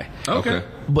DC guy. Okay.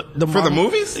 But the For the Marvel-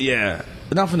 movies? Yeah.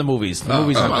 Not from the movies. The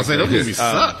movies I are was say those great. movies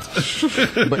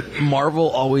sucked. But Marvel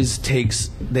always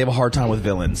they have a hard time with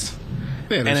villains.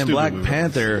 Yeah, And they're in stupid Black with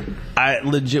Panther, I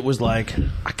legit was like,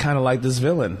 I kind of like this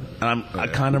villain. And I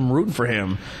kind of am rooting for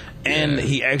him. And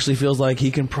he actually feels like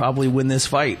he can probably win this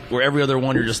fight. Where every other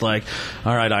one, you're just like,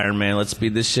 all right, Iron Man, let's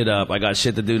speed this shit up. I got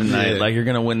shit to do tonight. Yeah. Like, you're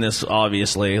going to win this,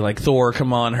 obviously. Like, Thor,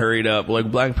 come on, hurry it up.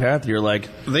 Like, Black Panther, you're like,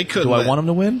 They could. do I want him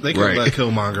to win? They could Right. let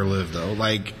Killmonger live though.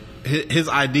 Like his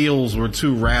ideals were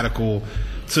too radical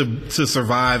to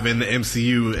survive in the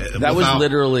MCU. That was without-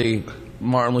 literally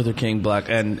Martin Luther King, Black,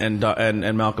 and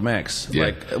Malcolm X. Yeah.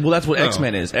 Like, well, that's what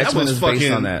X-Men is. X-Men is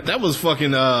based on that. That was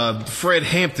fucking Fred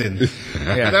Hampton.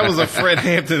 Yeah. That was a Fred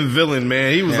Hampton villain,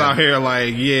 man. He was out here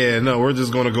like, we're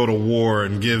just going to go to war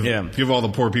and give all the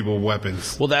poor people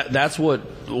weapons. Well, that's what.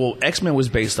 Well, X-Men was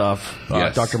based off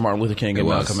Yes. Dr. Martin Luther King and It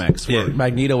was. Malcolm X. Where Yeah.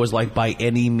 Magneto was like, by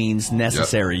any means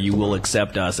necessary, you will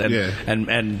accept us. And Yeah.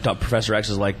 and Professor X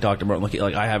is like, Dr. Martin Luther King,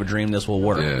 like, I have a dream, this will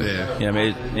work. Yeah. You know what I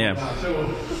mean?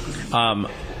 Yeah.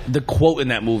 The quote in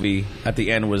that movie at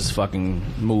the end was fucking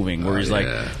moving. Where he's like,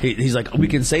 he's like, we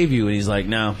can save you, and he's like,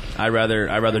 no, I'd rather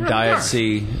die at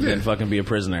sea than fucking be a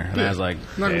prisoner. And I was like,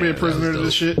 I'm not gonna be a prisoner to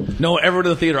this shit. no, everyone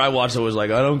in the theater I watched it was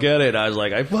like, I don't get it. I was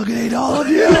like, I fucking hate all of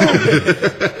you.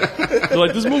 They're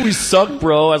like, this movie sucked,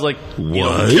 bro. I was like,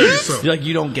 what? You're like,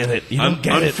 you don't get it. You don't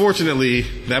get it. Unfortunately,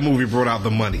 that movie brought out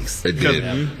the monies. It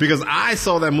did. Because I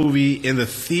saw that movie in the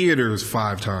theaters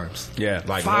 5 times. Yeah.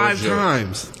 Like 5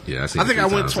 times. Yeah, I think I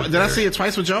went. Did I see it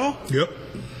twice with y'all? Yep.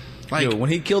 Like, Yo,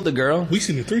 when he killed the girl, We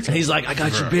seen it 3 times. and he's like, I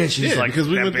got your bitch. And he's Yeah, like, because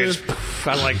we that went bitch.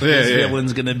 there. I like, Yeah, this yeah.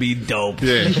 villain's gonna be dope.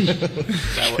 yeah.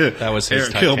 That was his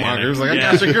Eric Titanic. Killmonger was like, I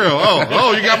got your girl.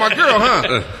 Oh, you got my girl,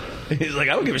 huh? He's like,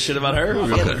 I don't give a shit about her. I'll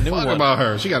get a new Fuck one. about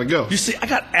her. She got to go. You see, I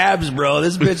got abs, bro.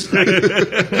 This bitch.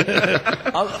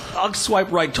 I'll swipe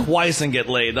right twice and get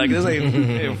laid. Like, this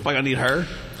ain't. Fuck, I need her.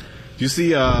 You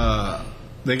see,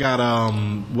 they got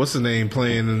what's the name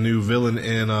playing the new villain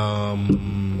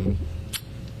in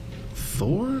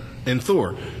Thor? In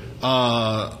Thor,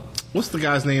 what's the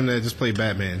guy's name that just played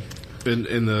Batman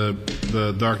in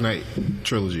the Dark Knight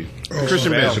trilogy?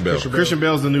 Christian Bale. Christian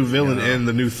Bale's the new villain in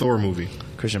the new Thor movie.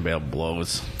 Christian Bale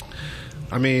blows.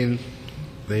 I mean,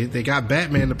 they got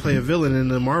Batman to play a villain in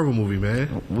the Marvel movie,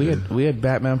 man. We had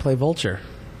Batman play Vulture.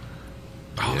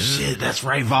 Oh shit, that's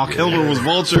right. Val Kilmer was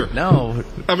Vulture. No,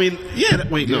 I mean, yeah.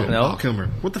 Wait, no, No. Val Kilmer.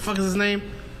 What the fuck is his name?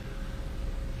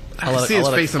 I I'll can let, see his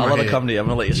I'll let face it, in I'll my let it head. come to you. I'm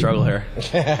gonna let you struggle here.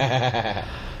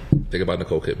 Think about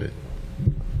Nicole Kidman.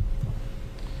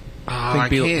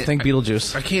 Think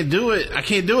Beetlejuice. I can't do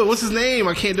it. What's his name?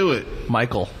 I can't do it.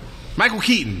 Michael. Michael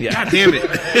Keaton. Yeah. God damn it.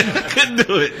 Couldn't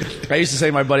do it. I used to say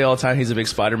to my buddy all the time, he's a big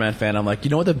Spider-Man fan. I'm like, you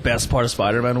know what the best part of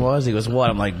Spider-Man was? He goes, what?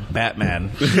 I'm like, Batman.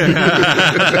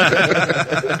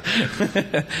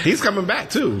 He's coming back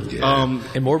too. Yeah.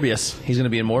 In Morbius. He's going to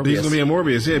be in Morbius. He's gonna be in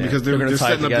Morbius, yeah, because they're gonna tie it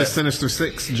setting up together. this Sinister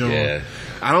Six joint. Yeah.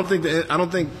 I don't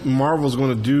think Marvel's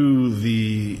going to do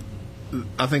the.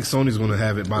 I think Sony's going to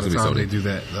have it by the It's gonna time be they Sony. do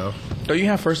that, though. Don't you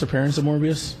have first appearance of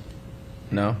Morbius?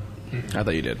 No? I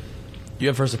thought you did. You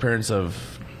have first appearance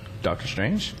of Doctor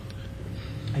Strange?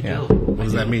 Yeah. What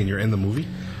does that mean? You're in the movie?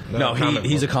 No,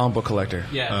 he's a comic book collector.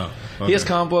 Yeah. Oh, He has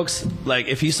comic books. Like,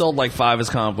 if he sold like 5 of his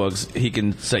comic books, he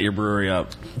can set your brewery up.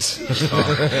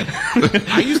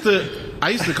 I used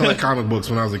to collect comic books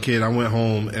when I was a kid. I went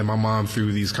home and my mom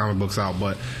threw these comic books out,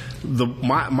 but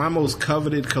my most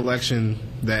coveted collection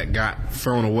that got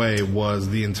thrown away was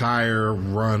the entire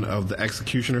run of the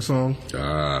Executioner song.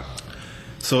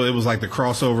 So it was like the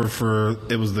crossover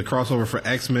for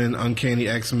X-Men, Uncanny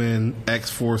X-Men,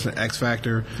 X-Force, and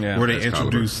X-Factor, Yeah. where they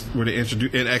Excalibur.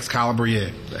 introduced in Excalibur,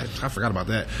 I forgot about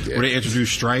that. Yeah. Where they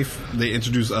introduced Strife, they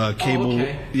introduced Cable,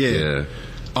 okay. yeah.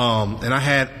 And I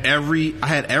had every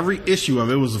issue of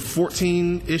it. It was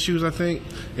 14 issues, I think,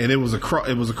 and it was a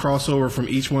crossover from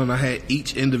each one. And I had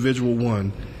each individual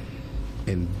one.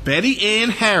 And Betty Ann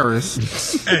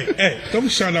Harris, hey, don't be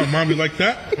shouting out mommy like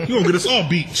that. You gonna get us all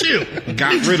beat. Chill.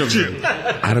 Got rid of him.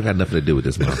 I don't got nothing to do with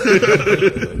this, Mom.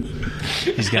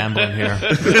 He's gambling here.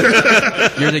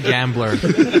 You're the gambler.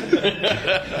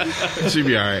 She'll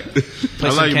be all right. Play I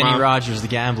some love you, Kenny Mom. Rogers, the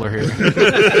gambler here.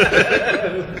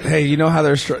 Hey, you know how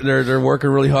they're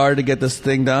working really hard to get this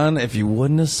thing done? If you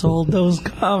wouldn't have sold those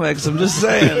comics, I'm just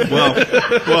saying. Well,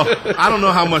 I don't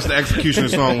know how much the execution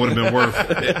song would have been worth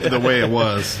the way it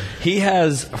was. He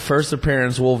has first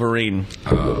appearance Wolverine.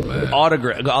 Oh man.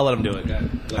 Autograph. I'll let him do it.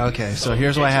 Okay, so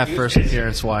here's what I have first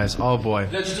appearance wise. Oh boy.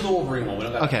 No, just do the Wolverine one. We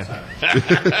don't got Okay.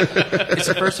 It's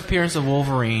the first appearance of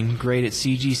Wolverine, graded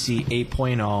CGC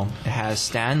 8.0. It has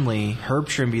Stan Lee, Herb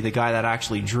Trimby, the guy that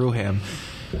actually drew him,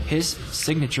 his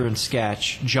signature and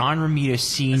sketch, John Romita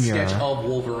Sr. Sketch of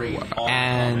Wolverine.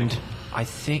 And I'm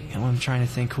trying to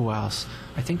think who else.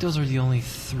 I think those are the only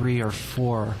 3 or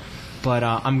 4. But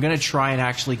I'm going to try and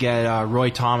actually get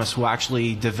Roy Thomas, who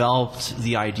actually developed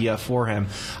the idea for him.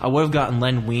 I would have gotten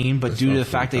Len Wein, but due to the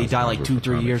fact that he died like 2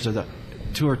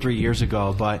 or 3 years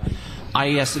ago. But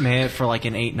I estimate it for like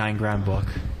an 8-9 grand book.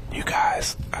 You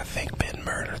guys, I think Ben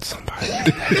murdered somebody.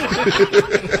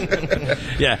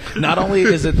 Yeah, not only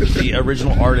is it the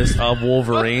original artist of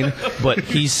Wolverine, but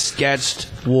he sketched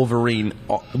Wolverine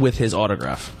with his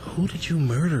autograph. Who did you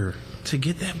murder to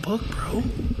get that book, bro?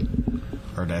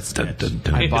 Or that sketch.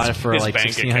 I bought it for his like bank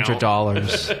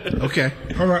 $1,600. Okay,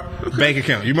 all right. Bank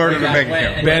account. You murdered a bank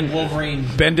account.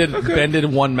 Ben did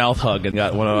one mouth hug and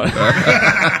got one of Rubbing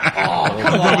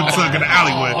suck in the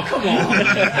alleyway.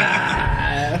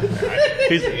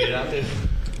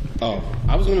 Oh,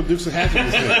 I was going to do some hacking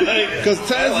this thing. Because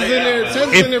Taz is in there.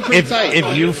 Taz is in there pretty tight.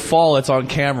 If you fall, it's on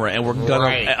camera, and we're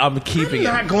gonna. I'm keeping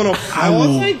I'm it. not going to I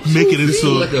will make it into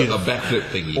Like a backflip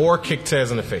thingy. Or kick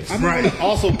Tez in the face. I'm going to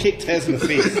also kick Taz in the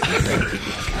face.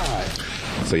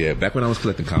 So yeah, back when I was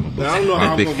collecting comic books, Now, I don't know how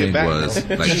my I'm big gonna get thing back was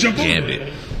now. like Jump over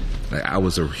Gambit. Like, I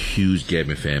was a huge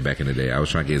Gambit fan back in the day. I was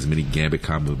trying to get as many Gambit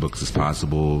comic books as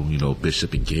possible. You know,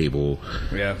 Bishop and Cable.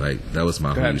 Yeah. Like that was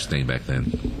my ahead. huge thing back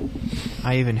then.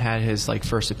 I even had his like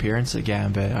first appearance at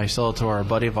Gambit. I sold it to our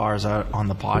buddy of ours out on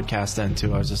the podcast then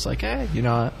too. I was just like, hey, you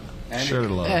know what? Sure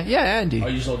love. Yeah, Andy. Oh,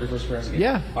 you sold your first appearance again?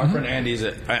 Yeah. Our friend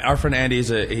Andy's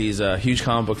he's a huge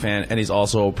comic book fan, and he's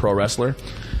also a pro wrestler.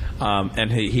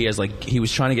 And he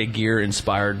was trying to get gear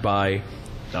inspired by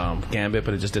Gambit,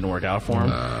 but it just didn't work out for him.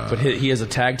 But he has a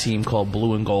tag team called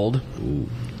Blue and Gold. Ooh.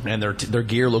 And their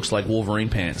gear looks like Wolverine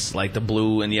pants, like the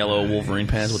blue and yellow Wolverine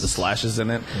pants with the slashes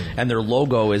in it. And their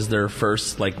logo is their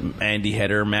first like Andy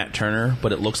Header, Matt Turner,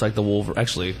 but it looks like the Wolverine.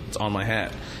 Actually, it's on my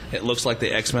hat. It looks like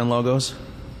the X-Men logos.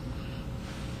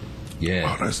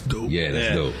 Yeah. Oh, that's dope. Yeah,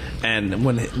 that's dope. And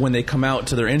when they come out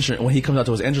to their entrance, when he comes out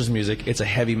to his entrance music, it's a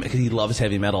heavy, because he loves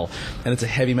heavy metal, and it's a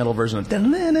heavy metal version of. Dope.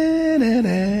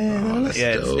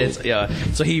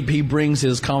 So he brings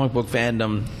his comic book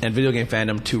fandom and video game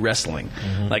fandom to wrestling.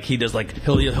 Mm-hmm. Like he does, like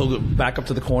he'll go back up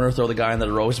to the corner, throw the guy in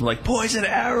the ropes, and be like poison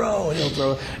arrow, and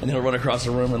he'll run across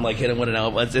the room and like hit him with an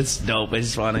elbow. It's dope.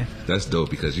 It's funny. That's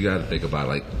dope because you got to think about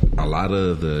like a lot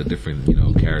of the different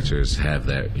characters have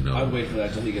that I'd wait for that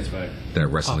until he gets back. that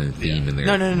wrestling theme in their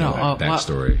No.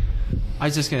 backstory. I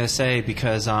was just gonna say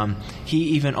because he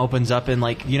even opens up in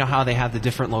like how they have the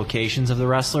different locations of the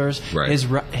wrestlers. Right.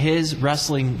 His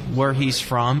wrestling where he's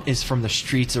from is from the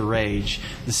Streets of Rage,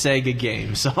 the Sega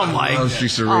game. So I'm like, love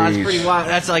Streets of it's Rage. pretty wild.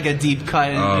 That's like a deep cut.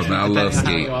 Oh, man, I love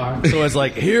depending on how you are. So it's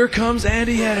like, here comes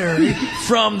Andy Header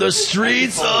from the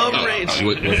Streets of Rage.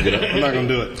 Let's get up. I'm not going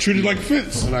to do it. Treat it like a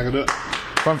fence. I'm not going to do it.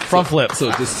 Front flip.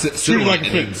 So just sit Treat on it like a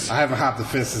it and fence. I haven't hopped the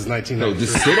fence since no, 1993.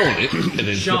 just sit on it and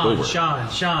then flip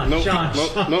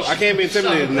over. No, I can't be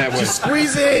intimidated in that way.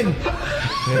 Squeeze in.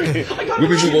 Will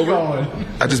we move over?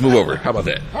 I just move over. How about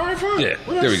that? All right, fine. Yeah,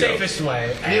 there we go.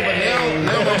 way.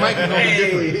 Now my mic is going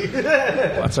to be different.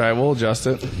 That's all right. We'll adjust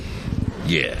it.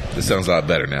 Yeah, this sounds a lot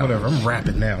better now. Whatever, I'm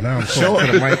rapping now. Now I'm talking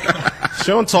to the mic.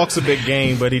 Sean talks a big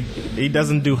game, but he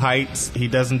doesn't do heights. He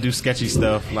doesn't do sketchy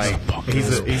stuff. Like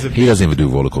he's a He doesn't even do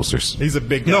roller coasters. he's a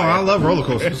big guy. No, I love roller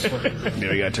coasters.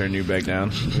 Yeah, we gotta turn you back down.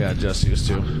 We gotta adjust you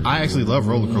too. I actually love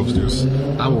roller coasters.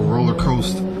 I will roller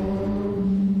coast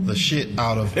the shit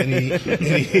out of any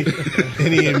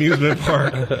amusement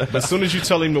park. But as soon as you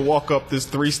tell him to walk up this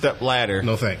 3-step ladder,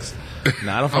 No thanks.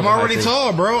 Nah, I don't I'm already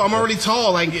tall, bro. I'm already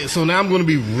tall. Like, so now I'm going to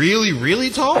be really,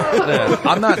 really tall.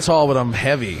 I'm not tall, but I'm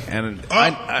heavy. And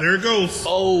There it goes.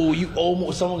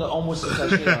 oh, someone got almost hit that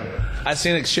shit on. I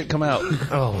seen it shit come out.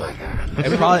 oh my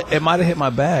god, It might have hit my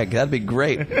bag. That'd be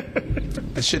great.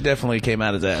 The shit definitely came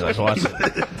out of that. I watched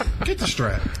it. Get the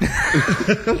strap.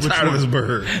 I'm tired of this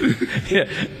bird. Yeah,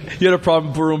 you had a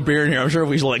problem brewing beer in here. I'm sure if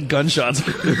we like gunshots,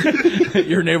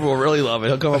 your neighbor will really love it.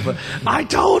 He'll come up and, I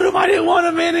told him I didn't want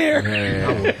him in here.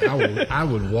 I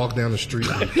would walk down the street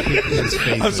and kick his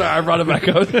face. I'm sorry, I brought it back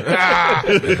up.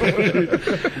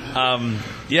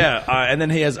 And then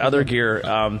he has other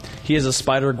gear. He has a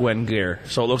Spider-Gwen gear,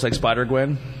 so it looks like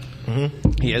Spider-Gwen.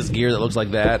 Mm-hmm. He has gear that looks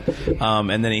like that,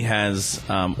 and then he has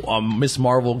Miss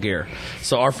Marvel gear.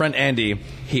 So our friend Andy,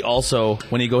 he also,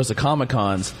 when he goes to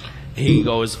Comic-Cons, he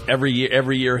goes every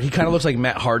year. He kind of looks like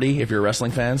Matt Hardy, if you're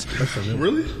wrestling fans.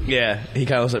 Really? Yeah, he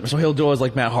kind of looks like. So he'll do it as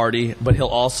like Matt Hardy, but he'll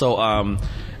also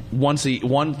one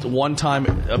time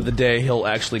of the day he'll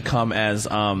actually come as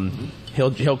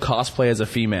he'll cosplay as a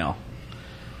female.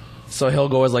 So he'll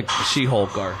go as like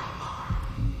She-Hulk or.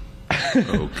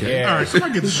 Okay. All right, so I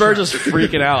get This bird just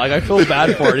freaking out. Like I feel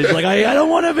bad for it. He's like, I don't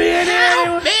want to be in here.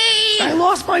 Help me! I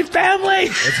lost my family.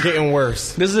 it's getting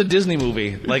worse. This is a Disney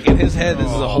movie. Like in his head, this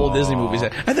is a whole Disney movie.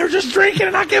 And they're just drinking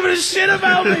and not giving a shit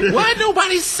about me. Why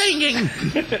nobody's singing?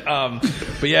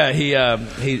 But yeah,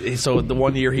 he. So the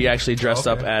one year he actually dressed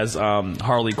up as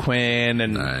Harley Quinn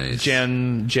and Nice.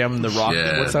 Jem the Rock.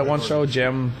 Yeah. What's that one show?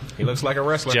 Jem. He looks like a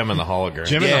wrestler. Gem in the hologram.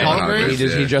 Jim in the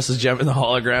hologram? He dresses Jem in the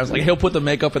holograms. Like he'll put the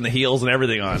makeup and the heels and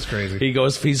everything on. That's crazy.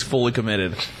 He's fully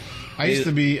committed. I used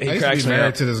to be cracks me married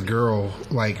up. to this girl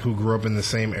like who grew up in the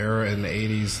same era in the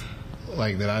 80s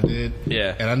like that I did.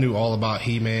 Yeah. And I knew all about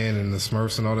He-Man and the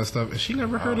Smurfs and all that stuff. And she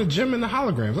never heard of Jim and the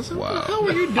holograms. I said, what the hell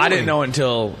were you doing? I didn't know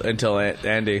until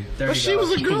Andy. But she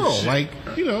was a girl. Like,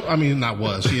 I mean, not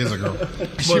was. She is a girl.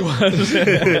 She was.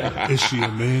 Is she a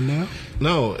man now?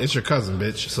 No, it's your cousin,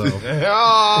 bitch. So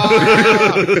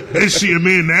Is she a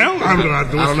man now? I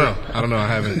don't know. I don't know. I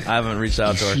haven't. I haven't reached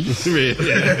out to her.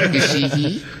 Is she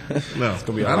he? No. It's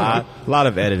Gonna be a lot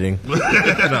of editing. No,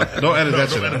 don't edit that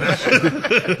shit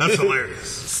out. That's hilarious.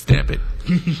 Stamp it.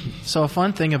 So a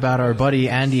fun thing about our buddy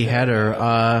Andy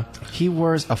Heder, he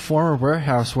was a former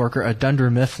warehouse worker at Dunder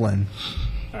Mifflin.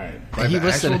 Like He the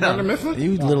listed actual it out. Dunder Mifflin?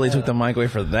 You literally took the mic away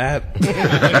for that.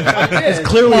 It's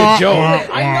clearly a joke.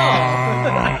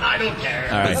 I don't care.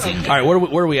 All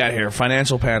right. Where are we at here?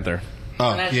 Financial Panther.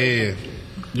 Oh, yeah.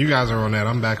 You guys are on that.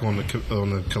 I'm back on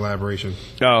the collaboration.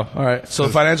 Oh, all right. So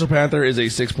the Financial Panther is a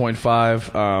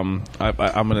 6.5.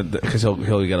 I'm gonna because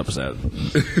he'll get upset.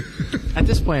 At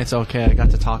this point, it's okay. I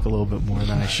got to talk a little bit more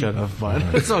than I should have, but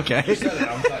it's okay.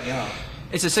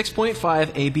 It's a 6.5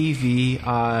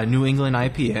 ABV New England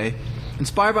IPA.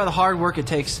 Inspired by the hard work it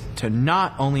takes to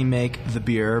not only make the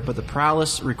beer, but the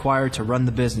prowess required to run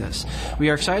the business. We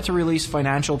are excited to release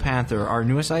Financial Panther, our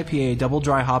newest IPA, double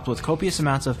dry hopped with copious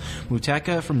amounts of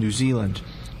Muteca from New Zealand.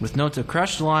 With notes of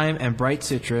crushed lime and bright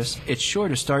citrus, it's sure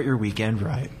to start your weekend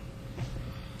right.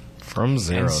 From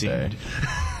Zero And Day.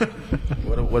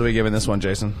 What are we giving this one,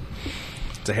 Jason?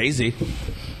 It's a hazy.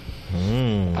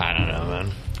 I don't know,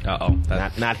 man.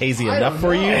 Not hazy enough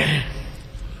for you?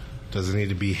 Does it need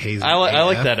to be hazy? I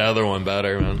like that other one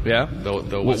better, man. Yeah?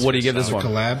 The What do you give this The one?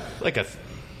 collab? Like a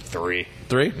 3.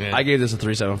 3? Yeah. I gave this a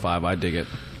 3.75. I dig it.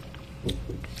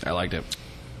 I liked it.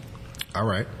 All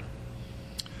right.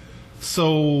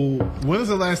 So, when was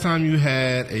the last time you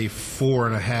had a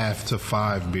 4.5 to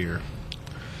 5 beer?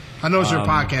 I know it's your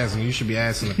podcast and you should be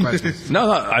asking the questions.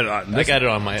 No, I got it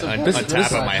on my on tap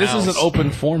at my this house. is an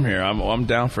open form here. I'm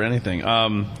down for anything.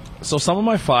 So some of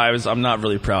my 5s I'm not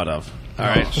really proud of. All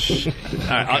right.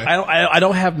 I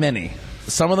don't have many.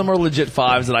 Some of them are legit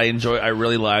 5s that I enjoy. I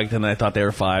really liked and I thought they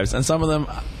were 5s. And some of them,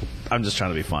 I'm just trying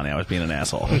to be funny. I was being an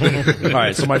asshole. All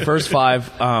right. So my first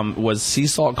 5 was Sea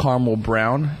Salt Caramel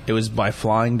Brown. It was by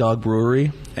Flying Dog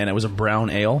Brewery, and it was a brown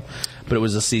ale. But it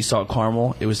was a sea salt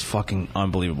caramel. It was fucking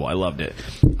unbelievable. I loved it.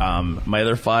 My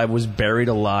other 5 was Buried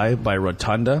Alive by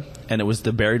Rotunda, and it was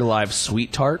the Buried Alive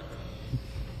Sweet Tart.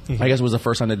 I guess it was the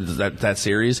first time I did that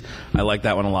series. I liked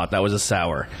that one a lot. That was a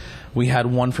sour. We had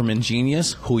one from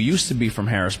Ingenious, who used to be from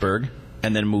Harrisburg,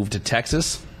 and then moved to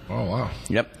Texas. Oh, wow.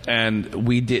 Yep. And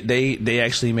we did. They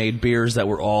actually made beers that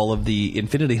were all of the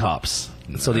Infinity hops.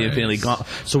 So the Infinity Gauntlet.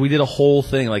 So we did a whole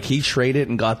thing. Like, he traded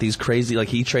and got these crazy, like,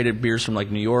 he traded beers from, like,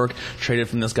 New York, traded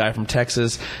from this guy from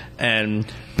Texas, and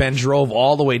Ben drove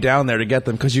all the way down there to get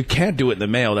them, because you can't do it in the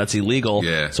mail. That's illegal.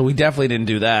 Yeah. So we definitely didn't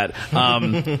do that.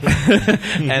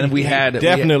 And we had...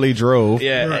 Definitely drove.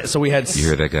 Yeah, so we had... You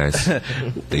hear that, guys?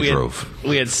 They drove.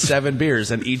 We had 7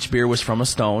 beers, and each beer was from a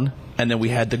stone, and then we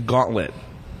had the Gauntlet.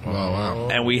 Oh, wow.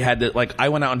 And we had to, like, I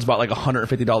went out and bought like $150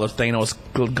 Thanos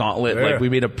gauntlet. Like, we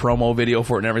made a promo video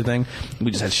for it and everything.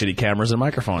 We just had shitty cameras and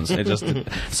microphones. It just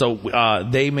so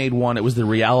they made one. It was the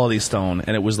Reality Stone,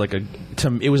 and it was like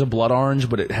it was a blood orange,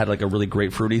 but it had like a really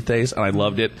great fruity taste, and I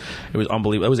loved it. It was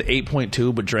unbelievable. It was an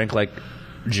 8.2, but drank like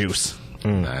juice.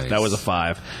 Nice. That was a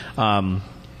 5.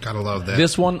 Gotta love that.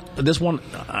 This one,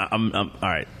 all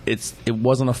right. It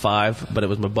wasn't a 5, but it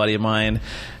was my buddy of mine,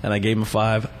 and I gave him a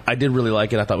 5. I did really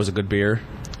like it. I thought it was a good beer.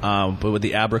 But with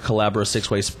the Abracadabra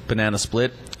 6-way banana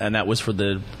split, and that was for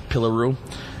the Pillaroo.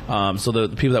 So the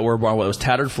people that were born, it was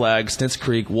Tattered Flag, Snitz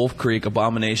Creek, Wolf Creek,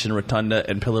 Abomination, Rotunda,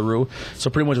 and Pillaroo. So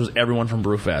pretty much it was everyone from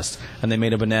Brewfest, and they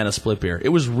made a banana split beer. It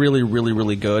was really, really,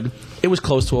 really good. It was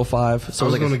close to a 5. So I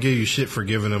was like going to give you shit for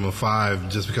giving him a 5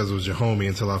 just because it was your homie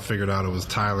until I figured out it was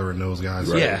Tyler and those guys.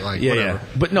 Right? Yeah, Like, yeah, whatever.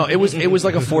 yeah. But no, it was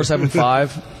like a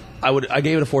 4.75. I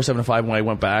gave it a 4.75 when I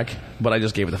went back, but I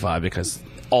just gave it a 5 because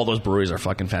all those breweries are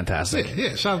fucking fantastic.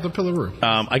 Yeah, shout out to Pillaroo.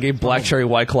 I gave Black Cherry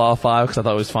White Claw a 5 because I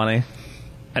thought it was funny.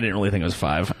 I didn't really think it was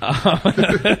 5.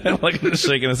 Like,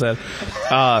 shaking his head.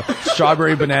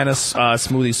 Strawberry Banana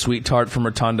Smoothie Sweet Tart from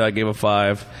Rotunda, I gave a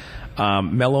 5.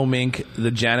 Mellow Mink, the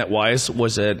Janet Weiss,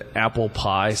 was an apple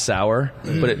pie sour.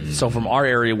 But so from our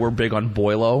area, we're big on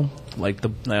Boilo. Like, I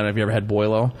don't know if you ever had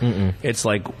Boilo. It's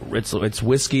like it's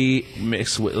whiskey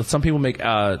mixed with, some people make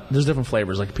there's different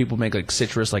flavors. Like, people make like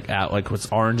citrus, like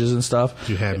with oranges and stuff.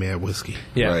 You had me at whiskey.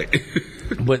 Yeah. Right.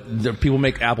 But people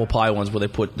make apple pie ones where they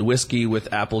put the whiskey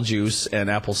with apple juice and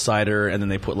apple cider, and then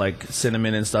they put like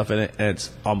cinnamon and stuff in it, and it's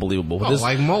unbelievable. But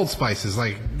Like mulled spices,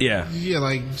 like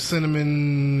like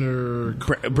cinnamon or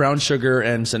brown sugar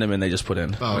and cinnamon they just put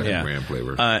in. Oh, yeah, brand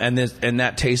flavor. And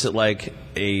that tasted like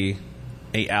a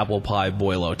apple pie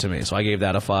Boilo to me, so I gave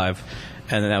that a 5.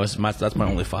 And then that's my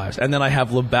only 5s. And then I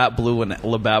have Labatt Blue and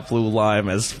Labatt Blue Lime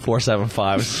as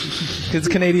 4.75s. It's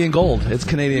Canadian Gold. It's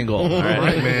Canadian Gold. All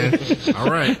right, man. All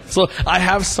right. So I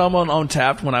have some on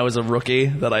tap when I was a rookie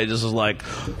that I just was like,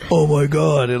 oh my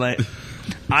god, and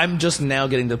I'm just now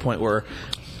getting to the point where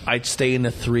I stay in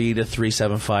the 3 to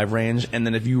 3.75 range, and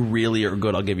then if you really are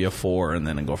good, I'll give you a 4, and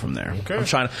then go from there. Okay.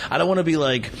 I don't want to be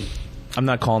like. I'm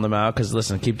not calling them out because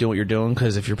listen, keep doing what you're doing.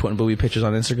 Because if you're putting booby pictures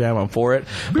on Instagram, I'm for it.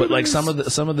 But like some of the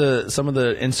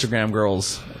Instagram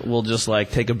girls will just like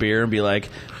take a beer and be like,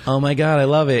 "Oh my god, I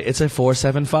love it! It's a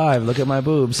 4.75. Look at my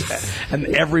boobs." And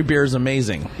every beer is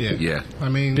amazing. Yeah. I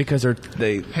mean, because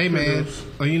they. Hey man,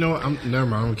 you know what? Never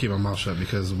mind. I'm gonna keep my mouth shut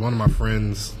because one of my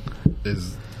friends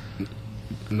is.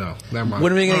 No, never mind.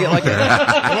 When are we gonna get like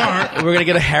we're gonna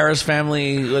get a Harris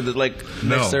family with like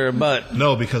next to her butt?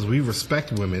 No, because we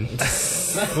respect women.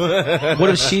 What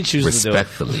if she chooses to do it?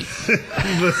 Respectfully.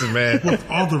 Listen, man. With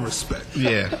all the respect.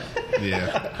 Yeah.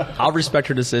 I'll respect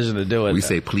her decision to do it. We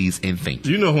say please and thank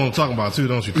you. You know who I'm talking about too,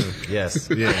 don't you? Tim? Yes.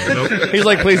 Yeah. Nope. He's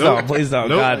like, please don't.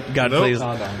 Nope. God, Nope. please.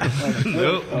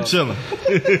 Nope. I'm chilling.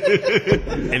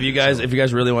 If you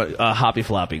guys really want Hoppy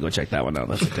Floppy, go check that one out.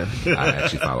 That's good. I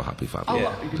actually follow Hoppy Floppy. Oh,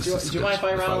 Yeah. do you mind if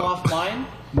I rattle off mine?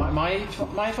 My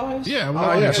 5s? Yeah.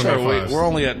 Well, Sure. We're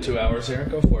only at 2 hours here.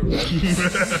 Go for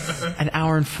it. An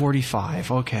hour and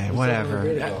 45. Okay, whatever.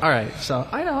 All right. So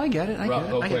I get it. Go I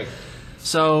get quick. it.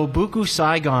 So Buku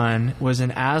Saigon was an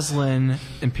Aslan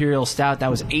Imperial Stout that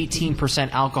was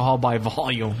 18% alcohol by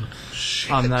volume.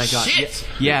 That I got. Shit.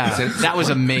 Yeah, that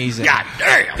was amazing. God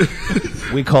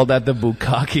damn. We called that the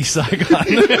Bukkake Saigon.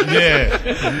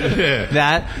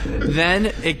 Yeah. Then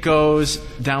it goes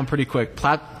down pretty quick.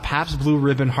 Pabst Blue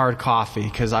Ribbon Hard Coffee,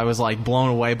 because I was like blown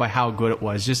away by how good it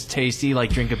was. Just tasty,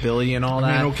 like drinkability and all that.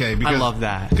 I mean, okay, because, I love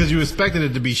that. Because you expected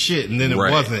it to be shit, and then it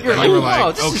Right. wasn't. You're and like, you were wow,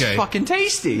 like, this okay. is fucking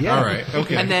tasty. Yeah. All right,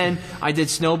 okay. And then I did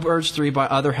Snowbirds 3 by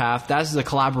Other Half. That's a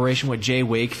collaboration with Jay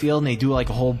Wakefield, and they do like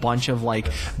a whole bunch of like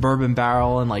bourbon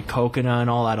barrel and like coconut and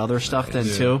all that other stuff then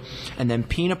too. And then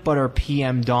Peanut Butter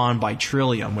PM Dawn by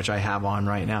Trillium, which I have on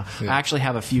right now. Yeah. I actually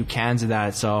have a few cans of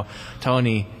that. So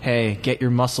Tony, hey, get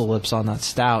your muscle lips on that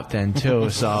stout then too.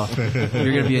 So you're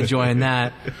going to be enjoying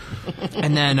that.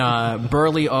 And then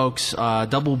Burley Oaks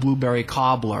Double Blueberry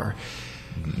Cobbler.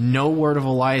 No word of a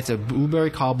lie. It's a blueberry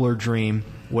cobbler dream.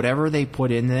 Whatever they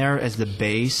put in there as the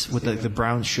base with the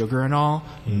brown sugar and all,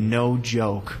 no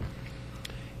joke.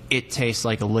 it tastes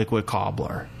like a liquid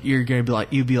cobbler. You'd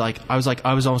be like, I was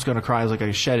almost going to cry. I was like,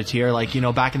 I shed a tear. Like,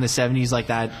 back in the 70s, like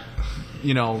that,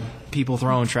 people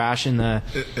throwing trash in the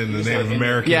Native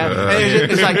American. Yeah, it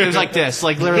was like this,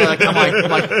 like literally, like I'm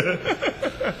like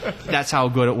that's how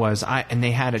good it was. And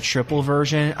they had a triple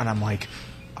version, and I'm like,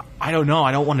 I don't know,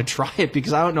 I don't want to try it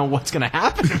because I don't know what's gonna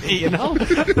happen to me, I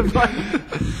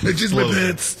just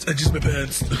my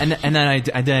pants. And then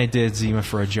I did Zima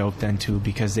for a joke then too,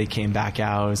 because they came back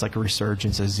out. It was like a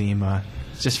resurgence of Zima,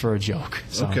 just for a joke.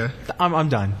 So Okay. I'm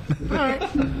done. All right. All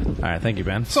right, thank you,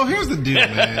 Ben. So here's the deal,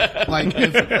 man. Like,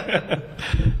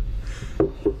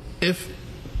 if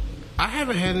I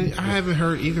haven't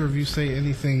heard either of you say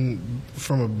anything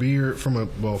from a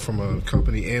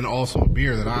company and also a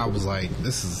beer that I was like,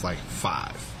 this is like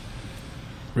 5.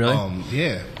 Really?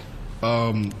 Yeah.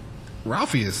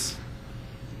 Ralphie's.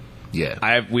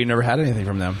 Yeah. We never had anything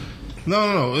from them.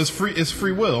 No. It's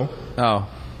free will, Oh,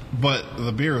 but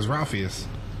the beer is Ralphie's.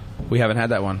 we haven't had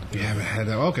that one. You haven't had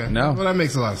that? Okay. No. Well, that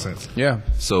makes a lot of sense. Yeah.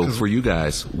 So for you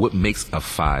guys, what makes a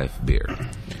 5 beer?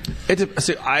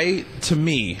 To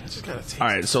me, all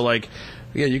right. So like,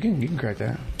 yeah, you can crack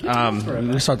that.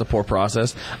 We start the pour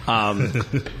process. Pour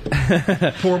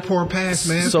pass,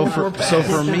 man. So pour pass.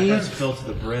 for me,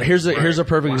 here's a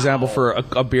perfect example for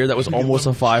a beer that was almost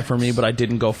a 5 for me, but I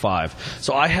didn't go 5.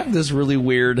 So I have this really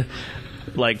weird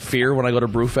like fear when I go to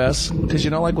Brewfest, because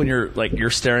like when you're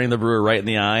staring the brewer right in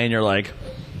the eye and you're like,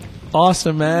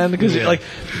 awesome, man, because like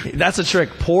that's a trick.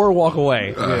 Pour, walk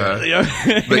away. Like,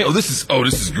 this is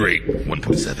great.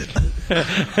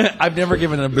 1.7. I've never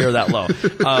given a beer that low.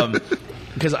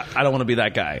 Because I don't want to be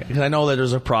that guy. Because I know that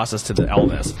there's a process to all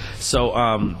this. So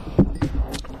I'm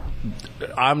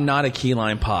not a key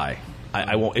lime pie.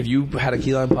 I won't. If you had a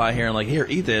key lime pie here and like, here,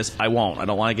 eat this, I won't. I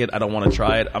don't like it. I don't want to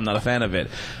try it. I'm not a fan of it.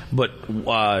 But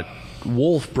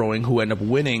Wolf Brewing, who ended up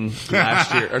winning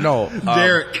last year, or no,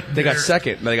 they got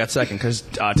second. They got second because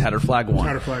Tattered Flag won.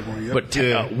 Tattered Flag won, yep. But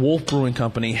Wolf Brewing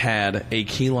Company had a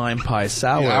key lime pie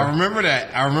sour. Yeah, I remember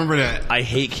that. I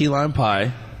hate key lime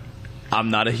pie. I'm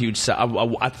not a huge at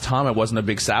the time I wasn't a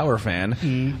big sour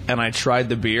fan, and I tried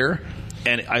the beer,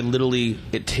 and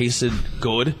it tasted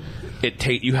good.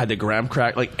 You had the graham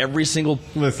crack, like every single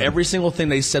thing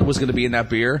they said was going to be in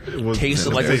that beer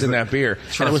tasted like it was in that beer,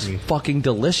 and it was fucking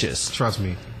delicious. Trust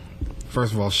me.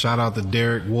 First of all, shout out to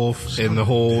Derek Wolf and the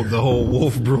whole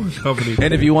Wolf Brewing Company.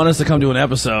 And if you want us to come do an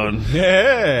episode,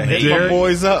 hit my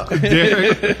boys up.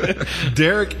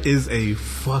 Derek is a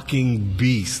fucking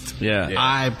beast. Yeah.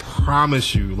 I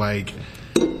promise you, like,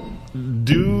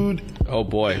 dude. Oh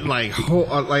boy! Like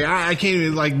I can't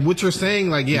even, like, what you're saying.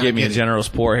 Like, yeah, you gave me a generous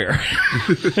pour here.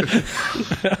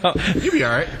 You'll be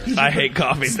all right. I hate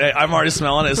coffee. I'm already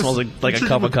smelling it. It smells like a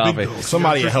cup of coffee.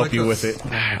 Somebody will help you with it.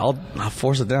 I'll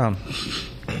force it down.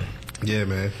 Yeah,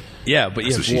 man. Yeah, but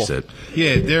That's what she said.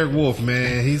 Yeah, Derek Wolf,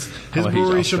 man. His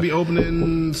brewery should be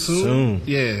opening soon.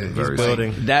 Yeah, Very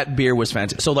building. That beer was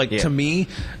fantastic. So, like, to me,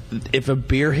 if a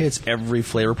beer hits every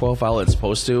flavor profile it's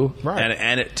supposed to,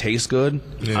 and it tastes good,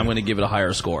 I'm going to give it a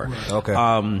higher score.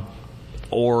 Okay.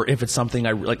 Or if it's something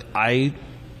I like, I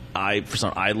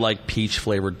like peach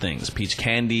flavored things, peach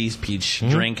candies, peach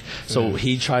drink. So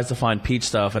he tries to find peach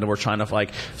stuff, and we're trying to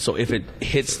so if it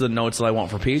hits the notes that I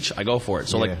want for peach, I go for it.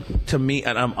 So like, to me,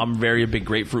 and I'm very a big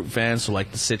grapefruit fan. So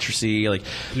like the citrusy, like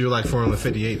you're like Formula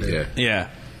 58 there. Yeah.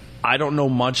 I don't know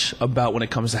much about when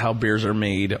it comes to how beers are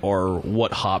made or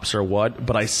what hops are what,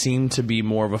 but I seem to be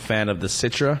more of a fan of the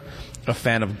Citra, a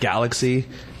fan of Galaxy,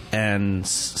 and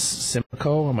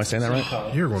Simcoe. Am I saying that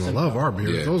right? You're going to love our beers.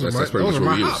 Yeah, those are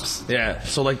my hops. Yeah.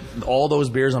 So like all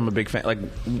those beers, I'm a big fan. Like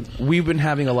we've been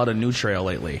having a lot of New Trail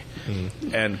lately,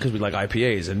 and because we like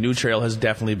IPAs, and New Trail has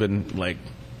definitely been like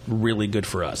really good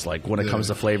for us, like when it comes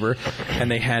to flavor.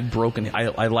 And they had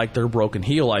I like their Broken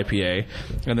Heel IPA,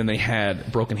 and then they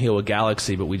had Broken Heel with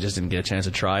Galaxy, but we just didn't get a chance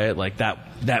to try it. Like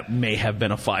that may have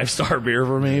been a 5-star beer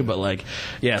for me, but like,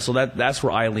 yeah, so that's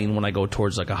where I lean when I go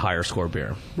towards like a higher score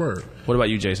beer. Word. What about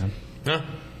you, Jason? Huh?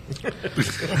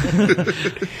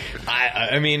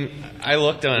 I mean, I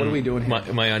looked on What are we doing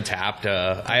here? my Untapped.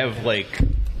 I have like,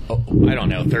 I don't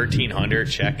know, 1,300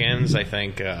 check-ins. I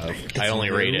think I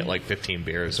only rate it like 15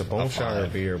 beers. It's a bone shire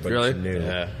beer, but Really? it's new.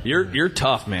 Yeah. You're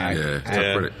tough, man. Yeah, tough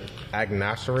Yeah. credit.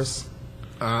 Agnosterous.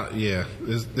 Yeah.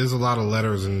 There's a lot of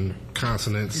letters and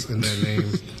consonants in that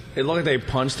name. It looked like they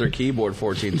punched their keyboard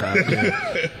 14 times.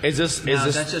 Is this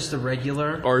That's just the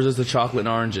regular. or is this the chocolate and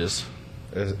oranges?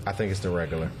 I think it's the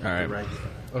regular. All right. Regular.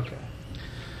 Okay.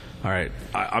 All right,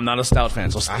 I'm not a stout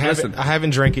fan, so I listen. haven't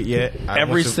drank it yet.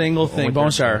 Every single thing,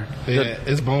 Boneshire. Yeah,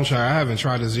 it's Boneshire. I haven't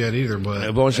tried this yet either,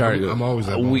 but Boneshire. I'm always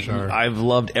at Boneshire. I've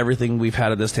loved everything we've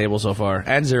had at this table so far,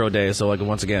 and 0 days. So, like,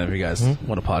 once again, if you guys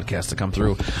want a podcast to come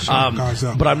through,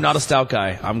 but I'm not a stout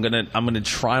guy. I'm gonna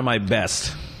try my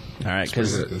best. All right,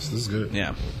 because this is good.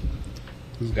 Yeah.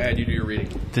 Go ahead, you do your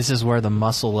reading. This is where the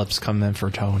muscle lips come in for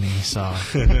Tony. So,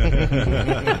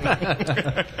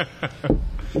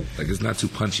 Like, it's not too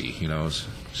punchy, you know. It's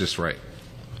just right.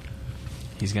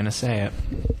 he's gonna say it.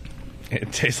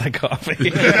 It tastes like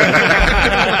coffee.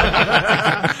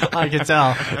 I can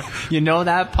tell. You know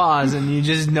that pause, and you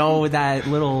just know that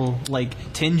little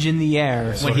like tinge in the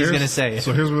air when he's gonna say it.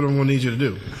 So here's what I'm gonna need you to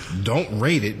do: don't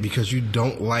rate it because you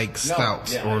don't like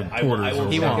stouts or porters. I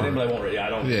He won't. I won't rate it. I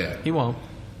don't. Yeah, He won't.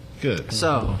 good.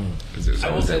 So, Because I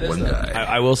will say this.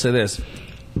 I will say this.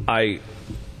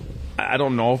 I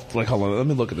don't know if, like, hold on. Let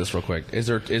me look at this real quick. Is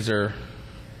there?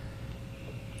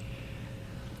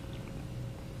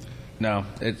 No,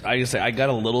 I just say I got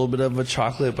a little bit of a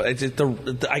chocolate, but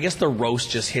I guess the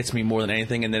roast just hits me more than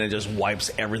anything, and then it just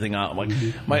wipes everything out. Like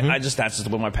that's just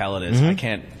what my palate is. I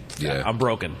can't. Yeah. I'm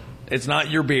broken. It's not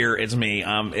your beer, it's me.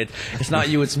 It's not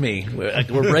you, it's me.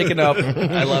 We're breaking up.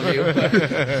 I love you.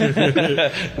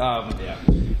 Yeah.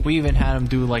 we even had him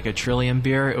do like a Trillium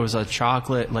beer. It was a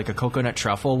chocolate, like a coconut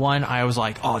truffle one. I was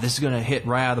like, oh, this is going to hit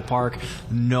right out of the park.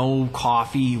 No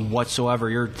coffee whatsoever.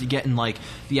 You're getting like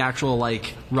the actual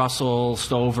like Russell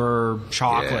Stover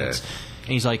chocolates. Yeah.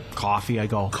 And he's like, coffee. I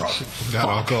go, Got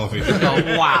all coffee. I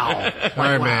go, wow. All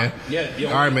right, man.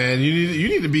 All right, man. You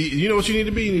need to be. You know what you need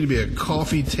to be? You need to be a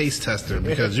coffee taste tester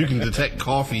because you can detect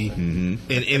coffee in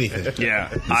anything. Yeah,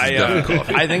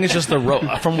 I think it's just the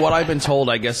from what I've been told.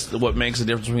 I guess what makes the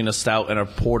difference between a stout and a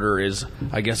porter is,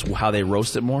 I guess, how they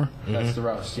roast it more. That's the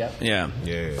roast. Yep. Yeah.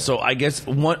 Yeah. So I guess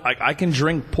I can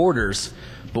drink porters,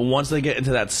 but once they get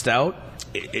into that stout,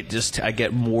 it just I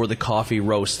get more the coffee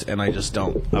roast, and I just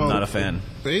don't. I'm not a fan.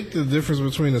 Ain't the difference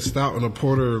between a stout and a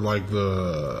porter like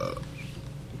the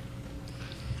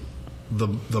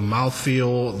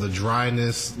mouthfeel, the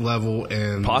dryness level,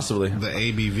 and Possibly. the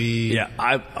ABV? Yeah,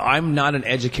 I'm not an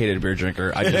educated beer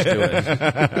drinker. I just do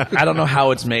it. I don't know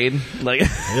how it's made. Like,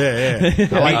 Yeah.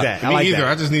 I like that. I Me like either. that.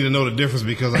 I just need to know the difference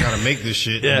because I got to make this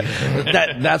shit.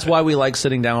 yeah, that's why we like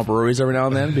sitting down at breweries every now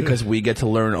and then, because we get to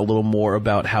learn a little more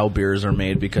about how beers are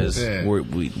made. Because Yeah.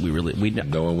 we really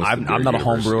No one wants I'm the beer not a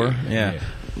home brewer. university.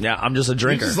 Yeah, I'm just a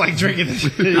drinker. It's like drinking this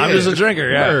shit. I'm just a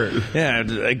drinker. Yeah, Word. yeah.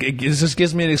 It just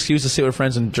gives me an excuse to sit with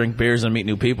friends and drink beers and meet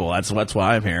new people. That's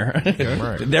why I'm here.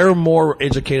 Right. They're more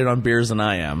educated on beers than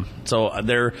I am. So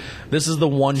this is the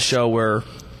one show where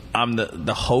I'm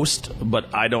the host,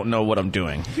 but I don't know what I'm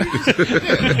doing.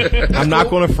 I'm not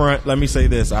going to front. Let me say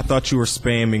this. I thought you were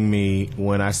spamming me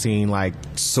when I seen like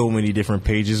so many different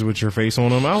pages with your face on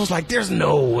them. I was like, there's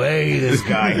no way this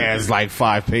guy has like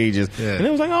 5 pages. Yeah. And it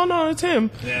was like, oh, no, it's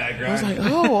him. Yeah, I was like,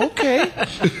 oh, okay.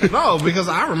 No, because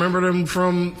I remember them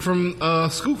from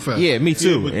Scoop Fest. Yeah, me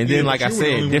too. but- and then, like but I you were the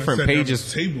only said, one different sat down at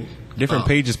pages. the table. Different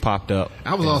pages popped up.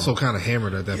 I was also kind of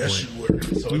hammered at that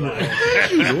point.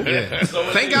 Yeah.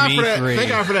 Thank Me God for that. three. Thank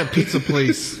God for that pizza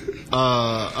place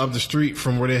up the street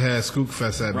from where they had Scoop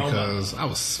Fest at, because I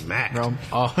was smacked.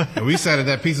 Oh. And we sat at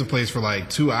that pizza place for like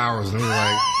 2 hours, and we were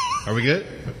like, "Are we good?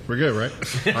 We're good, right?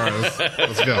 All right,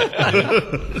 let's go."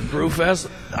 Brewfest,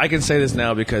 I can say this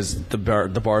now because the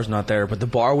bar's not there, but the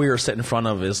bar we were sitting in front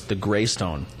of is the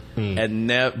Greystone. And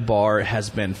that bar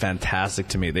has been fantastic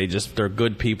to me. They're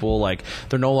good people. Like,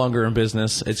 they're no longer in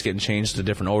business. It's getting changed to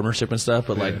different ownership and stuff,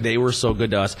 but like they were so good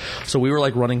to us. So we were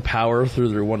like running power through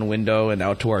their one window and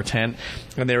out to our tent,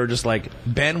 and they were just like,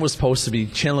 Ben was supposed to be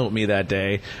chilling with me that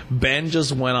day. Ben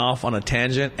just went off on a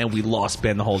tangent, and we lost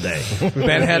Ben the whole day.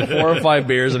 Ben had 4 or 5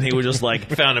 beers, and he was just like,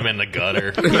 Found him in the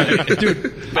gutter.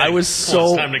 dude, I was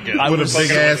so time to go. I With was a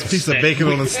big ass piece of bacon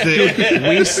on a stick.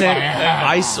 we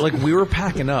sent we were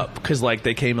packing up because like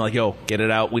they came like, yo, get it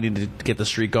out, we need to get the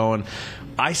streak going.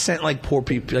 I sent like poor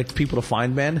people, like people to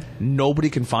find Ben. Nobody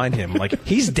can find him. Like,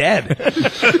 he's dead.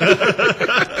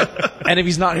 And if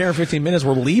he's not here in 15 minutes,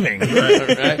 we're leaving.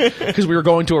 Right? Because we were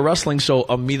going to a wrestling show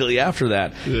immediately after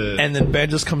that. Yeah. And then Ben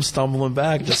just comes stumbling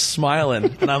back, just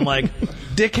smiling. And I'm like,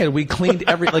 dickhead, we cleaned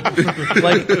like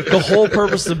the whole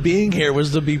purpose of being here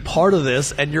was to be part of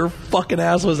this, and your fucking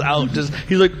ass was out.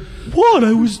 He's like, "What?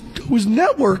 I was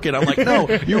networking." I'm like, "No,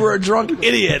 you were a drunk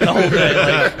idiot the whole day."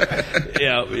 Like,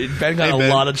 yeah, Ben got a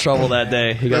lot of trouble that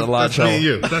day. He got a lot of trouble.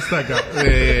 That's that guy.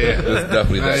 Yeah. That's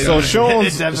definitely that. So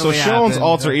Sean's happened.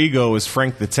 alter ego is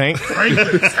Frank the Tank. Frank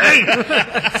the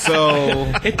Tank.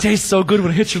 So It tastes so good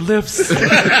when it hits your lips.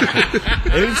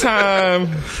 anytime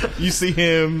you see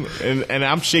him and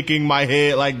I'm shaking my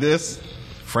head like this,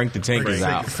 Frank the Tank is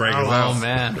out. Frank is Oh out.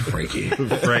 man. Frankie.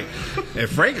 Frank. And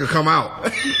Frank could come out.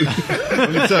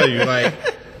 Let me tell you, like,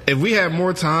 if we had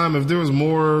more time, if there was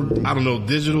more, I don't know,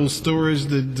 digital storage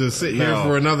to sit here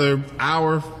for another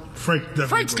hour,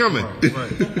 Frank's coming.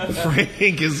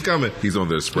 Frank is coming. He's on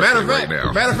the expressway right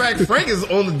now. Matter of fact, Frank is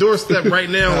on the doorstep right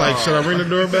now. Like, should I ring the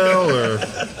doorbell or?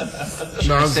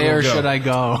 No, I'm just Say or gonna go. should I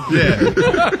go?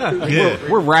 Yeah. Yeah.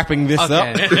 We're wrapping this Okay.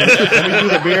 up. Let me do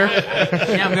the beer.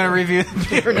 Yeah, I'm gonna review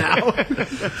the beer now.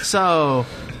 So,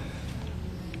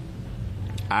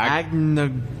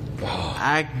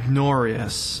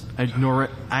 Agnorius.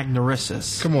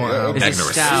 Come on, Alan. It's a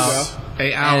Agnorius. stout.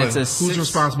 Hey, Alan, it's a who's six-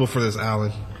 responsible for this,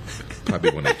 Alan?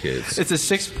 Probably one of the kids. It's a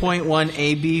 6.1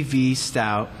 ABV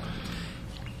stout.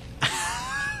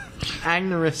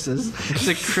 Agnorius. It's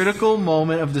a critical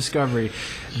moment of discovery.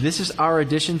 This is our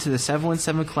addition to the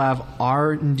 717 Club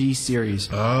R&D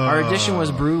series. Our addition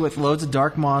was brewed with loads of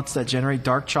dark malts that generate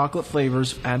dark chocolate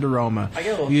flavors and aroma.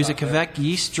 We use a Quebec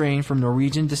yeast strain from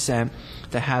Norwegian descent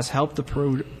that has helped to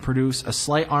produce a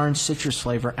slight orange citrus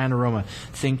flavor and aroma.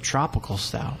 Think tropical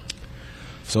stout.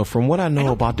 So from what I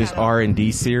know about this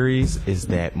R&D series is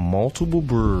that multiple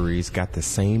breweries got the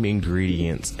same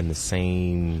ingredients and the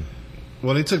same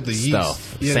Well, they took the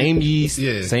stuff. yeast. Yeah, Same yeast,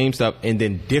 yeah. same stuff, and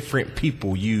then different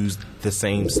people used the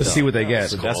same stuff. see what they get.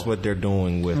 So that's what they're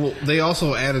doing with Well, they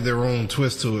also added their own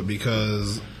twist to it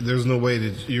because there's no way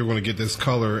that you're going to get this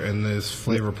color and this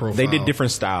flavor profile. They did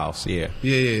different styles, yeah.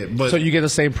 Yeah, but So you get the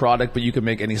same product, but you can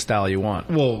make any style you want.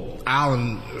 well,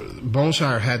 Alan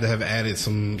Boneshire had to have added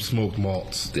some smoked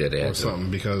malts Yeah, they had or to.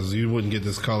 something because you wouldn't get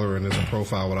this color and this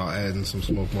profile without adding some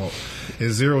smoked malt.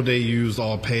 And 0 Day used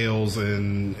all pales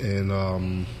and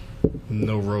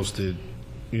no roasted.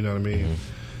 You know what I mean?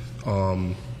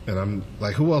 And I'm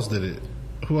like, who else did it?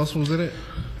 Who else was in it?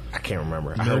 I can't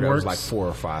remember. I heard there was Millworks? like 4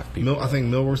 or 5 people. I think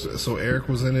Millworks. So Eric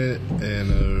was in it,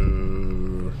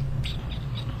 and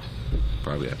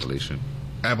Probably Appalachian.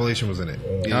 Appalachian was in it.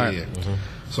 Yeah, All right. yeah.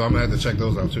 So I'm gonna have to check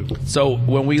those out too. So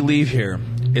when we leave here,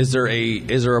 is there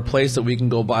a place that we can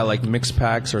go buy like mix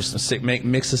packs or make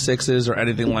mix of sixes or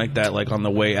anything like that, like on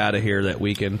the way out of here that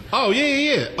we can? Oh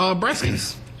yeah.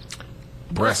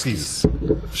 Breskies.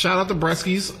 Shout out to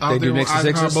Breskies out They there do mix of on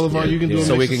Eisenhower sixes? Boulevard. You can do a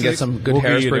So we mix of can get six. some good We'll get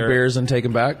you Harrisburg there. beers and take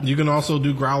them back. You can also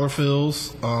do growler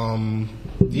fills.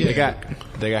 Yeah, They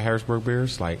got Harrisburg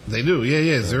beers like they do.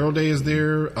 Yeah. 0 Day is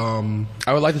there.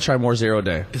 I would like to try more 0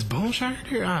 Day. Is Boneshire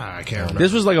there? I can't remember.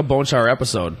 This was like a Bone Shower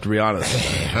episode, to be honest.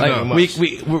 know.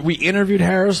 Like we interviewed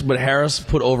Harris, but Harris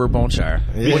put over Bone Shower.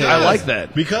 Which I like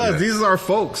that. Because these are our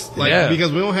folks. Like, Yeah.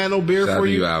 because we don't have no beer Shout out for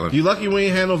to you. you, Alan. You lucky we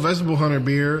ain't had no Vegetable Hunter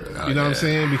beer. You know what I'm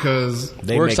saying? Because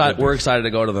We're excited. We're excited to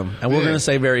go to them, and we're Yeah. going to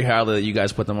say very highly that you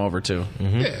guys put them over too.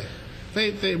 yeah,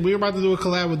 we're about to do a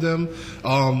collab with them.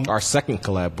 our second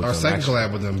collab with Our them. second actually.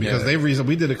 collab with them because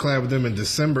we did a collab with them in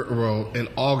December, in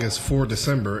August for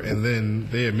December, and then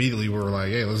they immediately were like,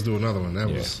 "Hey, let's do another one."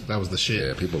 That was the shit.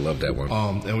 Yeah, people love that one.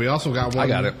 And we also got one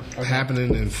got it.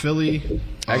 happening in Philly.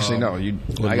 Actually, no,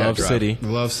 With I gotta Love drive. City.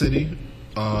 Love City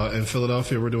in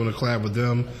Philadelphia. We're doing a collab with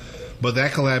them, but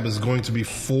that collab is going to be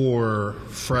for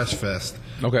Fresh Fest.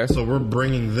 Okay. So we're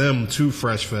bringing them to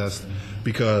Fresh Fest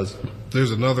because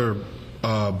there's another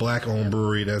black-owned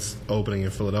brewery that's opening in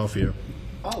Philadelphia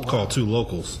called Two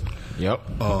Locals. Yep.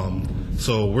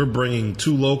 So we're bringing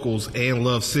Two Locals and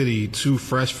Love City to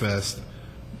Fresh Fest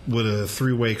with a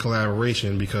 3-way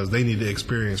collaboration because they need to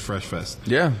experience Fresh Fest.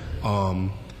 Yeah.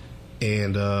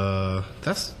 And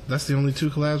that's the only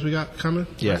 2 collabs we got coming.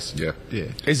 Yes. Yeah. Yeah.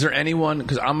 Is there anyone?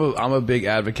 Because I'm a big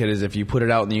advocate. Is if you put it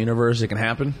out in the universe, it can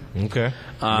happen. Okay.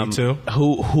 Me too.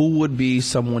 Who would be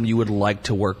someone you would like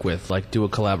to work with, like do a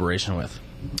collaboration with?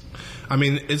 I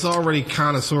mean, it's already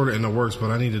kind of sort of in the works, but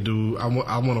I need to do. I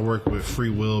want to work with Free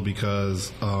Will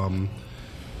because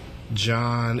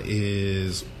John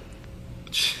is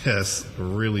just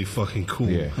really fucking cool.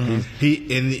 Yeah.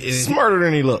 He Smarter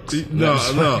than he looks. No.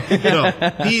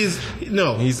 He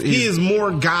is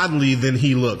more godly than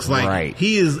he looks. Like Right.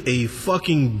 he is a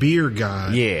fucking beer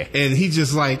guy. Yeah. and he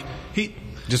just like he.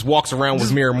 Just walks around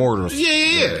with mere mortals.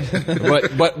 Yeah.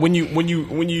 but when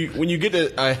you get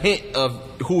a hint of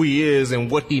who he is and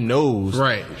what he knows,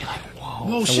 Right.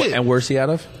 Whoa, shit. And where's he out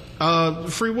of?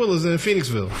 Free Will is in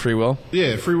Phoenixville. Free Will?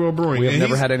 Yeah, Free Will Brewing. We have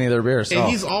never had any of their beers. And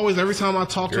he's always, every time I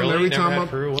talk to him, every time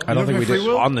I don't think we did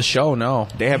on the show. No,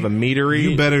 they have a meadery.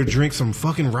 You better drink some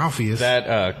fucking Ralphie's.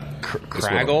 That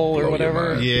Craggle or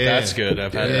whatever. Yeah, that's good.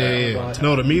 I've had that.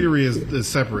 No, the meadery is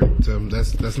separate.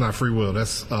 That's not Free Will.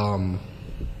 That's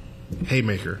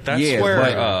Haymaker. That's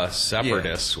where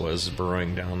Separatist was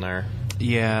brewing down there.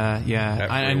 Yeah.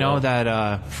 I know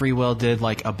that Free Will did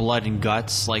like a Blood and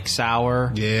Guts like sour,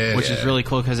 which is really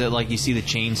cool because it like you see the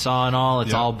chainsaw and all,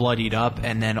 it's all bloodied up,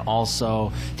 and then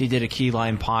also they did a key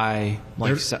lime pie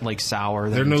like sour.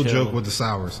 They're no joke with the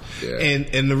sours,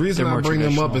 and the reason I bring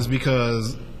them up is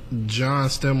because John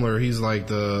Stemler, he's like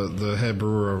the head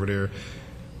brewer over there.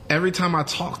 Every time I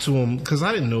talk to him, because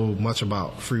I didn't know much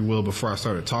about Free Will before I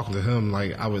started talking to him,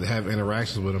 like I would have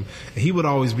interactions with him, and he would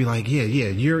always be like, "Yeah,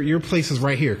 your place is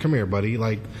right here. Come here, buddy.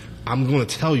 Like, I'm going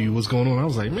to tell you what's going on." I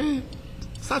was like, "Man,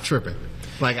 stop tripping.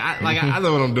 Like, I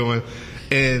know what I'm doing."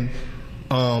 And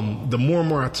the more and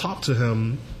more I talked to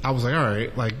him, I was like, "All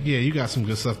right, like, yeah, you got some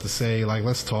good stuff to say. Like,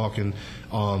 let's talk." And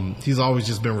he's always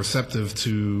just been receptive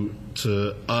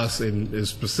to us and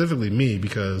specifically me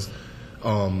because.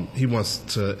 He wants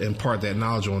to impart that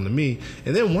knowledge on to me.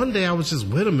 And then one day I was just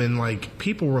with him and like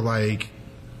people were like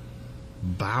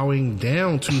bowing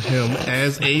down to him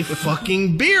as a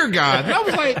fucking beer god. And I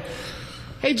was like,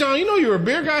 "Hey John, you know you're a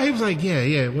beer guy?" He was like,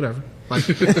 yeah, whatever. Like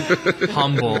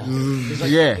humble. He's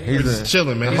just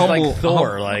chilling, man. He's humble, like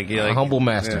Thor, a humble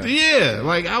master. Yeah,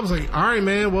 like I was like, all right,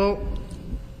 man, well,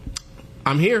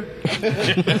 I'm here.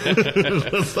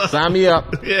 Sign me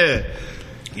up. Yeah.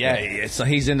 Yeah, so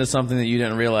he's into something that you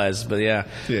didn't realize, but we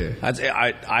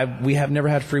have never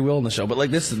had Free Will in the show, but like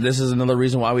this is another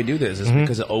reason why we do this is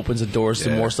because it opens the doors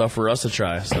to more stuff for us to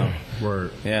try. So,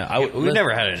 word. Yeah, we've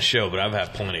never had it in the show, but I've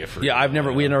had plenty of Free Will. Yeah,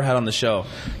 we never had on the show.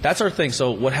 That's our thing.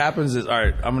 So what happens is, all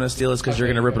right, I'm gonna steal this because you're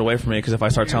gonna rip it away from me because if I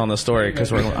start telling the story,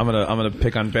 because I'm gonna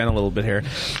pick on Ben a little bit here.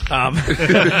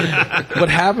 What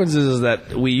happens is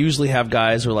that we usually have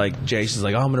guys who are like Jason's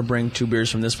like, "Oh, I'm gonna bring 2 beers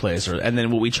from this place," and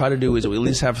then what we try to do is we at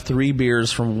least have 3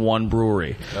 beers from one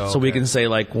brewery. So we can say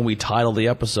like when we title the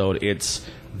episode, it's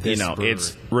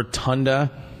it's Rotunda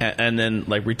and then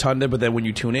like Rotunda, but then when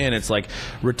you tune in, it's like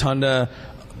Rotunda,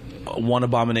 1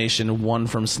 Abomination, 1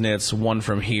 from Snitz, 1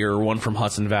 from here, 1 from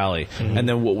Hudson Valley. And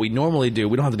then what we normally do,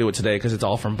 we don't have to do it today because it's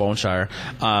all from Boneshire.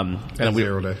 And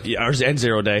 0 Day. Yeah, and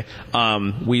 0 Day.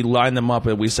 We line them up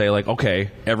and we say like,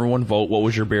 okay, everyone vote, what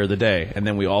was your beer of the day? And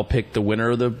then we all pick the winner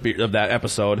of that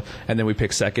episode, and then we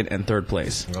pick 2nd and 3rd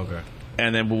place. Okay.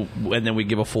 And then we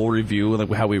give a full review,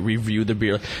 like how we review the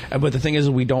beer. But the thing is,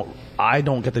 I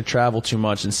don't get to travel too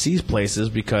much and see places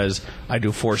because I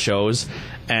do 4 shows,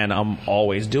 and I'm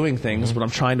always doing things. But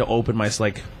I'm trying to open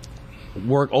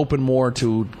open more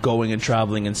to going and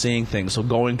traveling and seeing things. So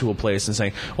going to a place and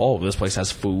saying, "Oh, this place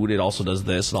has food. It also does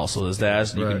this. It also does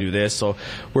that. You can do this." So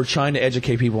we're trying to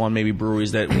educate people on maybe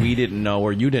breweries that we didn't know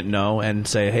or you didn't know, and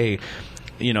say, "Hey."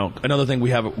 Another thing we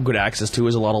have good access to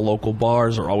is a lot of local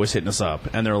bars are always hitting us up.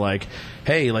 And they're like,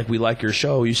 "Hey, like, we like your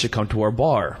show. You should come to our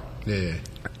bar." Yeah.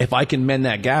 If I can mend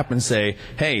that gap and say,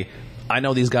 "Hey, I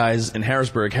know these guys in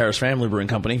Harrisburg, Harris Family Brewing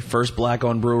Company, first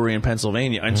black-owned brewery in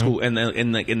Pennsylvania, in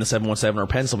the 717 or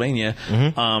Pennsylvania,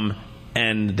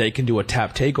 and they can do a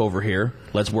tap takeover here.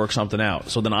 Let's work something out."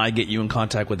 So then I get you in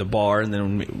contact with the bar, and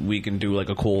then we can do like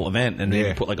a cool event and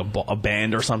maybe put like a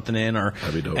band or something in,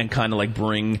 and kind of like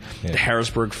bring the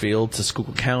Harrisburg feel to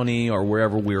Schuylkill County or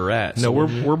wherever we were at. No, so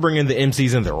we're bringing the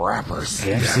MCs and the rappers.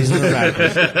 MCs and the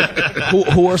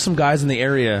rappers. Who are some guys in the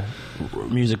area,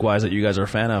 music-wise, that you guys are a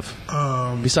fan of?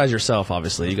 Besides yourself,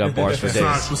 obviously, you got bars for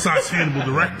days. Besides Hannibal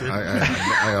directed,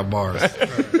 I got bars.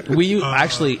 We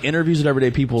actually interviews with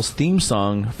Everyday People's theme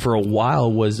song for a while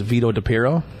was Vito DePiro.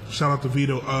 Shout out to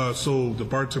Vito. So the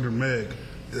bartender Meg,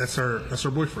 that's her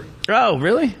boyfriend. Oh,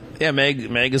 really? Yeah,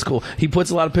 Meg is cool. He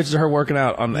puts a lot of pictures of her working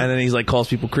out and then he's like calls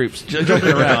people creeps,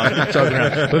 joking around.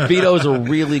 But Vito is a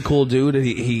really cool dude.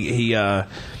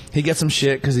 He gets some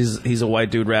shit because he's a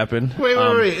white dude rapping. Wait.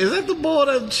 Is that the boy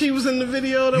that she was in the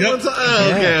video that one time?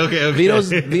 Oh, okay. Vito's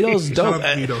dope.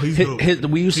 Vito. He's dope.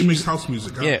 He makes house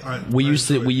music. We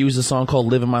used a song called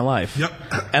 "Living My Life." Yep.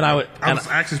 And I was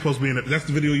actually supposed to be in it. That's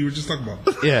the video you were just talking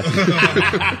about. Yeah.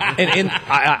 and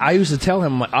I used to tell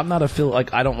him, I'm not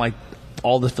I don't like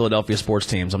all the Philadelphia sports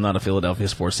teams. I'm not a Philadelphia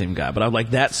sports team guy, but I'm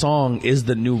like, that song is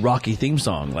the new Rocky theme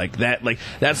song. Like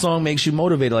that song makes you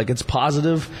motivated. Like, it's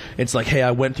positive. It's like, hey,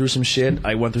 I went through some shit.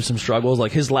 I went through some struggles.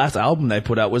 Like, his last album that I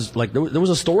put out was like, there was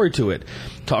a story to it,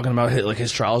 talking about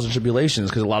his trials and tribulations.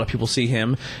 Because a lot of people see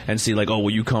him and see like, oh, well,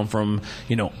 you come from,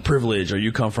 you know, privilege, or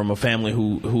you come from a family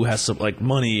who has some like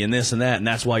money and this and that, and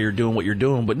that's why you're doing what you're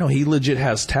doing. But no, he legit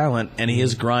has talent, and he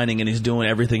is grinding, and he's doing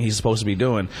everything he's supposed to be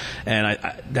doing. And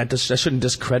that shouldn't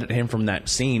discredit him from that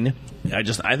scene.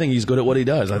 I think he's good at what he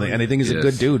does. I think he's a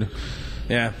good dude.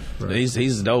 Yeah, right.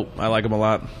 He's dope. I like him a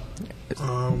lot.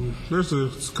 There's a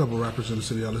couple rappers in the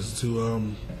city I listen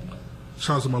to.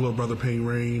 Shout out to my little brother Payne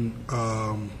Rain,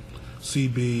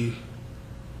 CB.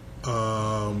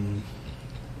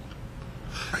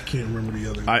 I can't remember the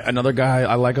other. Another guy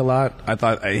I like a lot. I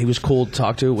thought he was cool to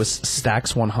talk to. Was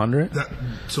Stax 100.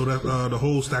 The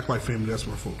whole Stack Life family. That's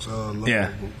my folks.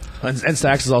 Yeah, and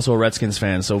Stax is also a Redskins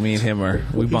fan. So me and him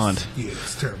we bond. Yeah,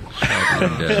 it's terrible.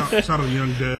 Shout out to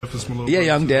Young Dev. That's my little brother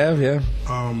Young Dev. Yeah.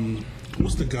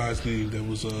 What's the guy's name that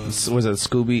was? Was it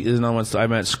Scooby? Is another one I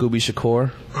met Scooby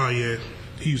Shakur. Oh yeah,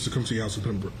 he used to come to your house in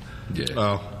Pembroke. Yeah.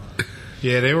 Oh.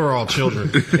 Yeah, they were all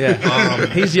children. Yeah,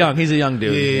 he's young. He's a young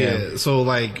dude. Yeah. So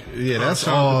like, that's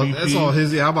all. That's all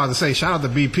his. Yeah, I'm about to say, shout out to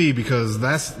BP, because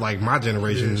that's like my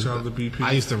generation. Yeah, shout out to BP.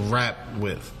 I used to rap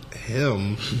with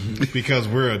him because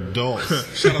we're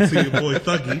adults. Shout out to your boy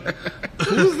Thuggy.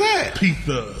 Who's that? Pete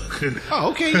Thug. Oh,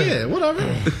 okay, yeah, whatever.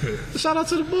 Shout out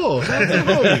to the bull. Shout out to the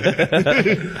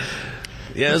homie.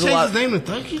 Yeah, there's a lot. His name to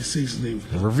Thuggy. His name.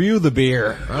 Review the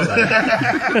beer. All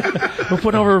right. We'll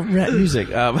put over rap music.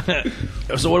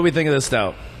 So what do we think of this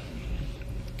stout?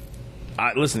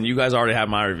 Listen, you guys already have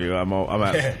my review. I'm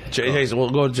at Jason. We'll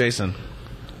go with Jason.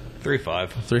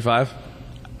 3.5. 3.5.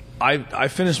 I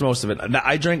finished most of it.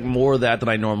 I drank more of that than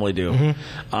I normally do.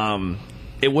 Mm-hmm.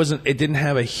 It didn't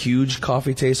have a huge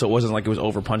coffee taste, so it wasn't like it was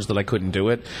overpunched that I couldn't do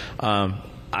it.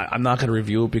 I'm not going to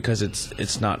review it because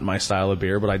it's not my style of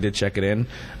beer, but I did check it in.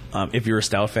 If you're a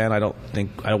stout fan, I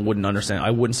wouldn't understand.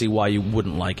 I wouldn't see why you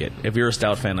wouldn't like it. If you're a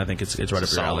stout fan, I think it's right up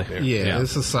your alley. Yeah,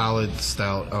 it's a solid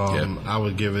stout. I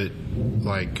would give it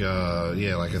like a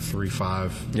 3.5,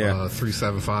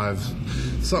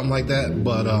 3.75, something like that.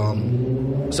 But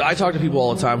so I talk to people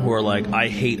all the time who are like, I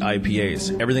hate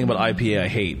IPAs. Everything about IPA I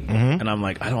hate, and I'm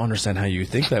like, I don't understand how you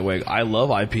think that way. I love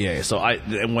IPA. So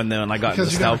when I got because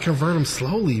into you stout, gotta convert them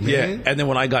slowly, man. Yeah, and then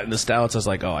when I got into stouts, I was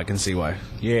like, oh, I can see why.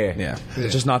 Yeah.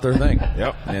 It's just not their thing. Yep.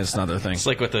 Yeah, it's not their thing. It's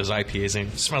like with those IPAs,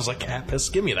 it smells like cat piss.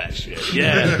 Give me that shit.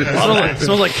 Yeah.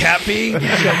 Smells like cat pee.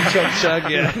 Chug.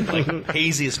 Yeah. Like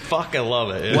hazy as fuck. I love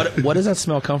it. Yeah. What does that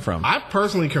smell come from? I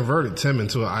personally converted Tim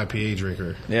into an IPA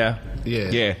drinker. Yeah.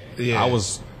 I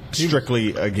was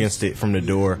strictly against it from the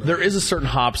door. There is a certain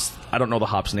hops. I don't know the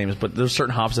hops names, but there's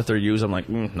certain hops that they're used. I'm like,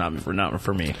 not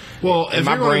for me. Well, and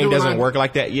my brain doesn't work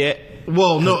like that yet.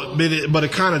 Well, no, but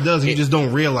it kind of does. You just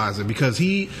don't realize it because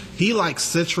he likes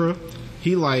Citra,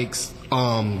 he likes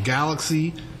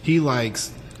Galaxy, he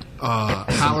likes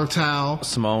Hallertau,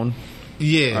 Simone.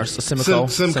 Yeah, or Simcoe.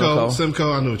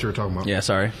 Simcoe. I knew what you were talking about. Yeah,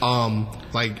 sorry.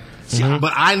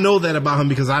 But I know that about him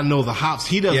because I know the hops.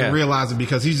 He doesn't realize it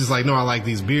because he's just like, no, I like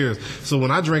these beers. So when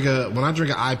I drink an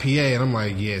IPA, and I'm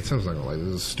like, yeah, Tim's not gonna like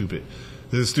this. Is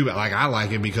stupid. Like, I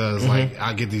like it because like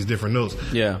I get these different notes.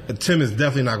 Yeah. Tim is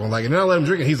definitely not gonna like it. And I let him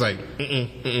drink it. He's like, and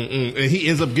he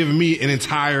ends up giving me an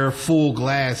entire full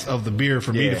glass of the beer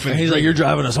for me to finish. And he's like, you're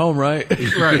driving us home, right?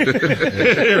 Right.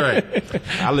 Right.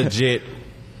 I legit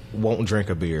won't drink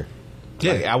a beer.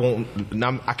 Yeah, like, I won't.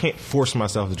 I can't force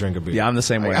myself to drink a beer. Yeah, I'm the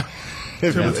same way.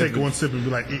 Tim will take one sip and be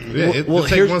like, take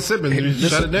one sip and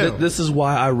shut it down. This is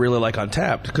why I really like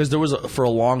Untapped, because there was for a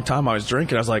long time I was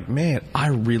drinking. I was like, man, I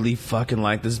really fucking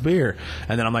like this beer,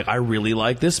 and then I'm like, I really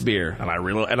like this beer,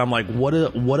 and I'm like,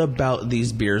 what about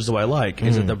these beers do I like?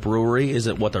 Is it the brewery? Is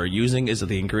it what they're using? Is it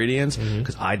the ingredients?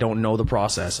 Because I don't know the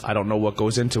process. I don't know what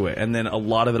goes into it, and then a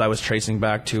lot of it I was tracing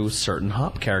back to certain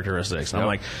hop characteristics. And I'm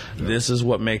like, this is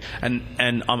what make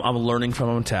and I'm learning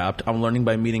from Untapped. I'm learning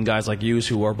by meeting guys like you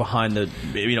who are behind the,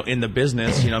 in the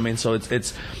business, what I mean? So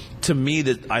it's to me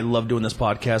that I love doing this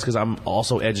podcast because I'm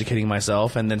also educating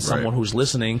myself, and then someone who's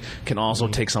listening can also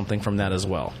take something from that as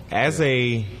well. As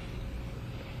a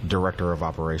director of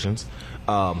operations,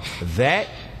 that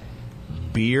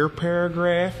beer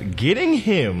paragraph, getting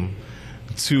him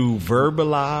to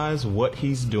verbalize what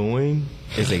he's doing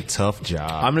is a tough job.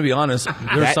 I'm gonna be honest.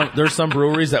 There's some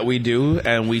breweries that we do,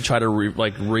 and we try to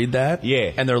read that.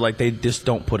 Yeah. And they're like, they just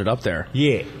don't put it up there.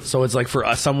 Yeah. So it's like for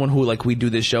us, someone who like we do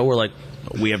this show, we're like,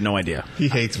 we have no idea. He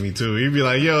hates me too. He'd be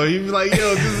like, yo,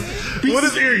 what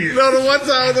is serious? No, the one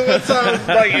time,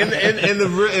 like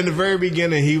in the very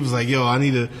beginning, he was like, yo, I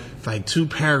need like 2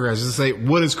 paragraphs to say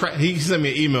what is craft. He sent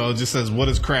me an email. It just says, what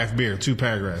is craft beer? 2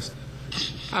 paragraphs.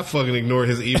 I fucking ignored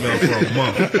his email for a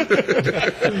month.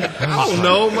 I don't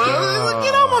know, man.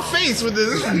 Get out my face with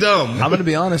this. This is dumb. I'm going to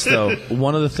be honest, though.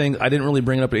 One of the things, I didn't really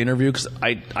bring it up in an interview because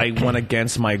I went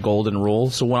against my golden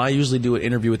rule. So when I usually do an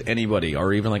interview with anybody,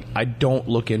 or even like, I don't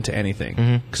look into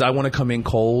anything because I want to come in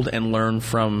cold and learn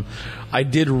from. I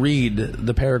did read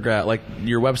the paragraph, like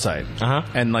your website,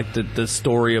 and like the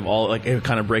story of all, like it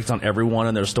kind of breaks down everyone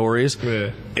and their stories.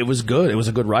 Yeah. It was good. It was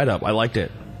a good write up. I liked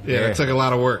it. Yeah, it took a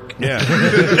lot of work. Yeah.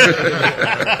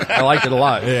 I liked it a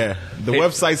lot. Yeah. The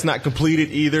website's not completed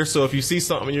either, so if you see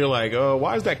something and you're like, oh,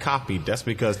 why is that copied? That's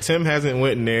because Tim hasn't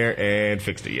went in there and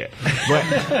fixed it yet.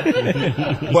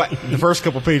 But the first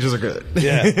couple pages are good.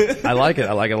 Yeah. I like it.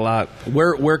 I like it a lot.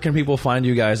 Where can people find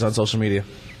you guys on social media?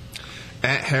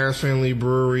 At Harris Family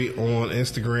Brewery on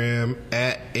Instagram,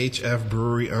 at HF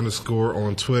Brewery _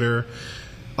 on Twitter.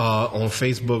 On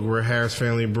Facebook, we're Harris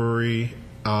Family Brewery.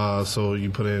 So you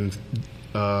put in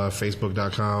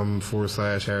facebook.com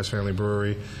 / Harris Family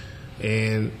Brewery.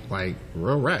 And like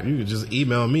real rap, you could just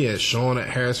email me at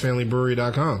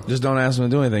Sean@HarrisFamilyBrewery.com. Just don't ask him to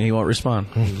do anything; he won't respond.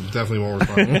 Definitely won't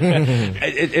respond.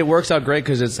 It works out great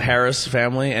because it's Harris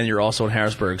Family, and you're also in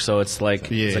Harrisburg, so it's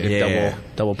like a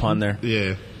double pun there.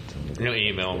 Yeah. I'm going to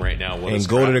email him right now. And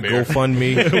go to the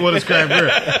GoFundMe. What is craft beer?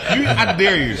 I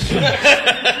dare you.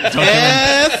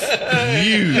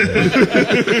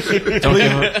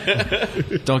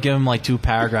 Don't give him like 2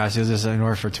 paragraphs. He'll just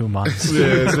ignore it for 2 months.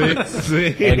 Yeah,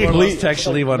 see? And please text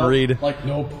you leave on read. Like,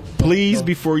 nope. Please,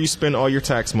 before you spend all your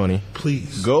tax money,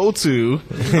 Please. go to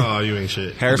Oh, you ain't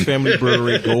shit. Harris Family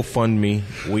Brewery GoFundMe.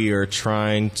 We are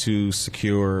trying to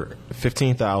secure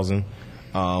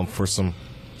 $15,000 for some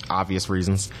obvious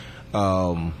reasons.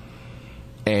 And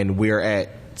we're at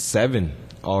 7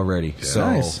 already. Yeah. So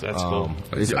Nice. That's cool.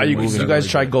 You guys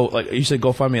try like you said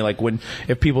GoFundMe, like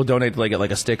if people donate like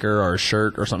a sticker or a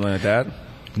shirt or something like that.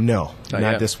 No, Not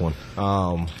not yet. this one.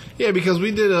 Yeah, because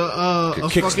we did a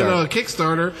fucking Kickstarter.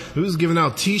 Kickstarter. We was giving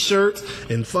out T-shirts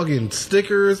and fucking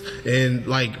stickers and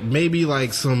like maybe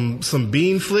like some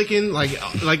bean flicking, like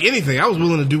anything. I was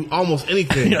willing to do almost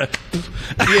anything. Yeah.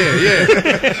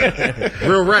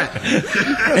 Real rap.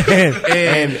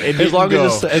 and As long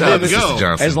as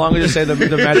as long as you say the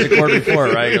magic word before,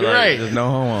 right? You're like, Right. There's no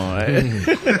homo.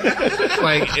 Right?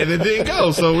 Like, and it didn't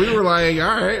go. So we were like,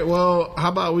 all right, well, how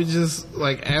about we just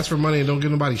like ask for money and don't give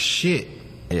nobody shit.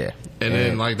 yeah. And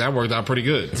then like that worked out pretty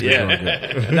good.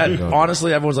 Yeah.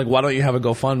 Honestly, everyone's like, why don't you have a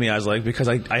GoFundMe? I was like, because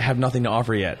I have nothing to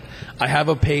offer yet. I have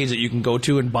a page that you can go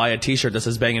to and buy a T-shirt that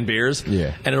says Bangin' Beers.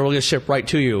 Yeah. And it'll get shipped right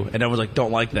to you. And everyone's like,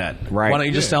 don't like that. Right. Why don't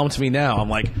you just sell them to me now? I'm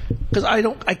like, because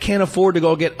I can't afford to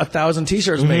go get 1,000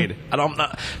 T-shirts made.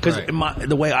 Because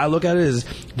the way I look at it is,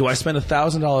 do I spend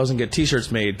 $1,000 and get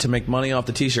T-shirts made to make money off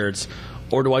the T-shirts,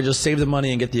 or do I just save the money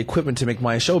and get the equipment to make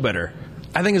my show better?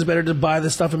 I think it's better to buy the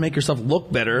stuff and make yourself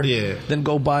look better than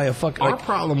go buy a fuck. Our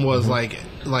problem was like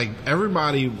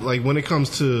everybody, like when it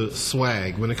comes to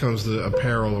swag, when it comes to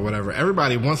apparel or whatever,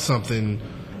 everybody wants something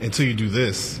until you do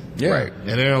this. Yeah. Right.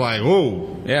 And they're like,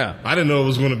 whoa. Yeah. I didn't know it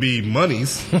was going to be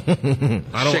monies.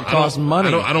 Shit costs money.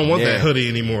 I don't want that hoodie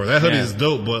anymore. That hoodie is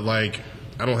dope, but like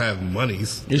I don't have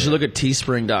monies. You should look at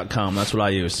teespring.com. That's what I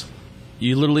use.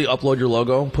 You literally upload your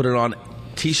logo, put it on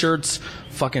T-shirts,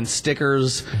 fucking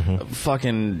stickers,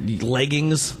 fucking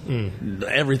leggings,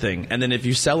 everything. And then if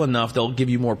you sell enough, they'll give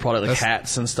you more product, like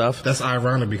hats and stuff. That's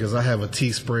ironic because I have a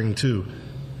Teespring too.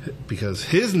 Because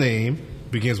his name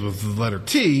begins with the letter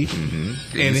T,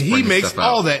 and he makes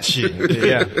all that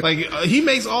shit. Like he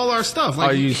makes all our stuff.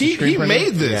 Like he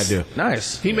made this. Yeah, I do.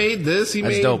 Nice. He made this. He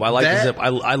That's made dope. I like that. the zip.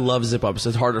 I love zip ups.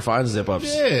 It's hard to find zip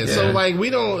ups. Yeah, so like we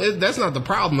don't. That's not the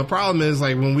problem. The problem is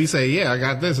like when we say, "Yeah, I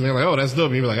got this," and they're like, "Oh, that's dope,"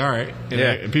 and you be like, "All right,"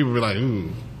 and people be like,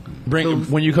 "Ooh."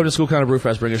 When you come to School County Brew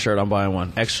Fest, bring a shirt. I'm buying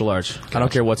one, extra large. I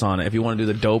don't care what's on it. If you want to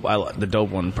do the dope, the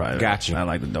dope one probably. Gotcha. I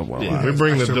like the dope one a lot. We're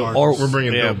bringing the dope. We're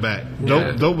bringing dope back.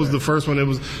 Yeah. Dope was the first one. It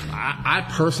was. I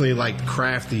personally liked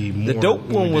Crafty more. The dope when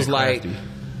we one was did like, Crafty.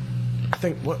 I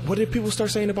think what did people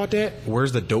start saying about that?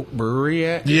 Where's the dope brewery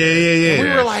at? Yeah. We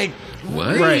were like,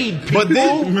 What? Right, but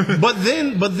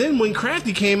then when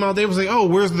Crafty came out, they was like, "Oh,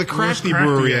 where's the Crafty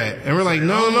brewery at?" And we're like,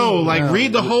 "No, like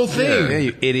read the whole thing." Yeah,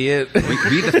 you idiot.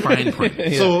 Read the fine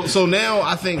print. So now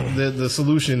I think the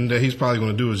solution that he's probably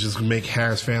going to do is just make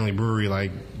Harris Family Brewery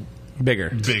like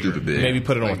Bigger. Stupid big. maybe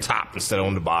put it on top instead of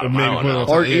on the bottom. Maybe I don't put it know. on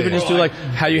Or top, even yeah. just do like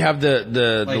how you have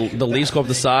the leaves go up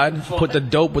the side, put the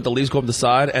dope with the leaves go up the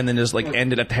side, and then just like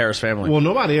end it at the Harris Family. Well,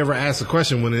 nobody ever asked a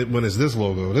question when it's this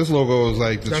logo. This logo is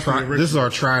like this is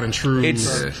our tried and true.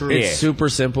 It's super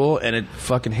simple and it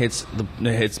fucking hits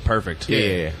perfect.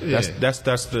 Yeah.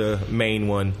 That's the main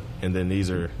one, and then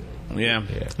these are. Yeah.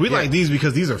 We like these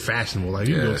because these are fashionable. Like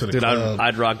you can go to the Dude, club.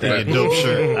 I'd rock and that. get a dope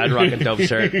shirt. I'd rock a dope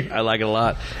shirt. I like it a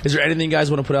lot. Is there anything you guys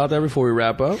want to put out there before we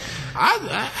wrap up?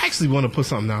 I actually want to put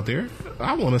something out there.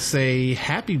 I want to say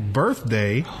happy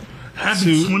birthday.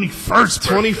 Happy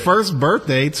 21st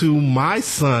birthday to my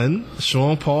son,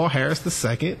 Sean Paul Harris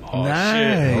II. Nice.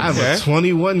 I have a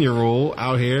 21-year-old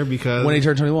out here because When he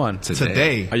turned 21?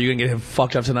 today. Are you going to get him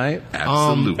fucked up tonight?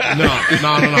 Absolutely. No.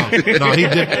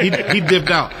 He dipped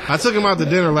out. I took him out to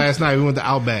dinner last night. We went to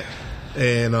Outback,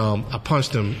 and I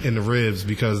punched him in the ribs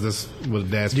because this was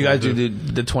Dad's. Do you guys do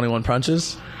the 21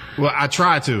 punches? Well, I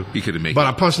tried to. He couldn't make but it.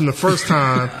 I punched him the first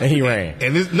time, And he ran.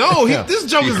 and this joke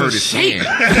He is hurt a his shape.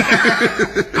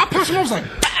 hand. I punched him. I was like,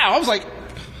 pow! I was like,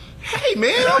 hey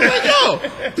man! I was like, yo,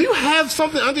 do you have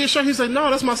something under your shirt? He's like, no,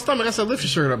 that's my stomach. I said, lift your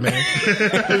shirt up, man.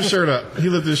 Lift your shirt up. He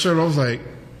lifted his shirt up. I was like,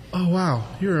 oh wow,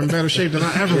 you're in better shape than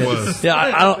I ever was. Yeah,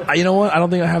 I don't. You know what? I don't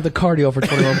think I have the cardio for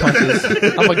 21 punches.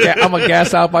 I'm a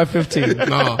gas out by 15.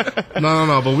 No.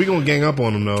 But we gonna gang up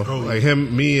on him though. Like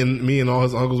him, me, and all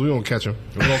his uncles. We gonna catch him.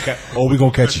 We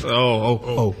gonna catch you.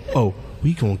 Oh.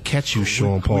 We gonna catch you,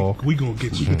 Sean Paul. We gonna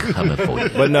get you. Coming for you.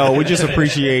 But no, we just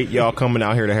appreciate y'all coming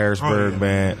out here to Harrisburg,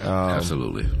 man.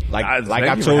 Absolutely. Like Thank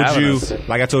I you for told having you, us.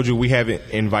 like I told you, we haven't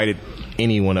invited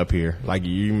anyone up here. Like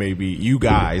you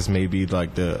guys may be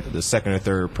like the second or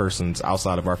third persons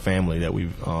outside of our family that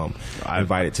we've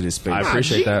invited to this space. I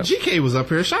appreciate that. GK was up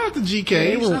here. Shout out to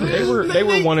GK. They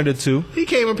were one of the two. He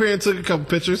came up here and took a couple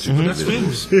pictures. That's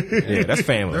family. Yeah, that's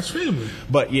family. That's family.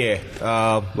 But yeah,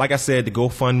 like I said, the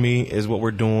GoFundMe is what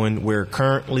we're doing. We're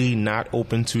currently not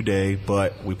open today,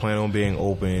 but we plan on being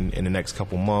open in the next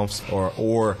couple months,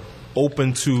 or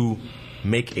open to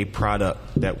make a product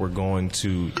that we're going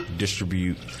to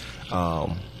distribute. We're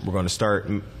going to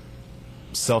start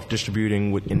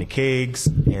self-distributing in the kegs,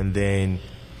 and then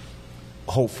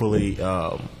hopefully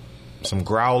some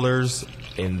growlers,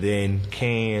 and then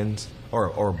cans,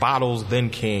 or bottles, then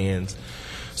cans.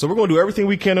 So we're going to do everything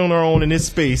we can on our own in this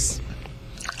space.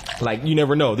 Like, you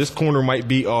never know. This corner might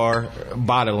be our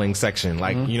bottling section.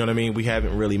 Like, you know what I mean? We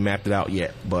haven't really mapped it out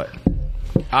yet, but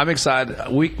I'm excited.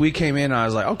 We came in and I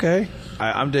was like, okay,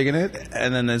 I'm digging it.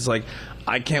 And then it's like,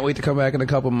 I can't wait to come back in a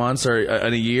couple months or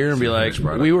in a year and be like,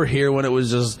 we were here when it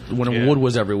was just when wood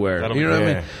was everywhere. You know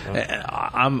what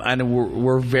I mean? And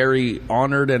we're very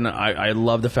honored, and I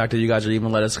love the fact that you guys are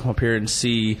even let us come up here and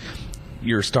see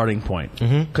your starting point,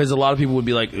 because a lot of people would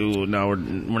be like, "Ooh, no, we're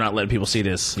not letting people see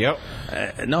this." Yep.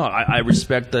 No, I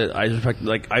respect that. I respect,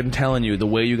 like, I'm telling you, the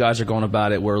way you guys are going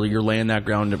about it, where you're laying that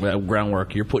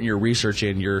groundwork, you're putting your research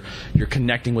in, you're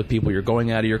connecting with people, you're going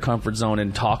out of your comfort zone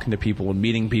and talking to people and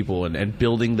meeting people and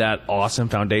building that awesome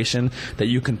foundation that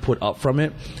you can put up from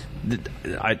it.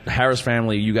 Harris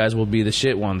Family, you guys will be the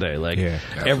shit one day. Like,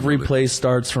 every place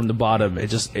starts from the bottom.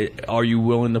 Are you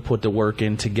willing to put the work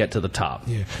in to get to the top?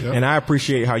 Yeah. Yep. And I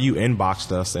appreciate how you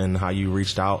inboxed us and how you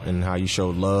reached out and how you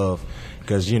showed love,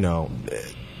 because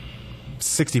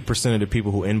 60% of the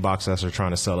people who inbox us are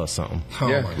trying to sell us something. Oh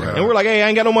my God. And we're like, hey, I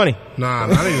ain't got no money. Nah,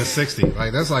 not even 60.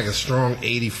 Like, that's like a strong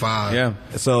 85. Yeah.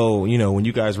 So when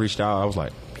you guys reached out, I was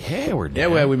like, yeah, we're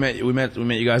down. Yeah, we met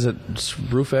you guys at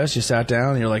Brewfest. You sat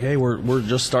down and you're like, hey, we're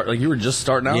just you were just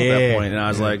starting out at that point, and I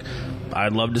was like,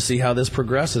 I'd love to see how this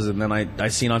progresses. And then I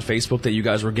seen on Facebook that you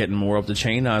guys were getting more up the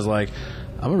chain. And I was like,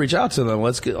 I'm gonna reach out to them.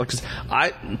 Let's get, because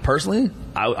I personally,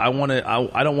 I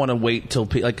don't want to wait till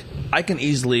I can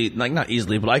easily, like, not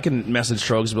easily, but I can message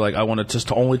Trogs and be like, I want to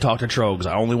just only talk to Trogs.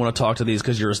 I only want to talk to these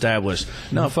because you're established.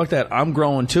 No, fuck that. I'm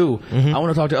growing too. I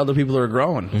want to talk to other people that are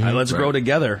growing. Let's grow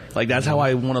together. Like, that's how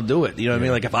I want to do it. You know what I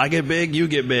mean? Like, if I get big, you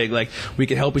get big. Like, we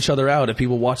can help each other out. If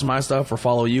people watch my stuff or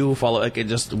follow you, like,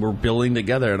 we're building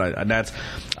together, and I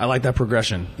like that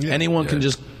progression. Anyone can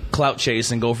just clout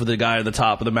chase and go for the guy at the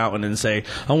top of the mountain and say,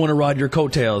 I want to ride your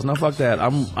coattails. No, fuck that.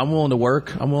 I'm willing to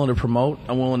work. I'm willing to promote.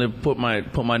 I'm willing to put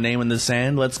my name in the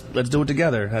sand. Let's do it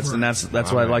together. That's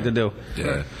what I like to do.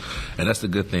 Yeah. And that's the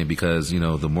good thing because,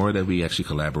 the more that we actually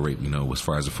collaborate, as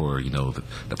far as for, the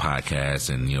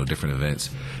podcast and, different events,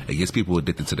 it gets people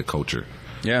addicted to the culture.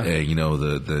 Yeah. And,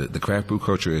 the craft brew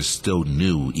culture is still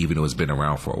new, even though it's been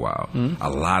around for a while. Mm-hmm. A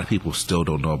lot of people still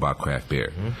don't know about craft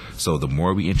beer. Mm-hmm. So the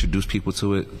more we introduce people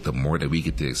to it, the more that we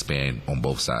get to expand on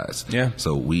both sides. Yeah.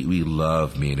 So we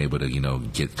love being able to,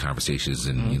 get conversations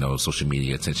and, social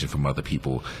media attention from other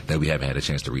people that we haven't had a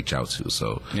chance to reach out to.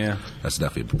 So yeah, that's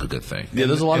definitely a good thing. Yeah,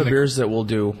 there's a lot of beers that we'll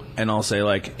do, and I'll say,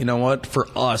 like, you know what? For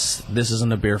us, this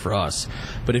isn't a beer for us.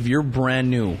 But if you're brand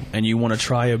new and you want to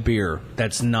try a beer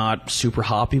that's not super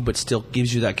hoppy but still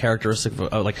gives you that characteristic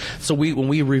of like, so when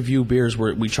we review beers,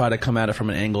 we try to come at it from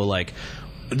an angle like,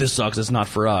 this sucks, it's not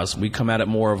for us. We come at it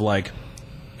more of like,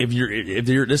 if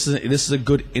you're this is a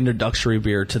good introductory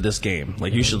beer to this game.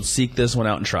 Like, you should seek this one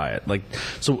out and try it. Like,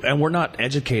 so, and we're not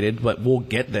educated, but we'll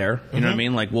get there. You know what I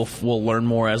mean? Like, we'll learn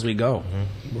more as we go.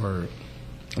 Word.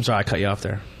 I'm sorry, I cut you off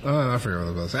there. I forgot what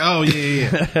I was about to say. Oh, yeah.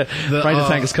 The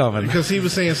tank is coming. Because he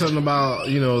was saying something about,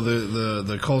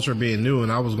 the culture being new, and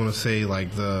I was going to say,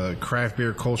 like, the craft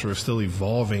beer culture is still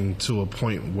evolving to a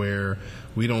point where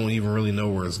we don't even really know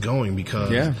where it's going because,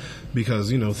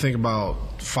 think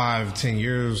about 5-10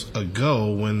 years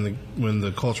ago when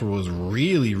the culture was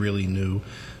really, really new,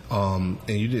 and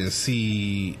you didn't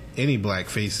see any black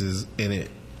faces in it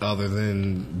other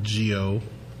than Geo.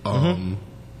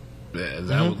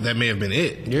 That may have been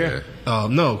it. Yeah.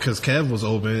 No, because Kev was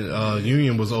open.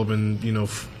 Union was open,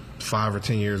 5 or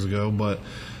 10 years ago. But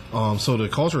so the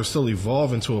culture is still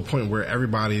evolving to a point where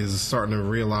everybody is starting to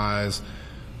realize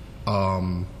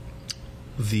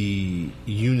the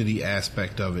unity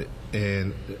aspect of it,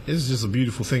 and it's just a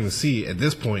beautiful thing to see at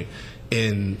this point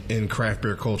in craft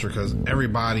beer culture because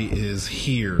everybody is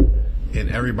here. And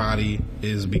everybody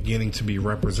is beginning to be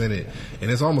represented.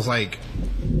 And it's almost like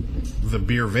the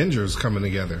beer Avengers coming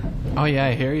together. Oh, yeah,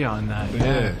 I hear you on that.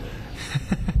 Yeah.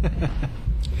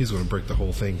 He's going to break the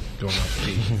whole thing going off the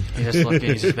page.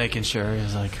 He's just making sure.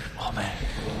 He's like, oh, man.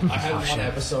 I had one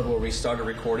episode where we started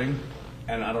recording,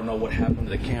 and I don't know what happened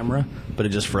to the camera, but it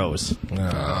just froze. And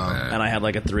I had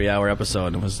like a 3-hour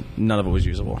episode, and none of it was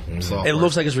usable. It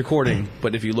looks like it's recording,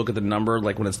 but if you look at the number,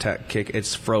 like when it's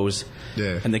it's froze.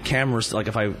 Yeah. And the camera's, like,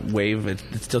 if I wave,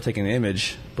 it's still taking an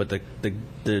image, but the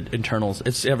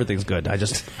internals, everything's good. I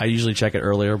usually check it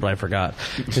earlier, but I forgot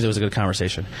because it was a good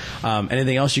conversation.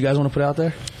 Anything else you guys want to put out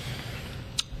there?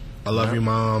 I love you,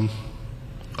 Mom.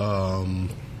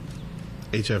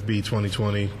 HFB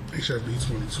 2020. HFB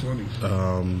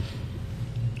 2020.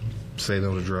 Say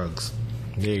no to drugs.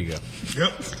 There you go.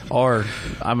 Yep. Or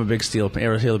I'm a big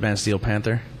ever hear the band Steel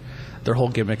Panther? Their whole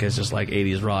gimmick is just like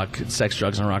 80s rock, sex,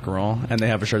 drugs, and rock and roll. And they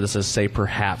have a shirt that says, say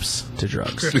perhaps to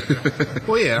drugs.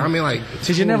 Well, yeah, I mean, like...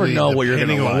 Because you never know what you're going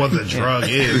to depending on what the drug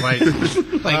is.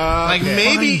 Like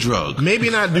maybe... drug.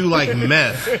 Maybe not do, like,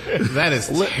 meth. That is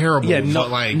terrible. Yeah,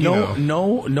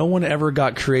 no one ever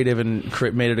got creative and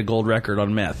made it a gold record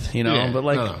on meth, Yeah,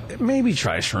 but, maybe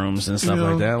try shrooms and stuff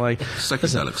like that. Like,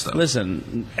 psychedelic stuff.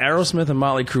 Listen, Aerosmith and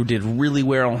Motley Crue did really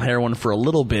well on heroin for a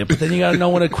little bit, but then you got to know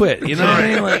when to quit. You know what I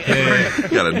mean? Like... You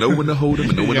gotta know when to hold them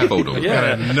and know when to fold them.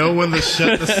 Yeah, gotta know when to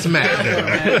shut the smack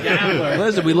down.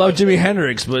 Listen, we love Jimi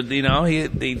Hendrix, but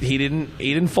he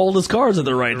didn't fold his cards at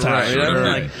the right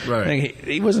time. Right.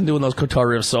 He wasn't doing those guitar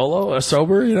riffs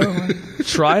sober.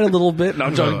 Try it a little bit.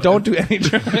 No, don't do any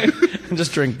drink.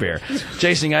 Just drink beer.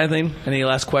 Jason, you got anything? Any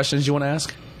last questions you want to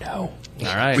ask? No.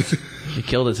 All right. You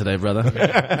killed it today, brother.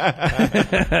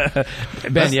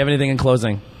 Ben, do you have anything in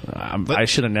closing? I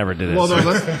should have never did it. Well, no,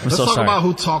 let's talk about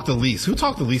who talked the least. Who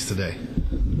talked the least today?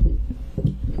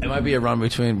 It might be a run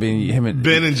between him and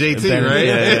Ben and JT, right?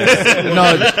 Yeah.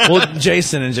 No,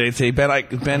 Jason and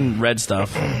JT. Ben read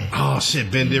stuff. Oh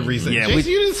shit, Ben did read stuff. Yeah, you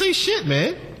didn't say shit,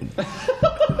 man.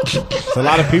 It's a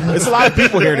lot of people. It's a lot of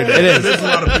people here today. It is. It's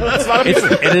a lot of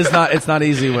people. It is not. It's not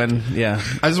easy when. Yeah.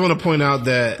 I just want to point out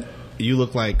that you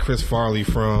look like Chris Farley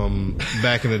from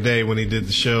back in the day when he did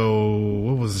the show.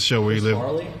 What was the show where he lived?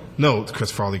 Farley? No,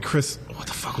 Chris Farley. What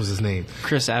the fuck was his name?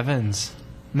 Chris Evans.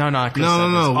 No, not Chris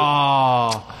Evans. No.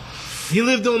 Oh. He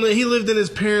lived in his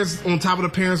parents, on top of the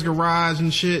parents' garage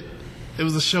and shit. It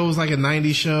was like a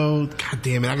 90s show. God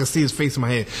damn it, I can see his face in my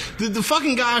head. The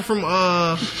fucking guy from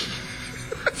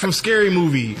Scary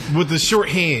Movie with the short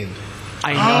hand.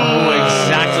 I know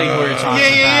exactly who you're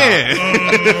talking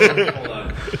about. Yeah.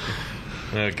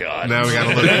 Oh, God. Now we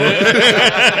gotta look for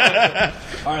it.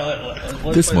 All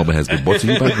right, This moment has been brought to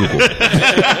you by Google.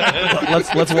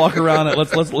 let's walk around it.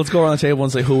 Let's go around the table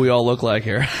and say who we all look like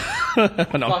here. No.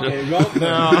 No,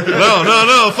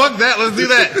 fuck that. Let's do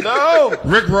that. No.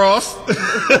 Rick Ross.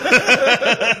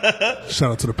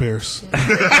 Shout out to the Paris.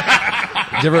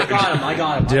 I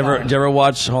got him. Did you ever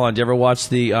watch? Hold on. Did you ever watch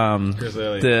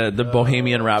the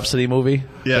Bohemian Rhapsody movie?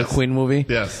 Yes. The Queen movie.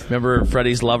 Yes. Remember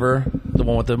Freddie's lover, the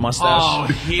one with the mustache? Oh,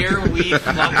 here we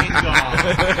fucking go.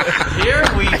 Here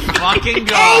we fucking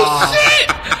go. Oh shit!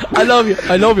 I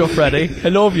love you, Freddie. I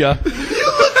love you. You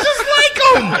look just like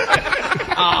him.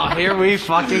 Oh, here we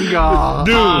fucking go.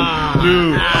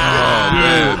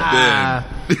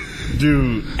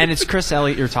 Dude. And it's Chris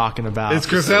Elliott you're talking about. It's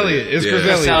Chris Elliott. Chris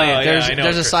Chris Elliott. Elliott.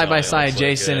 There's a side by side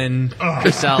Jason and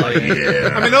Chris Elliott.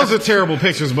 Yeah. I mean, those are terrible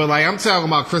pictures, but like I'm talking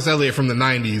about Chris Elliott from the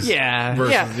 '90s. Yeah.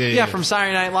 Versus, From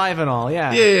Saturday Night Live and all.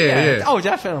 Yeah. Yeah. Oh,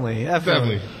 definitely. It's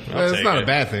not a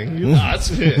bad thing. That's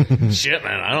shit,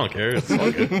 man. I don't care. It's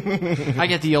all good. I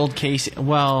get the old Casey.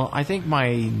 Well, I think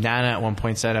my nana at one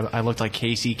point said I looked like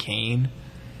Casey Kane.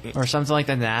 Or something like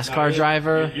the NASCAR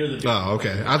driver. Oh,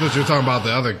 okay. I thought you were talking about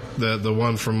the other, the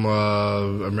one from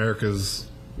America's.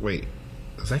 Wait,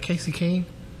 is that Casey Kane?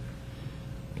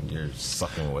 You're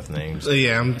sucking with names.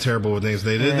 Yeah, I'm terrible with names.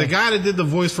 The guy that did the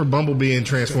voice for Bumblebee in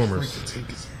Transformers.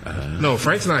 No,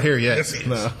 Frank's not here yet.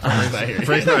 No, Frank's not here.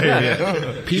 Frank's not here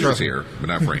yet. Peter's here, but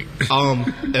not Frank.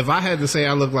 If I had to say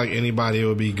I look like anybody, it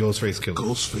would be Ghostface Killer.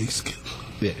 Ghostface Killer.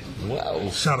 Yeah. Wow.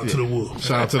 Shout out to the Wolf.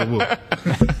 Shout out to the Wolf.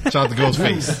 Shout out to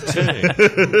Ghostface.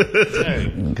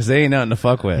 Because they ain't nothing to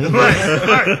fuck with.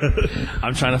 Right.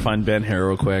 I'm trying to find Ben here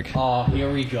real quick. Oh,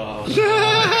 here we go.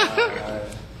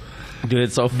 Dude,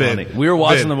 it's so funny. We were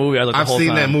watching the movie. I've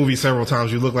seen that movie several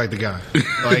times. You look like the guy.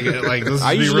 Like let's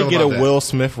I be usually real get a about that. Will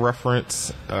Smith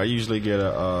reference. I usually get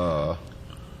a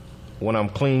when I'm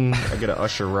clean, I get an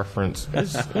Usher reference.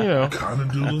 It's, Kind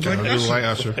of do look like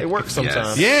Usher. it works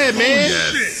sometimes. Yeah, man.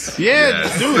 Yes.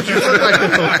 Yeah, dude, you look like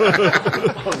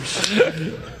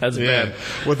That's bad.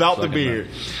 Without the beard.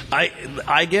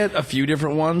 I get a few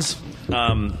different ones,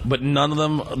 but none of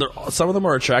them. Some of them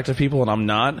are attractive people, and I'm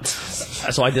not.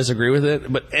 So I disagree with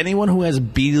it. But anyone who has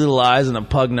beady little eyes and a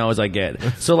pug nose, I get.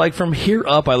 So like from here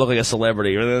up, I look like a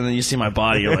celebrity. And then you see my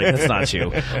body, you're like, that's not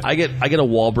you. I get a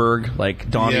Wahlberg, like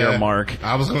Donnie or Mark.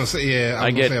 I was gonna say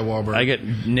I get a Wahlberg. I get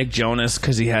Nick Jonas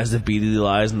because he has the beady little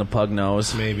eyes and the pug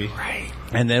nose. Maybe. Right.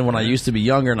 And then when I used to be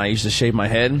younger and I used to shave my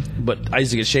head, but I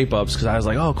used to get shape ups because I was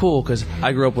like, oh, cool, because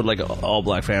I grew up with like an all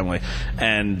black family,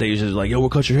 and they usually like, yo, we'll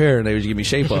cut your hair, and they would give me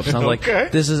shape ups. And I was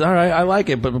like, this is all right, I like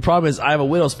it, but the problem is I have a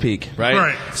widow's peak,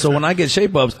 right? So when I get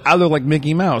shape ups, I look like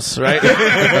Mickey Mouse, right?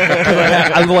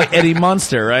 I look like Eddie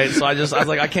Munster, right? So I was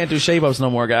like, I can't do shape ups no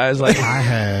more, guys. Like, I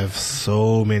have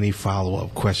so many follow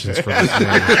up questions for this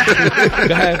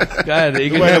man. Go ahead, you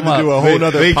can We hit have him to do a up. whole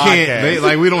nother They podcast.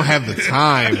 can't. We don't have the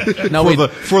time. No,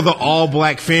 for the all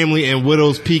black family and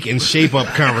widow's peak and shape up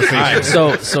conversation. All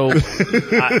right, so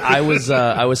I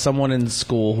was someone in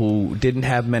school who didn't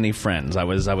have many friends. I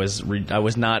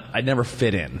never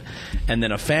fit in, and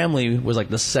then a family was like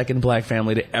the second black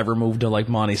family to ever move to like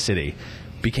Monty City.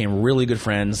 Became really good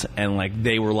friends, and like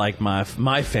they were like my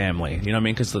family. You know what I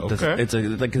mean? Because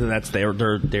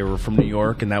they were from New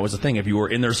York, and that was the thing. If you were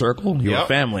in their circle, you were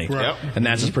family, and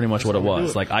that's just pretty much what it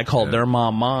was. Like I called their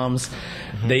moms.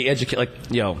 They educate like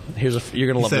you're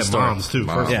gonna love this story. Moms too.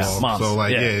 First of all, moms. so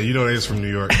like you know they're just from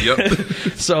New York. Yep.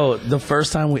 So the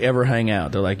first time we ever hang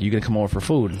out, they're like, "You gonna come over for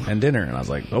food and dinner?" And I was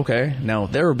like, "Okay." Now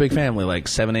they were a big family, like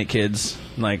 7-8 kids.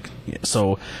 Like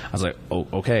so, I was like, "Oh,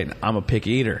 okay." I'm a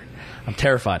picky eater. I'm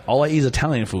terrified. All I eat is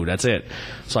Italian food. That's it.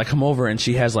 So I come over and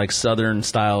she has like Southern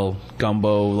style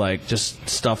gumbo, like just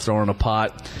stuff thrown in a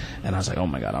pot. And I was like, oh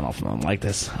my God, I don't like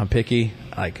this. I'm picky,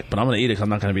 but I'm going to eat it because I'm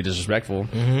not going to be disrespectful.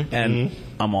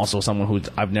 I'm also someone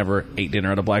I've never ate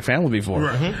dinner at a black family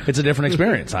before. It's a different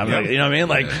experience. I'm like, you know what I mean?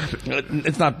 Like,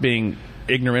 it's not being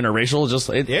ignorant or racial. Just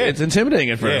it's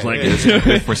intimidating at first. Like There's a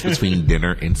difference between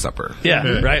dinner and supper.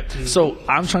 Right. So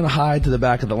I'm trying to hide to the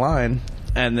back of the line.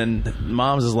 And then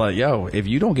Mom's is like, yo, if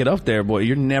you don't get up there, boy,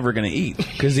 you're never going to eat.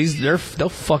 Because they'll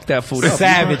fuck that food up.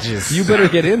 Savages. You better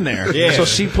get in there. So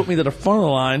she put me to the front of the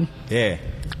line. Yeah.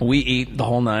 We eat the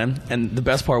whole nine. And the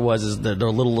best part was the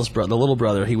little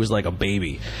brother, he was like a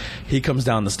baby. He comes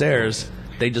down the stairs.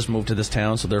 They just moved to this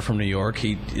town, so they're from New York.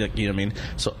 You know what I mean?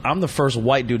 So I'm the first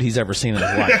white dude he's ever seen in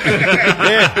his life.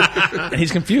 And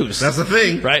he's confused. That's the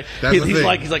thing, right? He's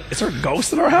like, is there a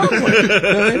ghost in our house? Like, you know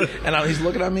what I mean? And he's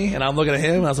looking at me, and I'm looking at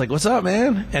him. And I was like, "What's up,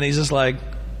 man?" And he's just like,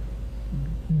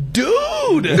 "Dude."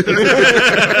 dude.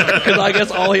 Because I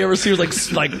guess all he ever sees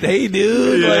was like, hey,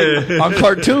 dude, like on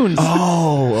cartoons.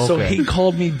 Oh, okay. So he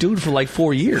called me dude for like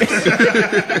 4 years.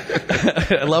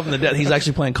 I love him to death. He's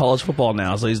actually playing college football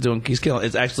now, so he's killing.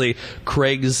 It's actually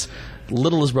Craig's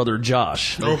littlest brother,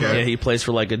 Josh. Okay. Yeah, he plays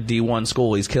for like a D1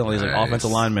 school. He's killing. He's an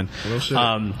offensive lineman. Well,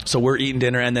 shit. So we're eating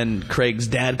dinner, and then Craig's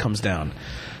dad comes down.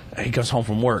 He comes home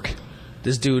from work.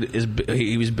 This dude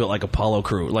he was built like Apollo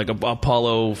Crew, like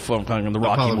Apollo from the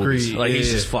Rocky Apollo movies. Creed, Like he's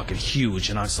yeah. just fucking huge,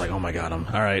 and I was just like, oh my god, I'm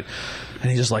all right. And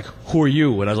he's just like, who are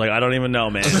you? And I was like, I don't even know,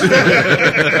 man.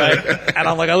 Right? And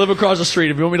I'm like, I live across the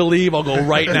street. If you want me to leave, I'll go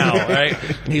right now. Right?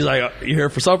 And he's like, you here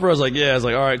for supper? I was like, yeah. I was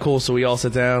like, all right, cool. So we all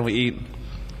sit down, we eat.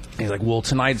 And he's like, well,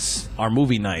 tonight's our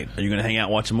movie night. Are you gonna hang out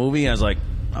and watch a movie? And I was like,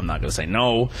 I'm not gonna say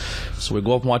no. So we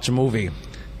go up and watch a movie.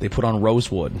 They put on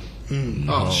Rosewood.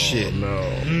 Oh, shit. No.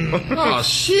 Oh,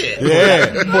 shit.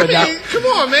 Yeah. Come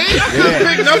on, man. I couldn't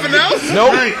pick nothing else.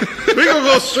 Nope. Right. We gonna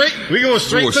go straight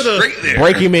to the...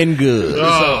 Break him in good. So,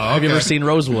 have you ever seen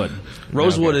Rosewood?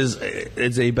 Rosewood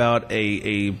is about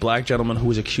a black gentleman who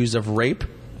was accused of rape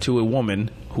to a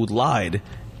woman who lied,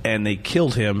 and they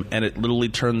killed him, and it literally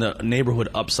turned the neighborhood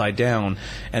upside down,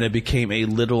 and it became a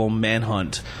literal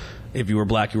manhunt. If you were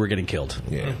black, you were getting killed.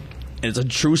 Yeah. And it's a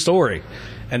true story.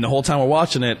 And the whole time we're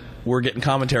watching it, we're getting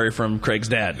commentary from Craig's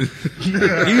dad. You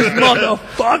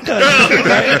motherfucker!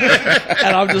 Right?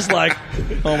 And I'm just like,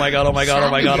 oh my god, oh my god,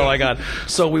 oh my god, oh my god.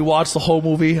 So we watched the whole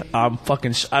movie. I'm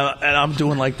fucking, and I'm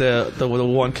doing like the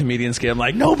one comedian scam.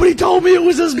 Like, nobody told me it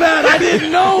was this bad. I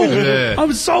didn't know. Yeah.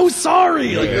 I'm so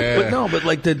sorry. Like, Yeah. but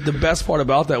like the best part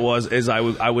about that is I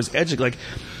was educated. Like,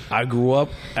 I grew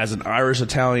up as an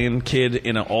Irish-Italian kid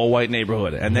in an all-white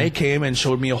neighborhood, and they came and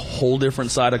showed me a whole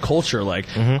different side of culture. Like,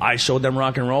 I showed them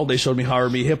rock and roll, they showed me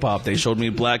R&B hip-hop, they showed me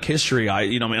black history.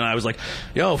 And I was like,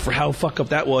 yo, for how fucked up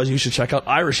that was, you should check out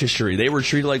Irish history. They were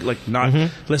treated like not...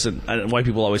 Listen, white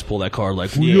people always pull that card,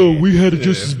 like, we had it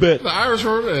just as bad. The Irish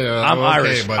word? Yeah, I'm okay,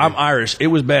 Irish. buddy. I'm Irish. It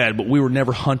was bad, but we were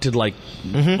never hunted like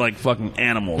fucking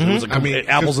animals. It was like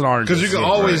apples and oranges. Because you can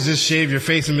always just shave your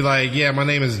face and be like, yeah, my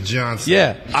name is Johnson.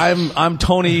 Yeah, I'm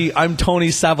Tony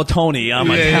Salvatoni.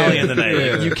 I'm Italian today.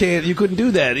 Yeah. You couldn't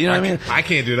do that. You know what I mean? I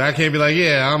can't do that. I can't be like,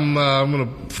 yeah, I'm gonna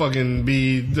fucking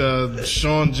be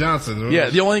Sean Johnson.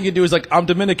 Yeah, the only thing you can do is like, I'm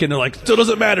Dominican. They're like, still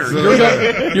doesn't matter.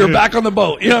 You're back on the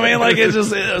boat. You know what I mean? Like, it's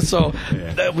just so.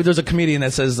 There's a comedian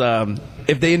that says,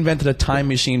 if they invented a time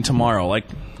machine tomorrow, like,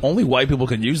 only white people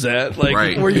can use that. Like,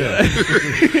 Right. where you,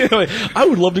 I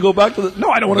would love to go back to the.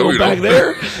 No, I don't want to go back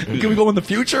there. Can we go in the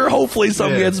future? Hopefully,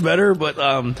 something gets better. But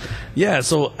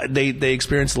so they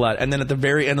experienced a lot. And then at the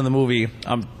very end of the movie,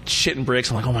 I'm shitting bricks.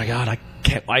 I'm like, oh my god, I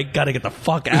gotta get the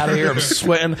fuck out of here. I'm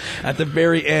sweating. At the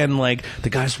very end, like,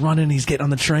 the guy's running, he's getting on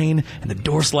the train, and the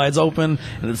door slides open,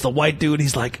 and it's the white dude.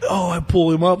 He's like, oh, I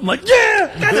pull him up. I'm like,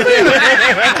 yeah, that's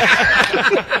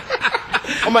me.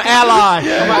 I'm an ally.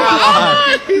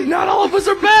 Not all of us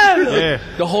are bad. Yeah.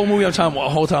 The whole movie, the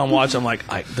whole time I'm watching, I'm like,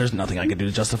 there's nothing I can do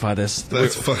to justify this.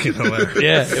 That's fucking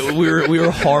hilarious. Yeah, we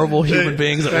were horrible human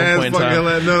beings at one point in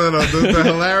time. No. The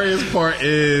hilarious part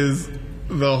is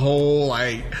the whole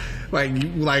like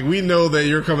we know that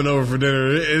you're coming over for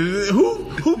dinner.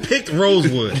 Who picked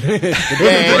Rosewood? The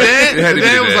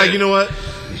dad was like, you know what?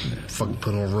 Fucking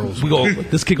put on Rosewood.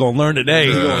 This kid gonna learn today.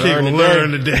 He's gonna Kid gonna learn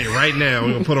today, right now.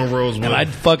 We're gonna put on Rosewood. And I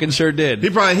fucking sure did.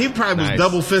 He probably was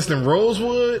double fisting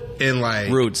Rosewood and like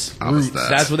Roots.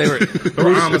 Amistad. That's what they were.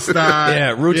 Amistad.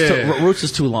 Yeah, Roots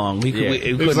is too long.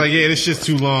 It was like, yeah, this shit's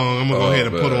too long. I'm gonna go ahead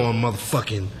and put on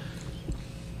motherfucking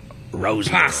Rose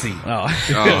Posse. Oh,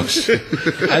 shit.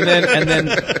 and then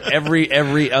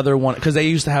every other one, because they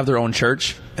used to have their own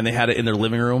church and they had it in their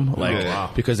living room,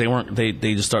 like because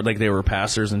they just started, like, they were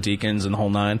pastors and deacons and the whole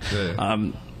nine.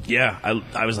 I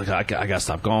was like, I gotta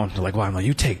stop going. They're like, why? I'm like,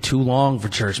 you take too long for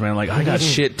church, man. Like, I got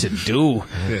shit to do.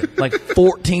 Like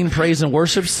 14 praise and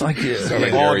worships, like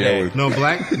all day. No,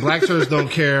 black church don't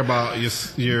care about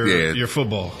your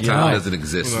football. Time doesn't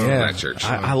exist in black church.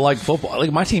 I like football.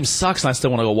 Like, my team sucks, and I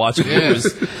still want to go watch it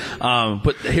lose.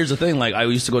 But here's the thing: like, I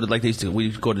used to go to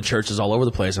we go to churches all over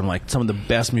the place. I'm like, some of the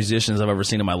best musicians I've ever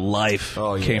seen in my life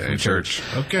came from church.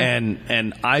 Okay,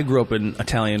 and I grew up in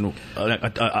Italian,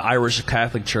 Irish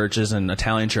Catholic churches and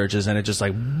Italian churches, and it's just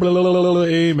like, blah, blah, blah, blah,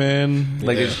 amen.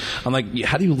 Like, I'm like,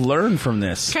 how do you learn from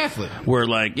this? Catholic. Where,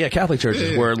 like, Catholic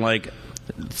churches, where, like,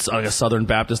 it's like a Southern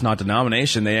Baptist, not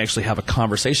denomination, they actually have a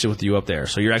conversation with you up there,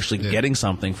 so you're actually getting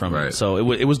something from it. So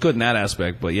it was good in that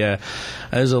aspect. But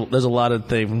there's a lot of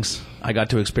things I got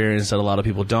to experience that a lot of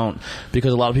people don't,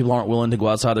 because a lot of people aren't willing to go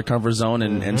outside their comfort zone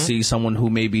and see someone who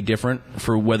may be different,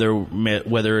 for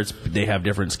whether it's they have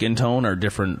different skin tone or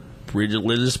different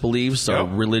religious beliefs or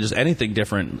religious anything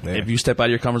different. If you step out of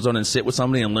your comfort zone and sit with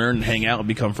somebody and learn and hang out and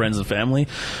become friends and family,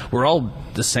 we're all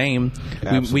the same.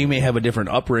 We may have a different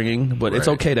upbringing, but it's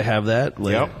okay to have that.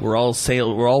 Like, we're all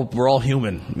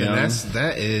human. You know?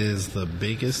 That is the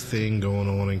biggest thing going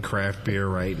on in craft beer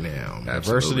right now.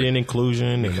 Diversity and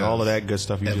inclusion and all of that good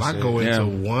stuff. If I go into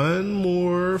one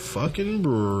more fucking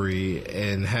brewery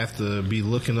and have to be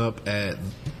looking up at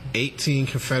 18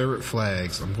 Confederate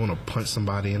flags, I'm going to punch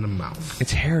somebody in the mouth.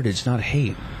 It's heritage, not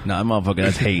hate. No, that motherfucker,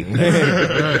 that's hate.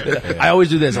 I always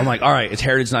do this. I'm like, all right, it's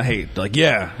heritage, not hate. They're like,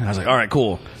 yeah. And I was like, all right,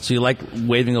 cool. So you like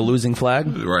waving a losing flag?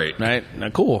 Right. Now,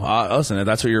 cool. Listen, if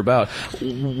that's what you're about.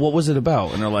 What was it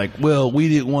about? And they're like, well, we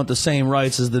didn't want the same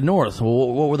rights as the North. Well,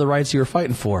 what were the rights you were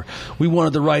fighting for? We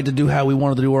wanted the right to do how we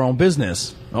wanted to do our own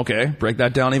business. Okay, break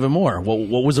that down even more.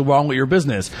 What was wrong with your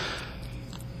business?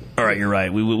 All right, you're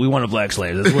right. We wanted black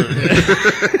slaves. That's what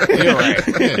you're right.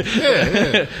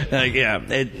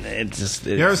 It just.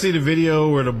 You ever see the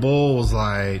video where the bull was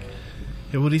like,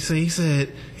 what did he say?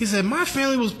 He said, my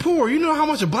family was poor. You know how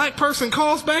much a black person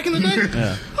cost back in the day?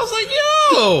 I was like,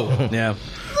 yo. Yeah.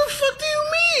 What the fuck do you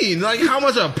mean? Like, how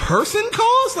much a person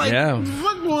costs? Like,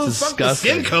 fuck the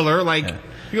skin color. Like,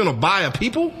 you're going to buy a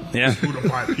people? Yeah. Who to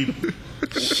buy people?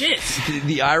 Shit.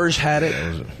 The Irish had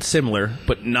it similar,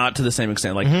 but not to the same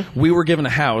extent. Like, we were given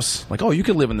a house. Like, oh, you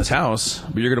can live in this house,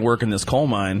 but you're going to work in this coal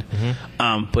mine.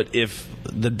 But if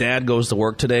the dad goes to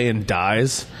work today and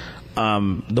dies,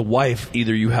 the wife,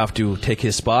 either you have to take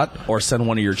his spot or send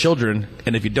one of your children.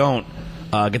 And if you don't,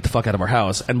 get the fuck out of our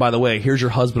house. And by the way, here's your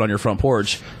husband on your front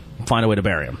porch. Find a way to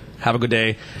bury him. Have a good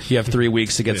day. You have 3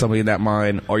 weeks to get somebody in that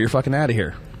mine, or you're fucking out of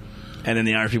here. And then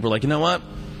the Irish people are like, you know what?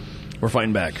 We're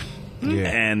fighting back. Yeah.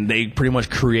 And they pretty much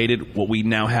created what we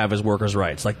now have as workers'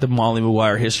 rights. Like the Molly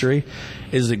Maguire history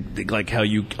is like how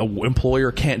an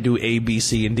employer can't do A, B,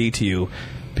 C, and D to you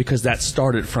because that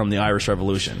started from the Irish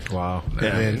Revolution. Wow.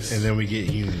 And then we get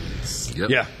unions.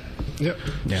 Yep. Yeah. Yep.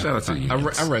 Yeah. Shout out to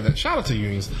unions. I read that. Shout out to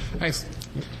unions. Thanks.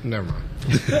 Never mind.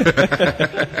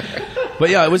 But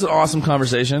yeah, it was an awesome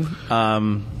conversation.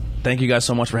 Thank you guys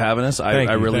so much for having us.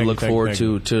 I really look forward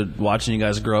to watching you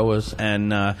guys grow.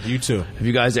 And you too. If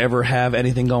you guys ever have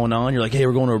anything going on, you're like, hey,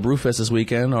 we're going to a brew fest this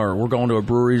weekend, or we're going to a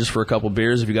brewery just for a couple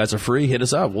beers. If you guys are free, hit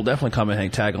us up. We'll definitely come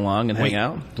and tag along and hang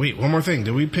out. Wait, one more thing.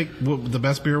 Did we pick the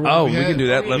best beer? Oh, we can do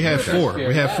that. We had four.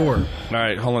 All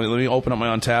right, hold on. Let me open up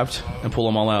my Untapped and pull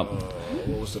them all out.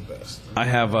 What was the best? I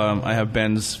have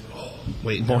Ben's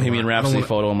Bohemian Rhapsody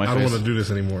photo on my face. I don't want to do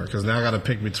this anymore because now I got to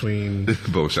pick between.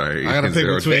 Bullshit. I got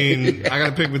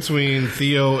to pick between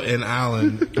Theo and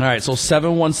Alan. All right, so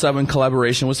 717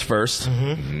 collaboration was first.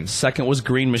 Second was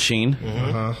Green Machine.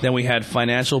 Then we had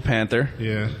Financial Panther.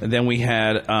 Yeah. And then we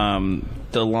had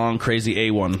the long crazy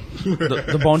A1,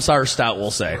 the Bone Sour Stout.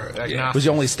 We'll say it was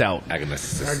the only stout.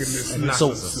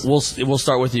 So we'll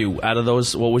start with you. Out of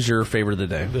those, what was your favorite of the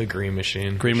day? The Green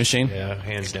Machine. Green Machine. Yeah,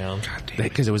 hands down.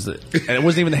 Because it was and it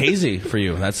wasn't even the hazy for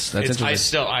you. That's interesting.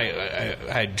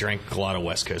 I drank a lot of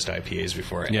West Coast IPAs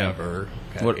before I ever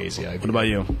had hazy IPA. What about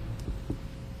you?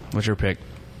 What's your pick?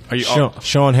 Are you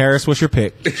Sean Harris? What's your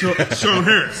pick? Sean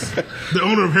Harris, the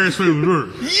owner of Harris Family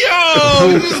Brewery. Yo,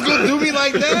 you just gonna do me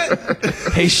like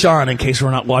that? Hey, Sean, in case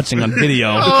we're not watching on video.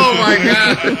 Oh my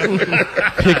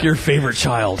god! Pick your favorite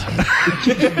child.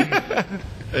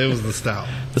 It was the stout.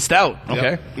 The stout.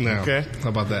 Okay. Yep. Okay. How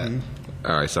about that?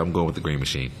 All right, so I'm going with the Green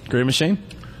Machine. Green Machine.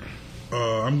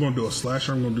 I'm gonna do a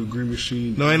slasher. I'm gonna do Green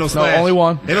Machine. No, ain't no slash. No, only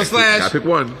one. Ain't no slash. I pick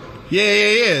one. Yeah.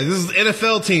 This is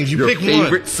NFL teams. You Your pick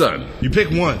favorite one. son. You pick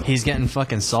one. He's getting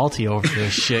fucking salty over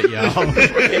this shit, yo. I'm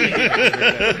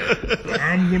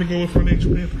gonna go with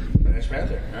Financial Panther. Financial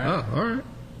Panther. All right.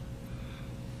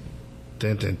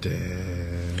 Dun.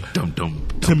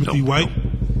 Timothy White.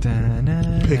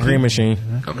 Green Machine.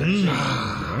 Okay.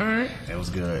 All right. That was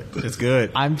good. It's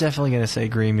good. I'm definitely gonna say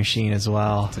Green Machine as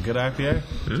well. It's a good IPA.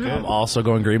 I'm also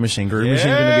going Green Machine. Green Machine's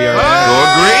going to be our.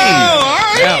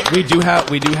 Yeah, we do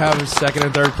have second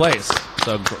and third place.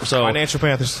 So Financial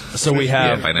Panthers. So we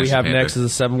have Financial next Panther. is the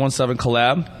 717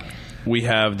 collab. We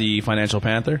have the Financial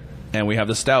Panther, and we have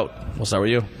the Stout. We'll start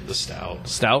with you. The Stout.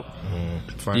 Stout.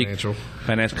 Financial.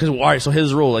 Because all right, so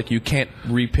his rule, like you can't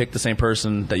repick the same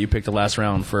person that you picked the last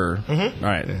round for. All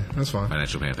right, Yeah, that's fine.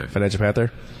 Financial Panther. Financial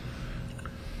Panther.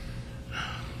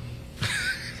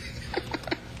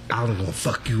 I'm gonna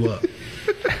fuck you up.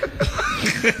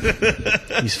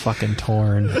 He's fucking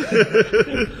torn.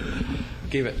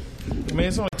 Give it. I mean,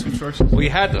 it's only two choices. We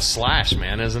had the Slash,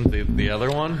 man. Isn't the other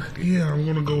one? Yeah, I'm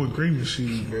gonna go with Green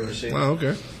Machine. But Oh,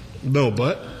 okay. No,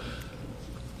 but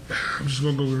I'm just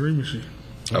gonna go with Green Machine.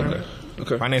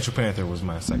 Okay. Financial Panther was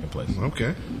my second place.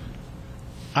 okay.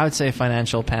 I would say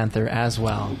Financial Panther as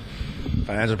well.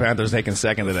 Financial Panther's taking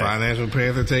second today. Financial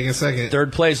Panther taking second.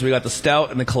 Third place, we got the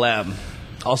stout and the collab.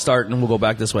 I'll start and we'll go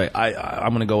back this way. I'm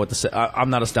going to go with I'm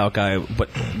not a stout guy, but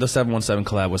the 717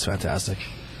 collab was fantastic.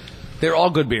 They're all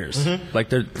good beers.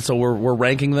 Like so we're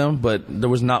ranking them, but there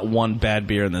was not one bad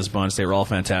beer in this bunch. They were all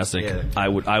fantastic. Yeah. I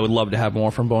would love to have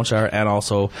more from Boneshire and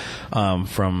also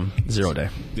from Zero Day.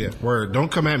 Yeah, word.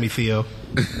 Don't come at me, Theo.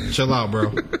 Chill out,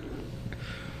 bro.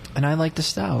 And I like the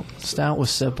stout. Stout was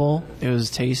simple. It was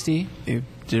tasty. It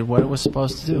did what it was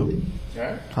supposed to do.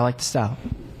 Okay. I like the stout.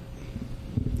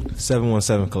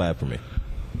 717 collab for me.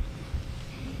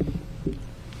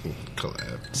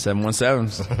 Collab.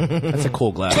 717s. That's a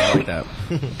cool collab. I like that.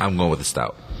 I'm going with the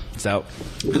stout. Stout.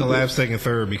 Collab's taking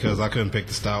third because I couldn't pick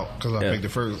the stout because I picked it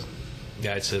first.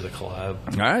 Yeah, I'd say the collab.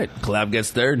 All right, collab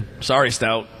gets third. Sorry,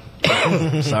 stout.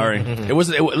 Sorry.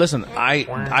 Listen,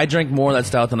 I drank more of that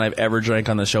stout than I've ever drank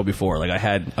on the show before. Like I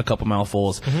had a couple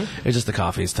mouthfuls. It's just the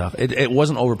coffee is tough. It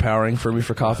wasn't overpowering for me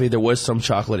for coffee. There was some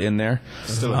chocolate in there.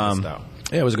 Still a good stout.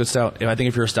 Yeah, it was a good stout. I think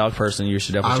if you're a stout person, you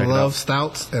should definitely check it out. I love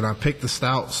stouts, and I picked the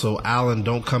stout, so Alan,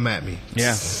 don't come at me.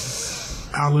 Yeah.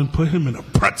 Alan, put him in a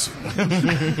pretzel.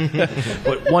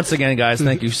 But once again, guys,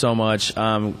 thank you so much.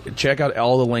 Check out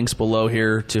all the links below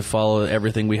here to follow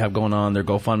everything we have going on. Their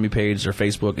GoFundMe page, their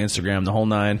Facebook, Instagram, the whole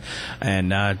nine.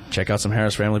 And check out some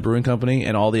Harris Family Brewing Company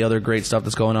and all the other great stuff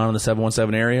that's going on in the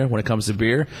 717 area when it comes to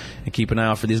beer. And keep an eye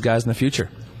out for these guys in the future.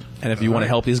 And if you want to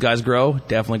help these guys grow,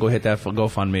 definitely go hit that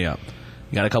GoFundMe up.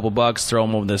 You got a couple bucks, throw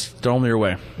them your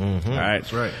way. All right.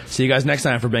 That's right. See you guys next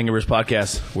time for Bangin Beers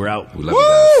Podcast. We're out. We love you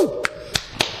guys.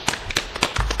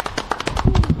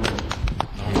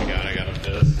 Oh my god, I got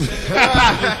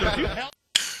a piss.